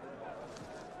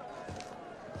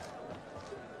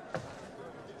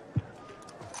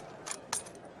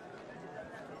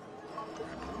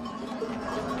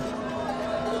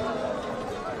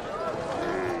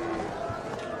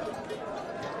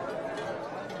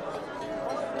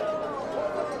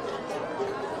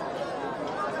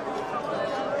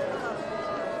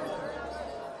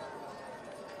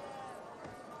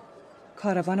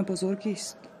 کاروان بزرگی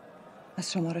است.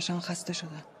 از شمارشان خسته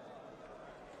شدم.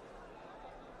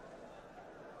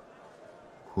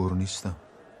 کور نیستم.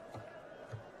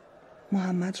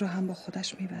 محمد رو هم با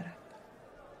خودش میبرد.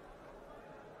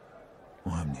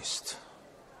 مهم نیست.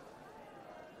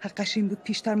 حقش این بود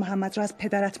پیشتر محمد رو از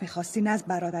پدرت میخواستی نه از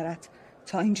برادرت،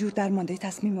 تا اینجور در مانده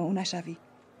تصمیم او نشوی.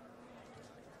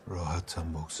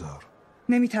 راحتم بگذار.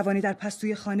 نمیتوانی در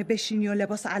پستوی خانه بشینی و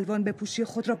لباس الوان بپوشی،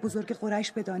 خود را بزرگ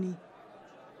قریش بدانی.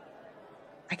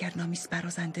 اگر نامیست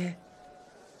برازنده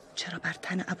چرا بر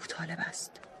تن ابوطالب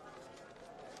است؟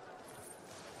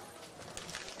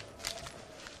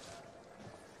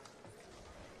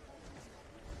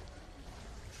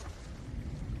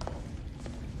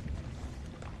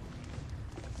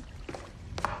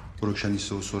 برو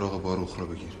کنیسه و سراغ باروخ را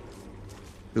بگیر.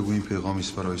 بگو این پیغامی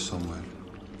است برای ساموئل.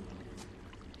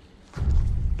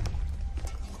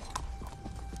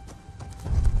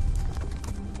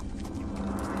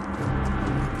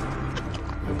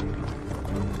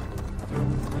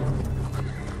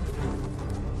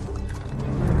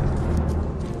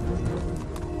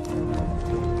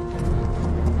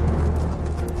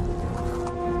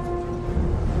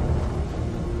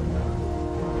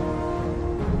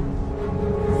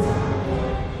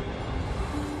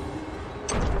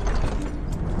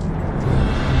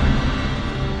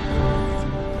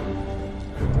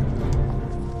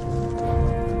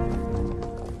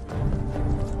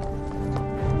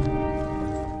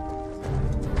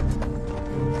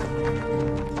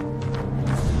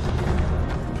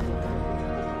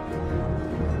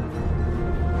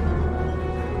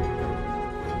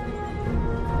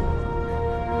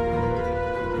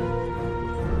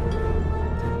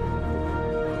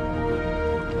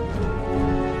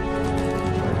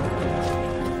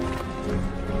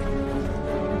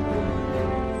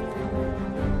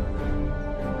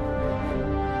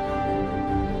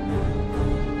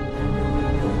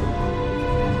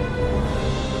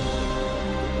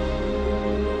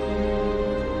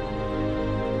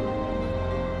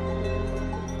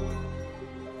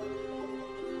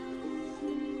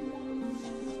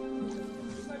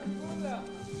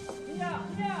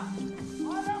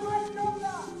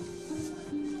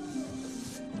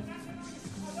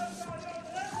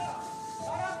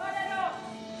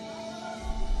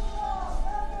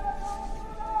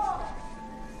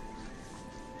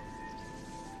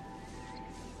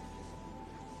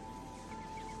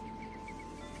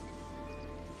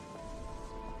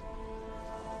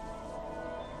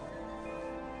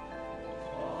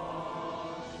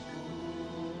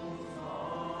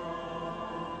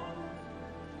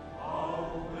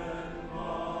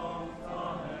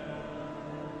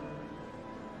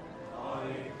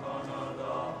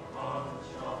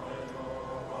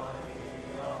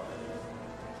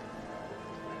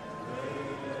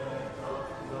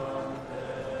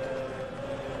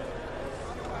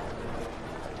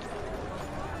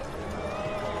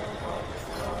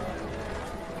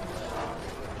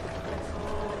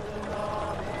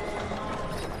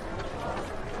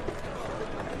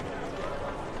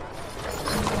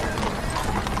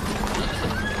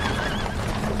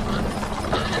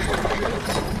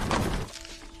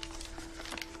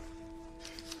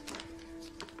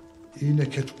 إلى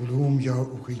كتقولوم يا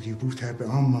أخي بوتا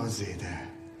بأما زيدة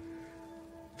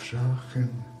فراخن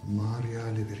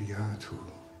ماريا لبرياتو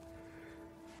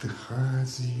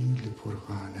تخازي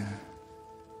لبرغانة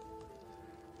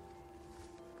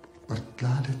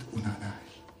برتلالت أناناي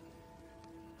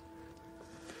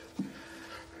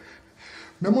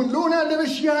ممنلونا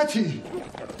لبشياتي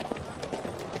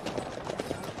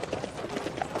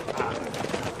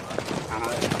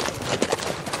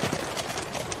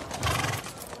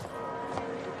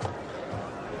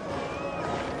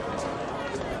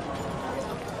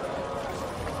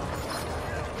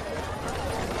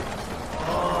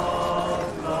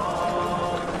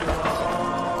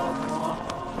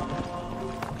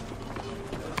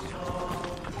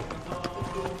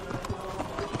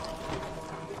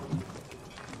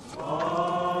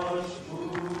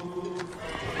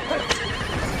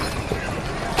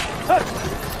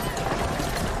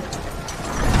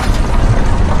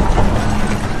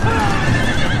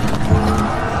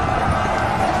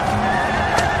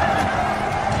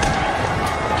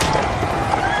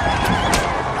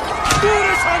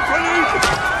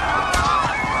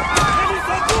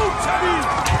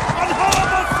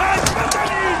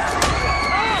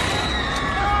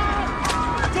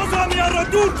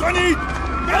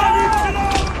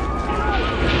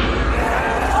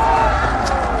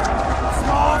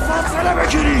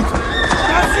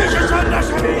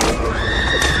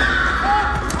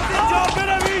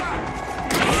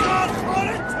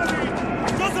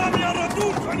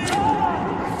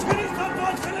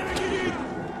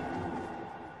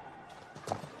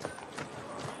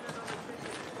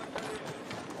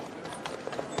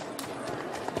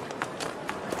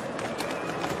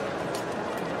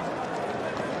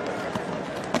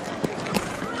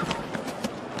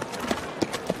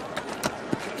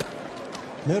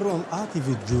مرون آتی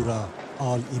ویدجورا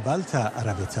آل ایبالتا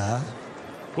عربتا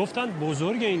گفتند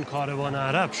بزرگ این کاروان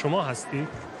عرب شما هستی؟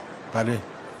 بله.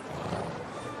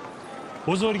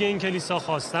 بزرگ این کلیسا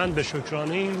خواستند به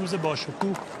شکرانه این روز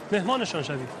باشکوه مهمانشان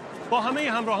شوید با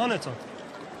همه همراهانتان.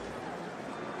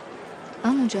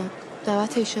 عمو جان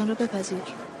دعوت ایشان رو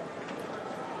بپذیر.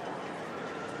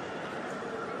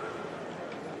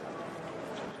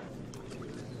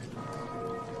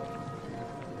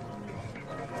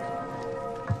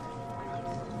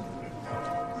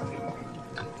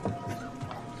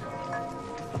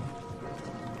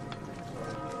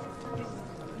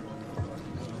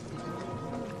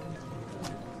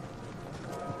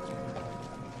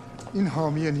 این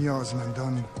حامی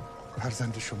نیازمندان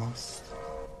فرزند شماست؟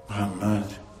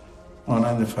 محمد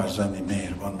مانند فرزندی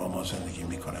مهربان با ما زندگی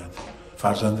می کند.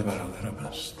 فرزند برادرم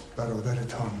است.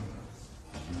 برادرتان.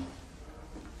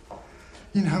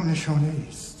 این هم نشانه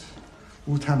است.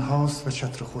 او تنهاست و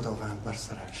چتر خداوند بر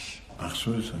سرش.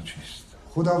 مقصودتان چیست؟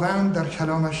 خداوند در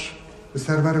کلامش به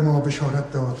سرور ما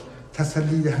بشارت داد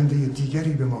تسلی دهنده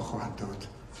دیگری به ما خواهد داد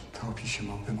تا پیش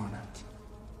ما بماند.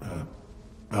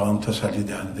 به آن تسلی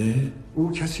دهنده؟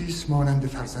 او کسی است مانند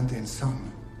فرزند انسان،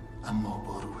 اما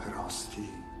با روح راستی.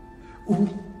 او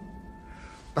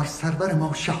بر سرور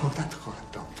ما شهادت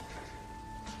خواهد داد.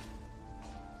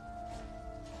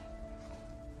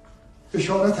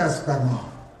 بشارت است بر ما،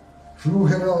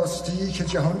 روح راستی که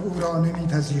جهان او را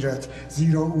نمیپذیرد،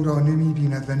 زیرا او را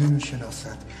نمیبیند و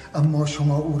نمیشناسد، اما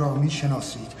شما او را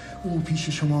میشناسید. او پیش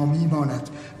شما میماند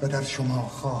و در شما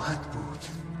خواهد بود.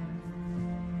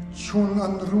 چون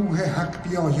آن روح حق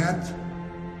بیاید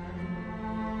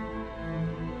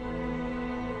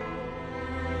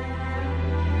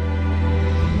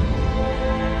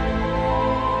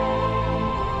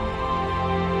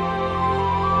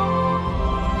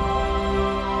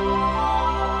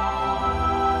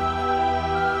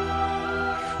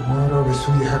شما را به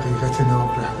سوی حقیقت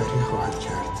ناب رهبری خواهد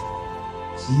کرد،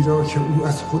 زیرا که او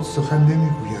از خود سخن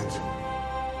نمیگوید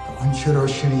و آنچه را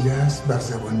شنیده است بر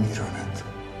زبان میراند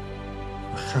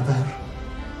و خبر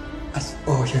از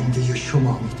آینده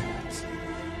شما میدهد.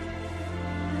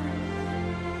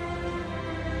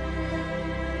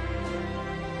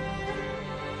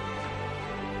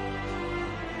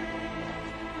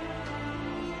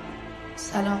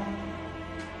 سلام.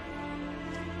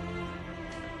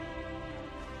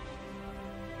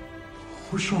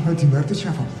 خوش آمدی مرد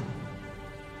جوان.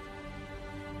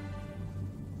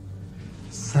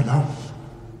 سلام.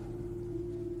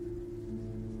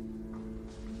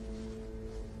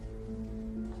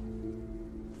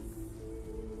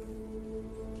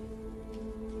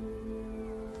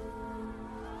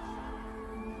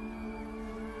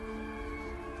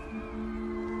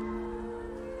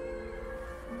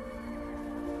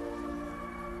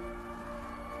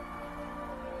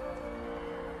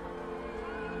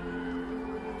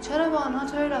 چرا با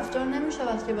آنها طوری رفتار نمی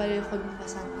شود که برای خود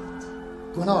می‌پسندید؟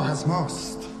 گناه از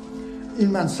ماست.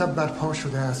 این منصب برپا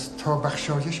شده است تا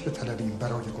بخشایش بطلبیم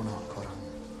برای گناهکاران،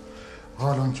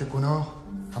 حالان که گناه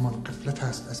همان غفلت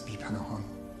است از بی‌پناهان.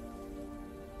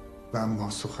 و اما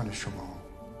سخن شما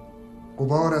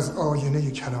غبار از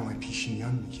آینه کلام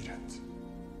پیشینیان میگیرد.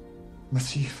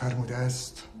 مسیح فرموده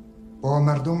است با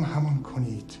مردم همان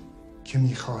کنید که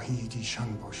میخواهید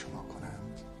ایشان با شما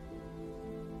کنند.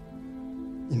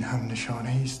 این هم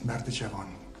نشانه است مرد جوان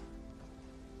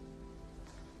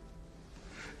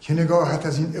که نگاهت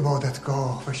از این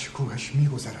عبادتگاه و شکوهش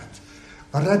میگذرد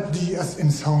و ردی از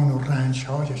انسان و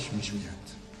رنجهایش میجوید.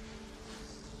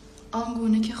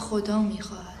 آنگونه که خدا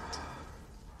میخواهد.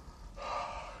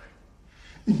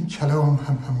 این کلام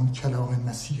هم همون کلام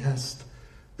مسیح است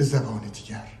به زبان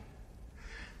دیگر.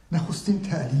 نخستین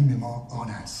تعلیم ما آن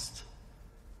است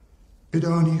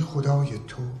بدانی خدای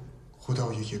تو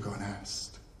خدای یگانه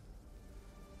است.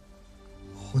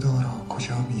 خدا را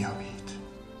کجا میابید؟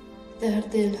 در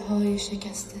دلهای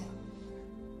شکسته.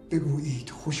 بگویید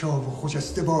خوشا و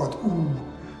خجسته باد او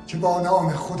که با نام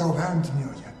خداوند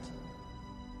میآید.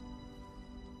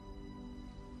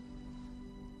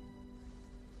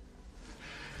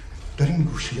 در این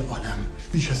گوشه عالم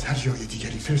بیش از هر جای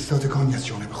دیگری فرستادگانی از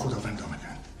جانب خداوند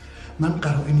آمدند. من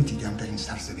قرائنی دیدم در این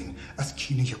سرزمین از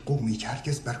کینه قومی که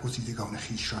هرگز برگزیدگان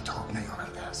خویش را تاب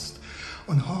نیاورده است.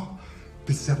 آنها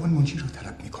به زبان منجی را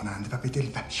طلب می‌کنند و به دل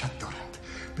وحشت دارند.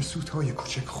 به سودهای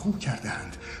کوچک خو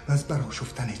کرده‌اند و از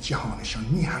برآشفتن جهانشان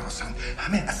می‌هراسند.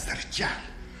 همه از سر جهل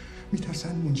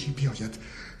می‌ترسند منجی بیاید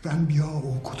و انبیا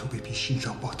و کتب پیشین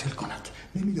را باطل کند.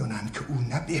 نمی‌دانند که او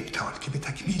نه به ابطال که به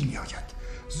تکمیل می‌آید.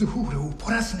 ظهور او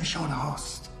پر از نشانه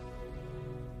هاست.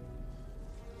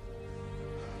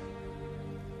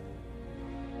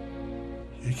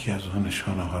 یکی از آن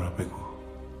نشانه ها را بگو.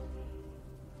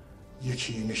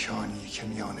 یکی نشانی که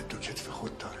میان دو کتف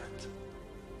خود دارد.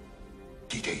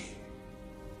 دیده ای؟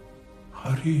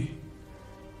 آری.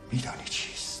 میدانی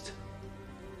چیست؟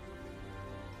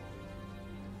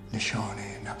 نشان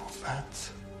نبوت.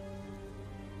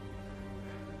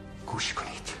 گوش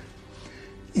کنید،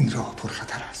 این راه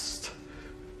پرخطر است.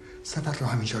 سفر را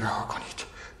همینجا رها کنید،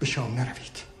 به شام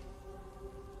نروید.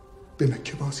 به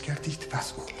مکه بازگردید و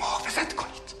از او محافظت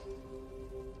کنید.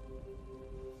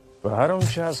 و هر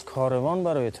آنچه از کاروان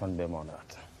برایتان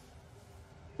بماند.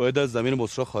 باید از زمین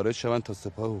بصره خارج شوند تا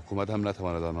سپاه حکومت هم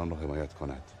نتواند آنان را حمایت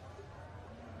کند.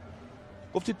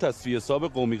 گفتید تصفیه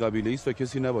حساب قومی قبیله است و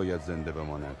کسی نباید زنده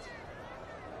بماند.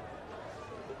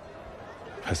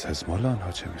 پس از مال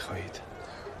آنها چه میخواهید؟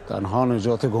 تنها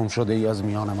نجات گم شده ای از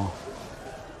میان ما.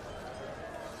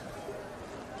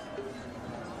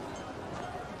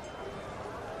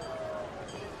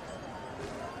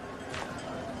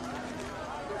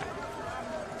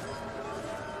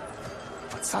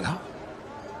 سلام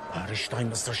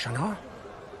Erstein Mr. شنا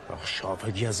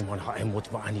شاهد יזמון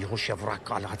העימות ואני חושב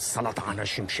רק על הצלת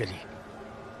האנשים שלי.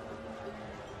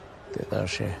 תדע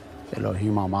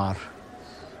שאלוהים אמר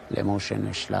למשה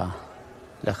נשלח,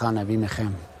 לך נביא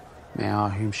מכם,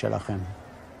 מהאחים שלכם,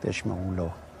 תשמעו לו.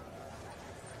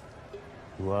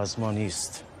 הוא הזמן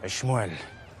نیست. שמואל.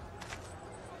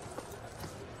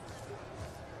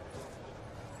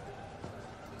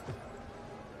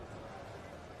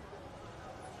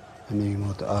 אני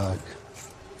مدعک.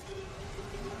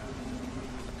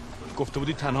 گفته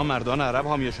بودی تنها مردان عرب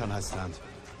حامیشان هستند،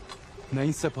 نه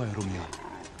این سپاه رومیان.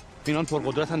 اینان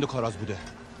پرقدرتند و کاراز بوده.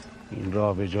 این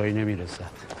راه به جایی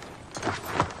نمیرسد.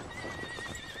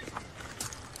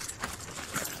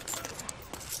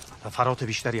 فرات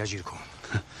بیشتری اجیر کن.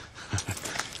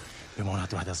 بماند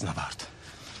بعد از نبرد.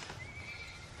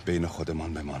 بین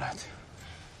خودمان بماند.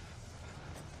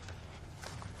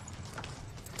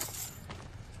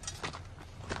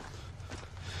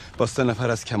 با 3 نفر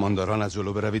از کمانداران از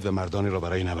جلو بروید و مردانی را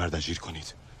برای نبرد اجیر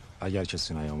کنید. اگر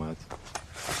کسی نیامد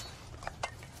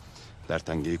در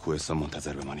تنگه کوهستان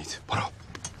منتظر بمانید. برو.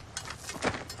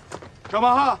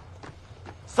 شماها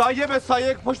سایه به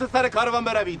سایه پشت سر کاروان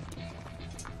بروید.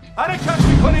 حرکت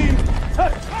میکنیم.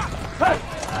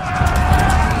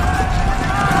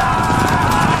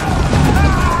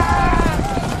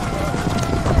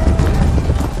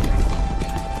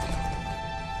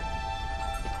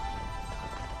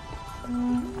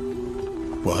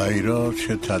 بحیرا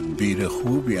چه تدبیر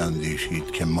خوبی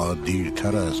اندیشید که ما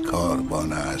دیرتر از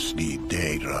کاروان اصلی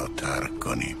دیر را ترک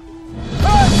کنیم.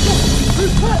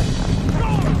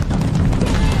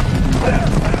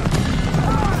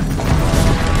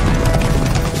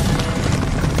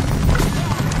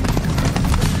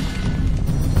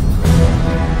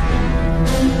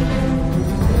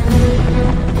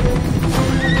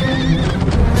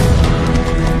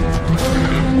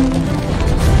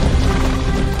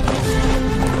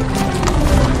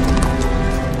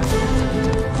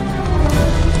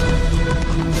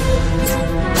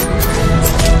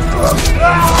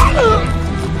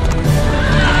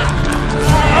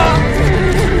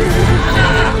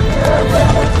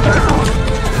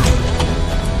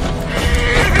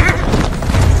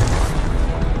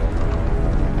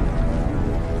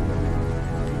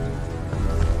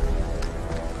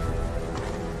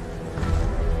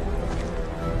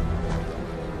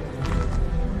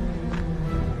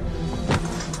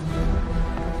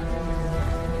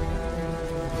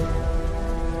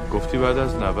 گفتی بعد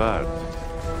از نبرد.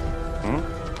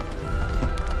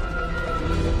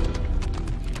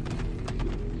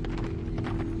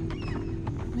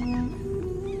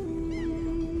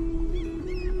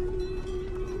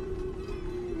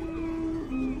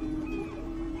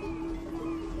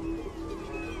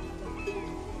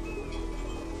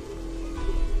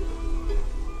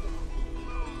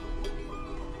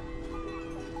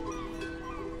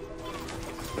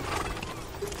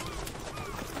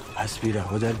 پس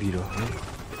بیرها در بیراهه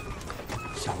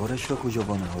سوارش را کجا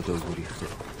با نهادا گریخته؟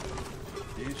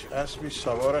 هیچ اسبی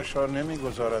سوارش را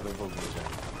نمیگذارد و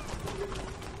بگذارد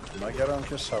مگر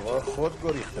آنکه سوار خود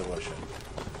گریخته باشد.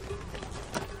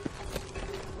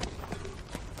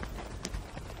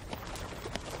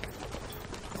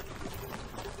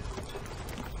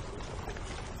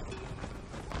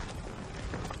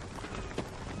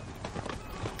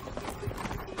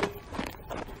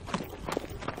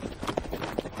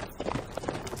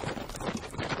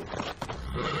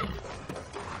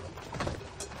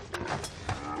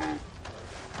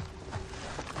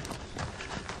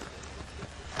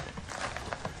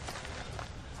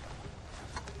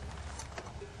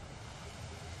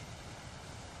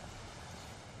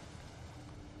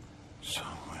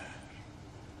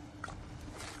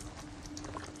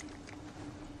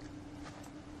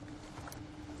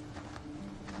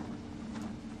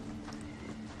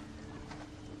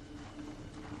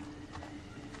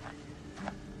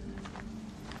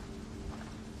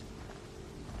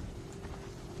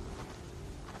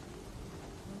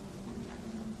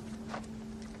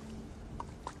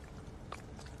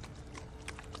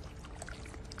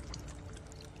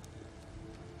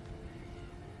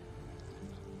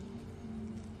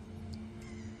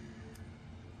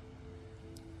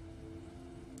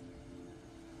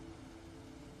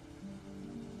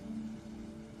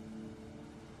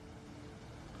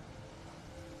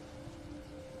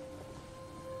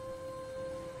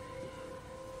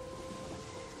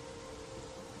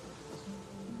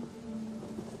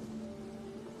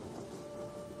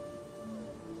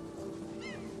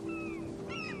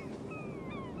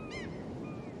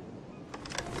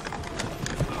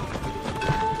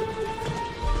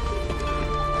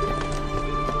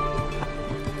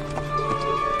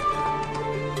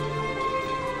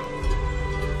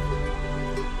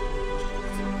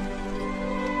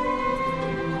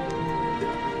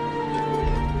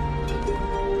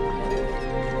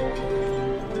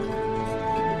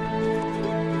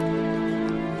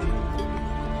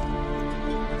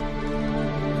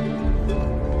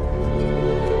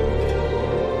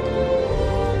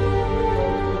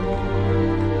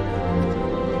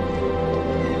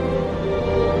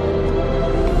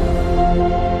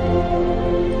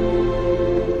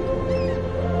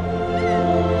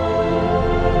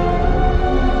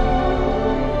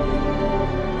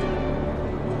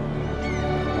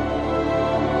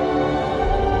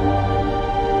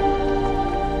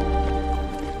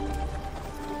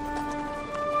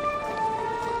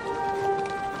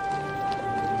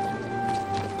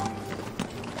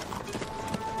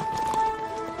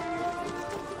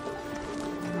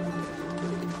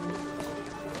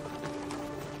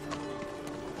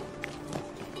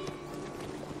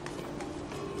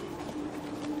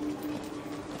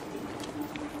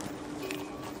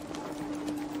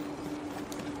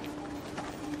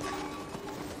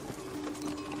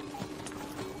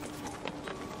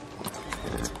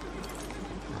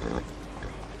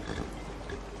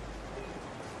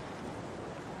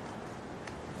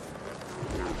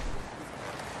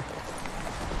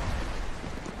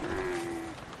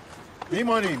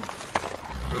 میمانیم.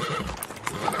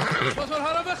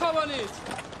 موتورها رو بخوابانید.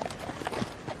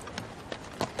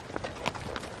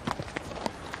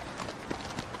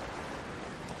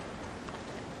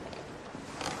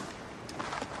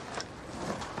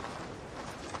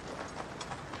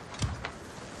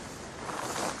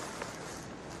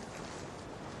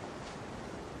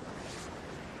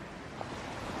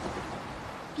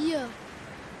 بیا.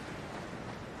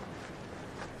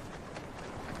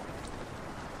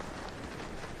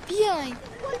 بیاین.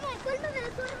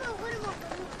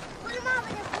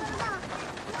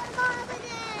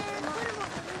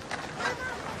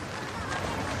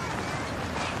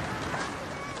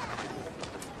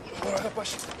 مراقب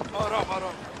باش. آرام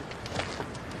آرام.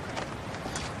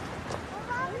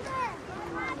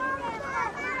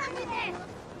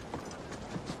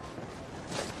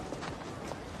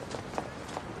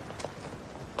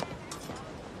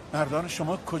 مردان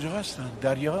شما کجا هستند؟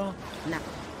 دریا؟ نه.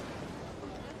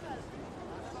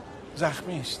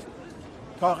 زخمی است.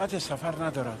 طاقت سفر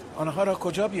ندارد. آنها را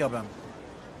کجا بیابم؟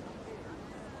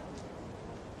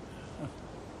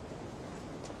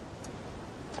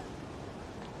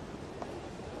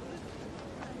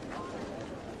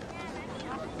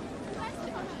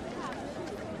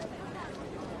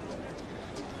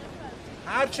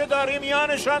 هرچه داریم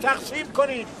میانشان تقسیم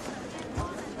کنید.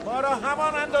 ما را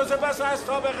همان اندازه بس از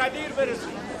تا به قدیر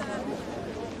برسید.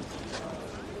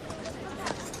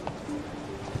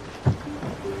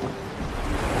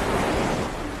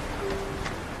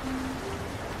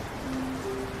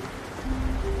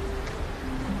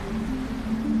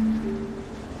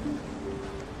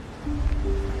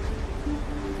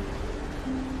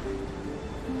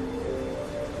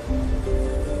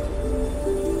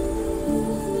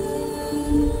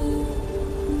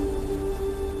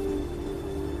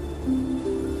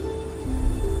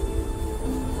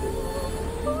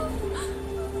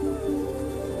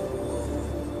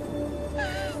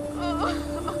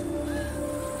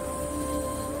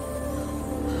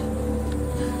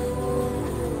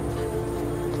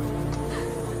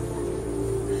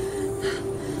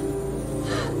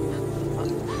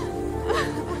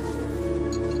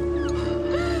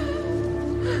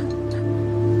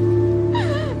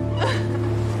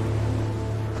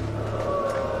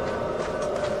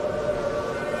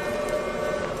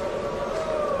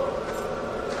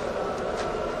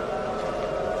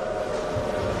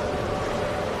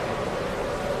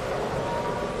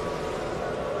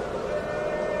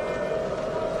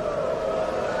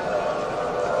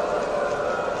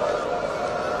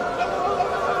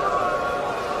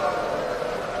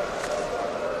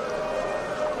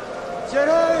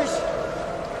 جریش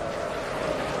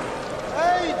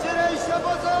ای جریش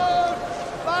بزرگ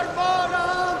بر ما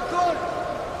رحم کن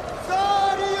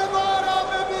زاری ما را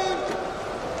ببین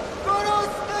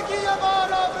گرسنگی ما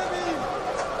را ببین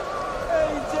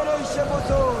ای جریش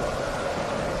بزرگ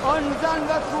آن زن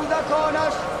و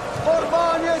کودکانش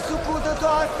قربانی سکوت تو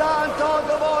هستند تا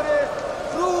دوباره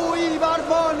رویی بر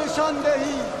ما نشان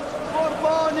دهی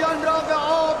قربانیان را به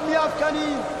آب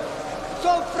می‌افکنی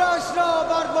سفرش را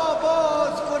بر ما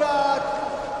باز کند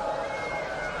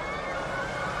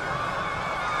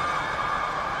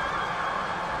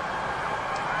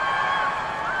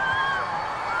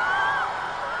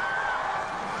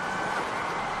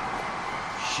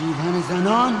شیون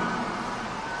زنان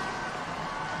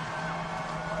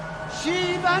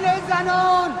شیون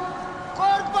زنان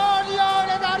قربانیان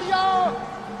دریا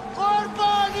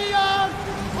قربانیان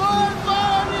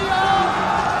قربانیان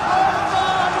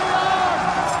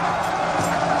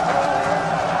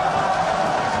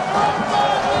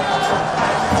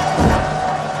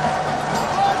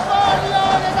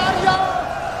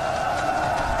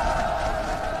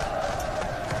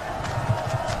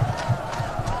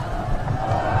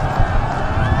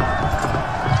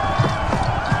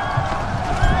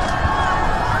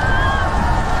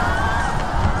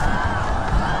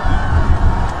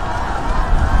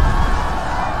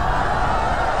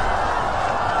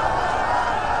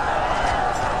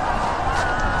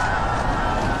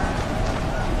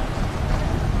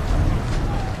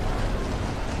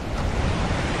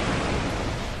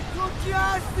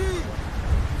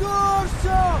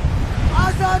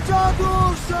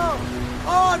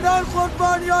آنان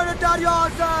قربانیان دریا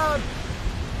هستند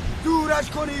دورش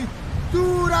کنید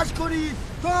دورش کنید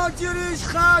تا جریش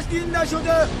خشمگین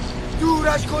نشده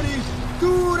دورش کنید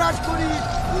دورش کنید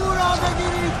او را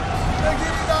بگیرید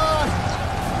بگیریدش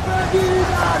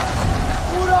بگیریدش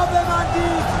او را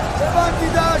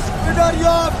ببندیدش به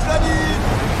دریا افکنید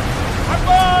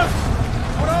عباس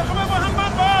مراقب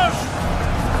محمد باش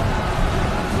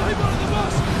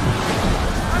باش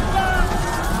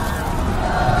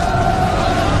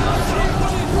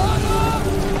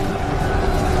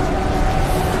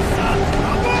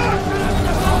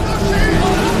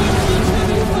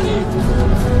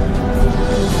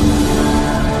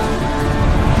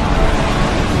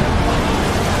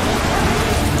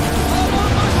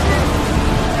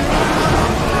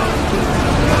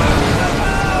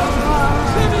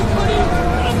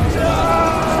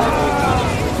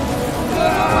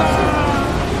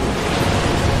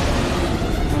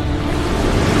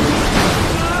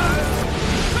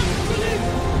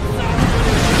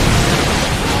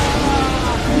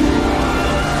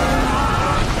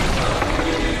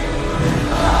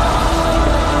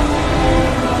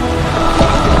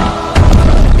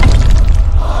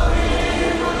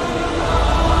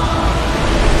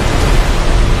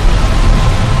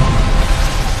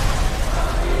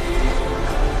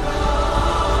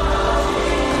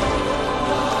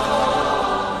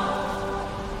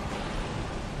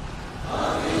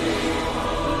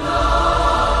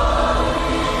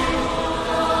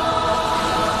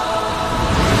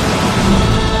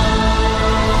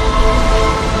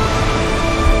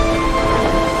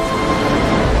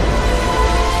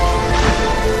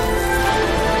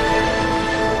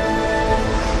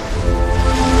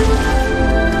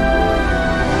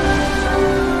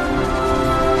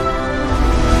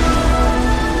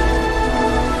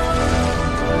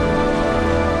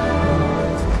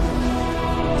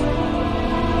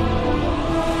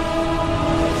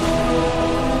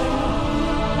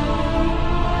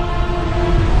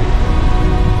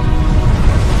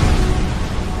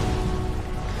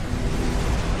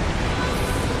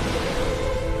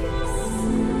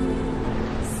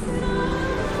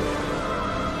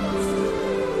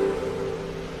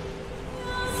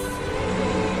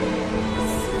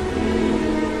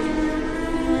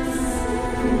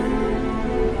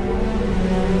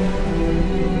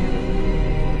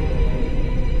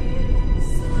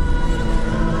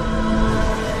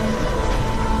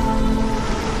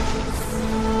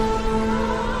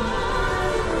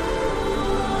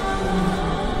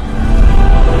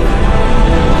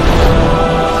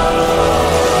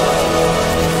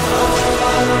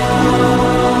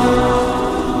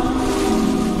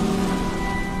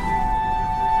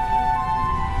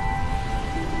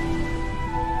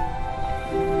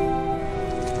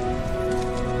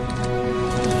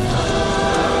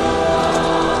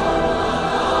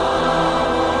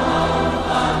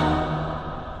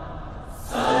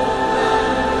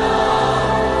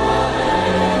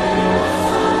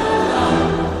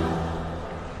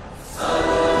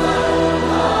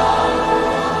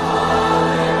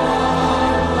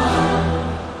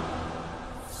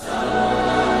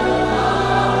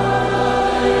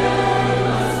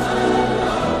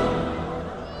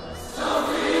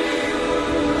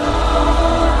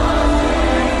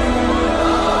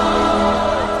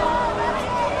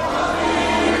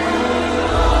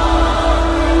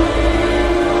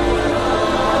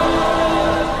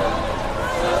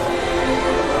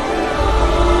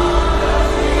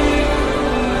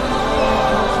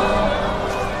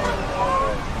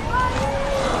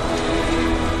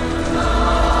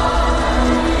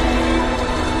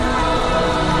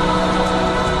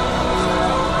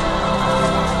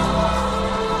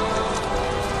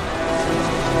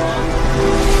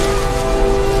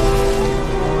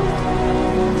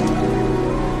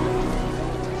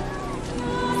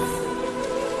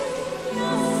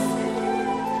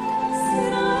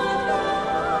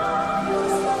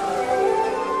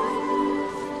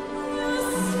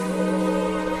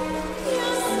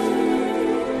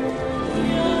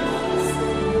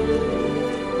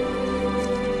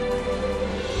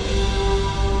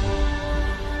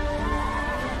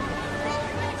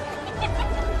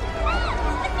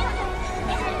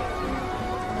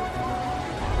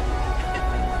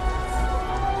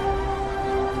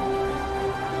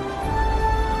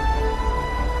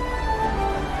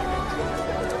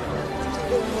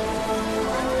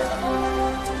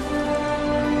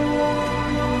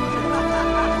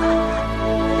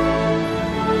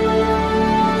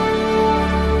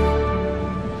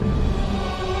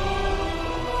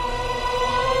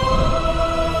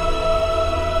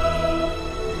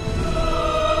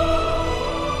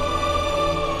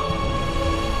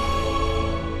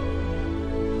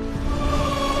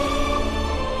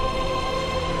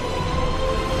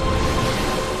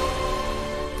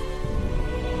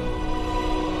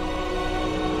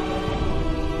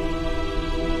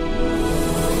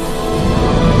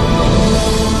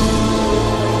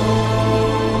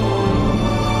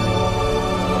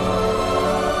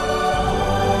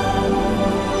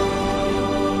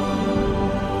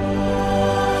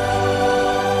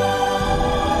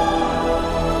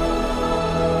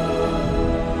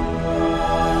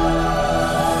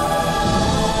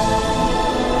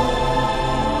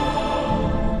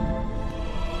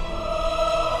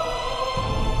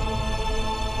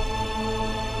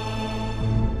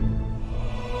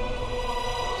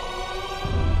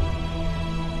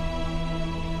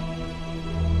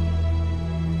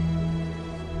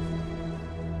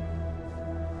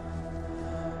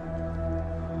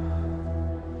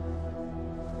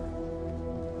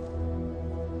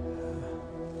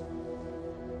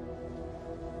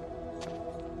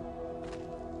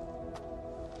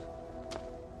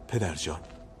پدر جان،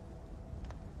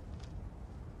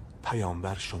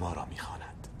 پیامبر شما را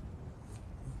می‌خواند.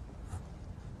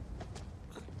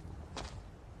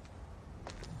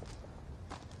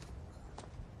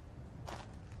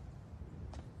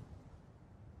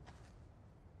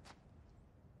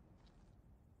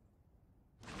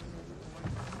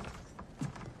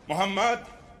 محمد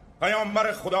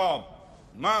پیامبر خدا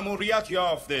مأموریت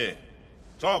یافته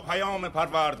تا پیام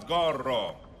پروردگار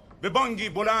را به بانگی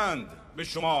بلند به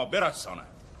شما برساند.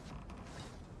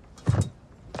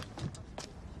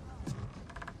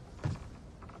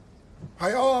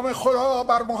 پیام خدا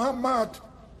بر محمد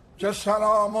که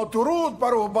سلام و درود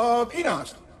بر او باد این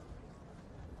است: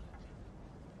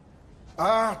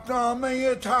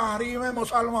 عهدنامه تحریم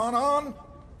مسلمانان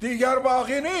دیگر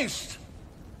باقی نیست.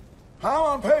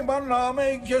 همان پیمان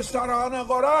نامه‌ای که سران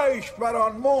قریش بر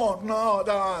آن مهر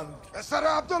نهادند. پسر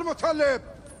عبدالمطلب،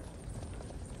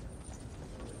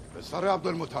 پسر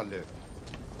عبدالمطلب،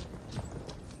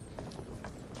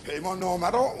 پیمان نامه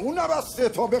را او نبسته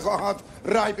تا بخواهد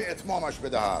رأی به اتمامش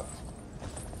بدهد.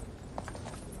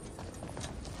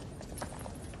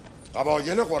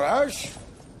 قبایل قریش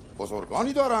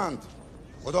بزرگانی دارند،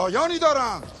 خدایانی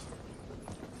دارند.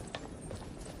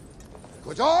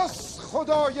 کجاست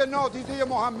خدای نادیده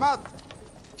محمد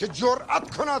که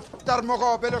جرأت کند در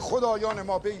مقابل خدایان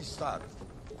ما بایستد؟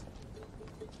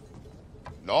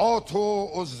 لات و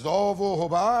عزا و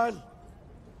هبل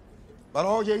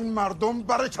برای این مردم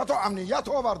برکت و امنیت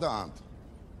آوردند.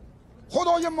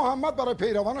 خدای محمد برای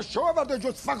پیروانش چه آورده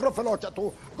جز فقر و فلاکت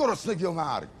و گرسنگی و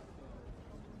مرگ؟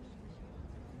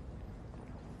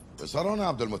 پسران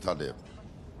عبدالمطلب،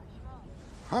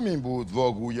 همین بود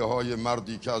واگویه های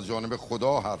مردی که از جانب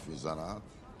خدا حرف میزند.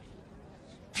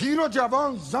 پیر و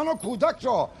جوان، زن و کودک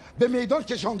را به میدان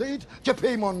کشانده اید که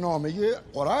پیمان نامه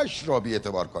قریش را بی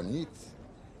اعتبار کنید.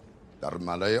 در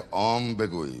ملأ عام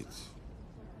بگویید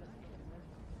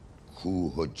کو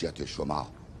حجت شما؟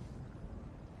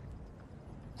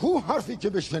 کو حرفی که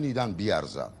بشنیدن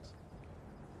بیارزد؟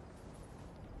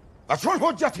 و چون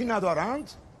حجتی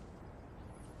ندارند،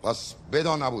 پس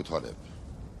بدان ابوطالب،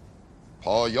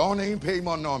 پایان این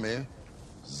پیمان نامه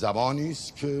زبانی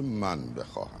است که من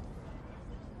بخواهم،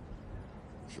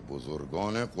 که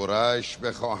بزرگان قریش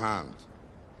بخواهند.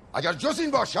 اگر جز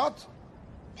این باشد،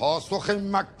 پاسخ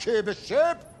مکه به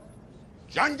شبر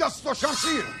جنگ است و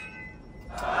شمشیر.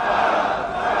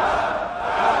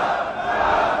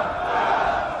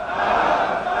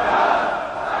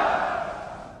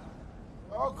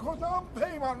 با کدام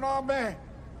پیمان نامه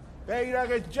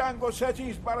بیرق جنگ و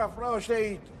ستیز برافراشته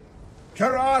اید که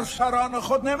را از سران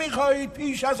خود نمیخواهید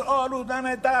پیش از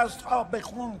آلودن دست ها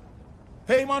بخون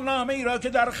پیمان نامه ای را که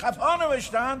در خفا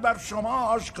نوشتند بر شما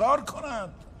آشکار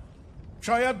کنند؟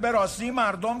 شاید به راستی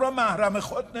مردم را محرم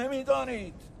خود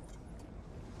نمیدانید.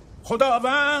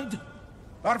 خداوند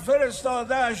بر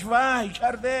فرستاده‌اش وحی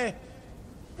کرده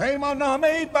پیمان نامه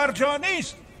ای برجا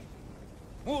نیست.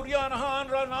 موریان ها آن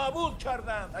را نابود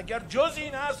کردند. اگر جز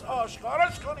این است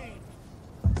آشکارش کنید.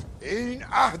 این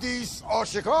عهدی است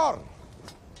آشکار.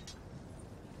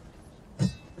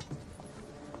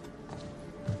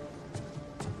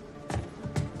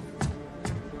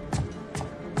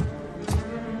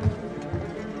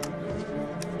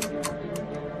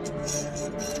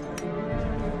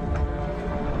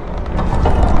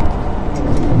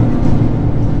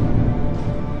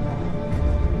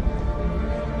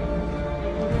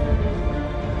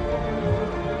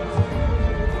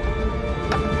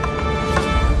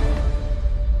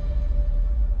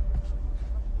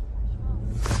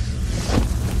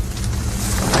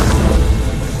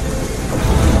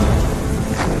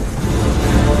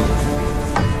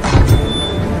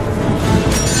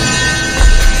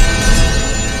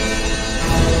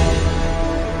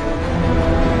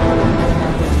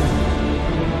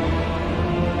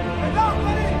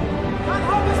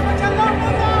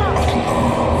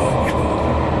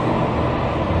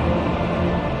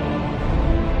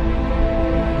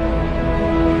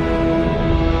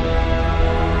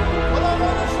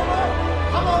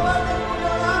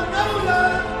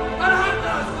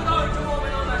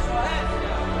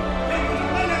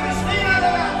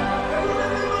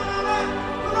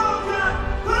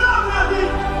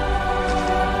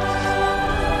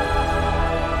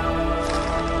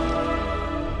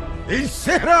 این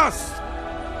سحر است.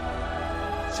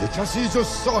 چه کسی جز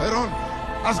ساحران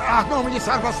از عهدنامه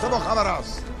سربسته با خبر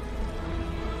است؟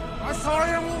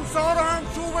 عصای موسی را هم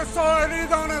چوب ساحری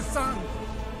دانستند،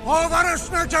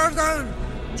 باورش نکردند،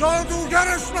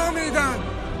 جادوگرش نامیدند،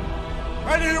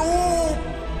 ولی او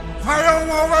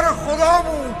پیام آور خدا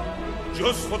بود.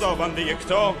 جز خداوند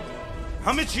یکتا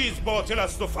همه چیز باطل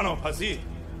است و فناپذیر.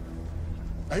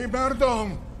 ای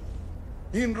مردم،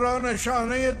 این را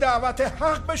نشانه دعوت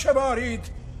حق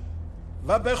بشمارید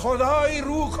و به خدایی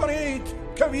رو کنید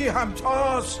که وی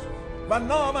همتاست و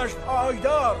نامش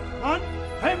پایدار. من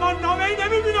پیمان نامه ای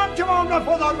نمیبینم که با هم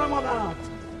وفادار بماند.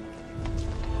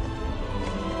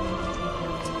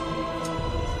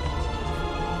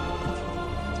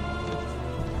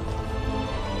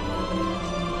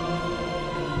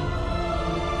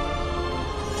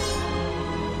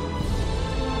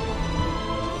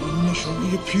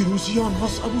 نشانه پیروزی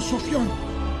آنهاست ابو سفیان.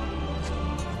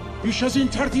 بیش از این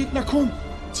تردید نکن،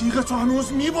 تیغ تو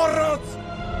هنوز میبرد.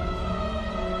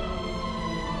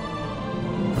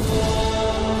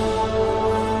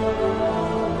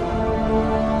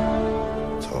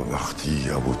 تا وقتی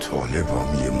ابو طالب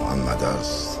حامی محمد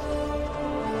است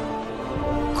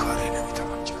کاری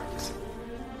نمیتوان کرد.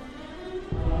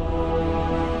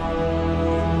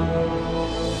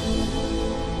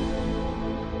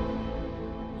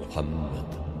 محمد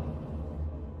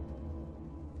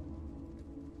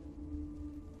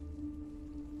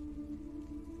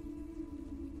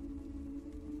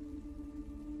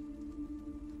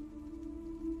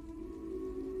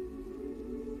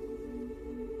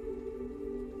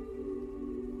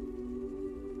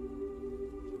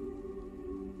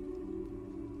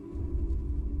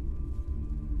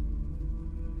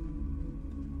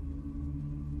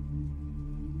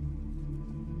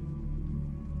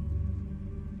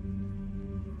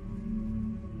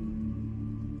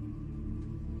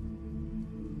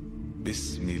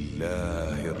بسم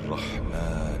الله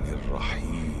الرحمن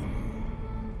الرحيم.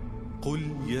 قل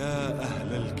يا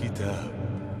أهل الكتاب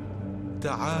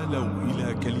تعالوا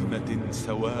إلى كلمة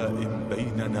سواء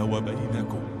بيننا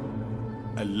وبينكم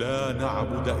ألا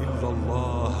نعبد إلا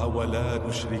الله ولا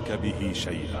نشرك به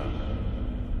شيئا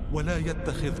ولا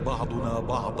يتخذ بعضنا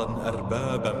بعضا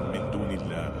أربابا من دون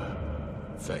الله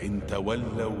فإن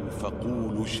تولوا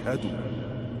فقولوا اشهدوا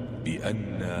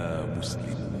بأننا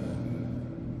مسلمون.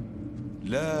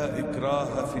 لا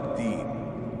إكراه في الدين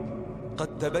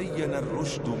قد تبين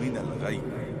الرشد من الغي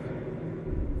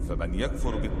فمن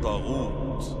يكفر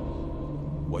بالطاغوت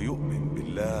ويؤمن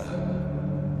بالله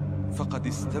فقد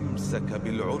استمسك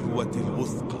بالعروة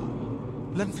الوثقى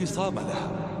لا انفصام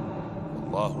لها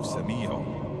والله سميع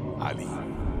عليم.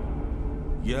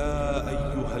 يا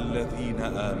أيها الذين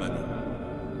آمنوا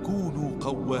كونوا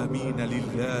قوامين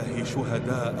لله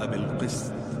شهداء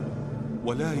بالقسط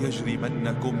ولا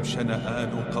يجرمنكم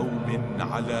شنآن قوم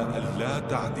على ألا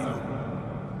تعدلوا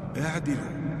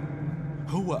اعدلوا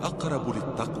هو أقرب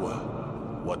للتقوى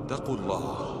واتقوا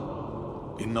الله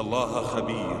إن الله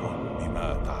خبير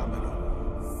بما تعملون.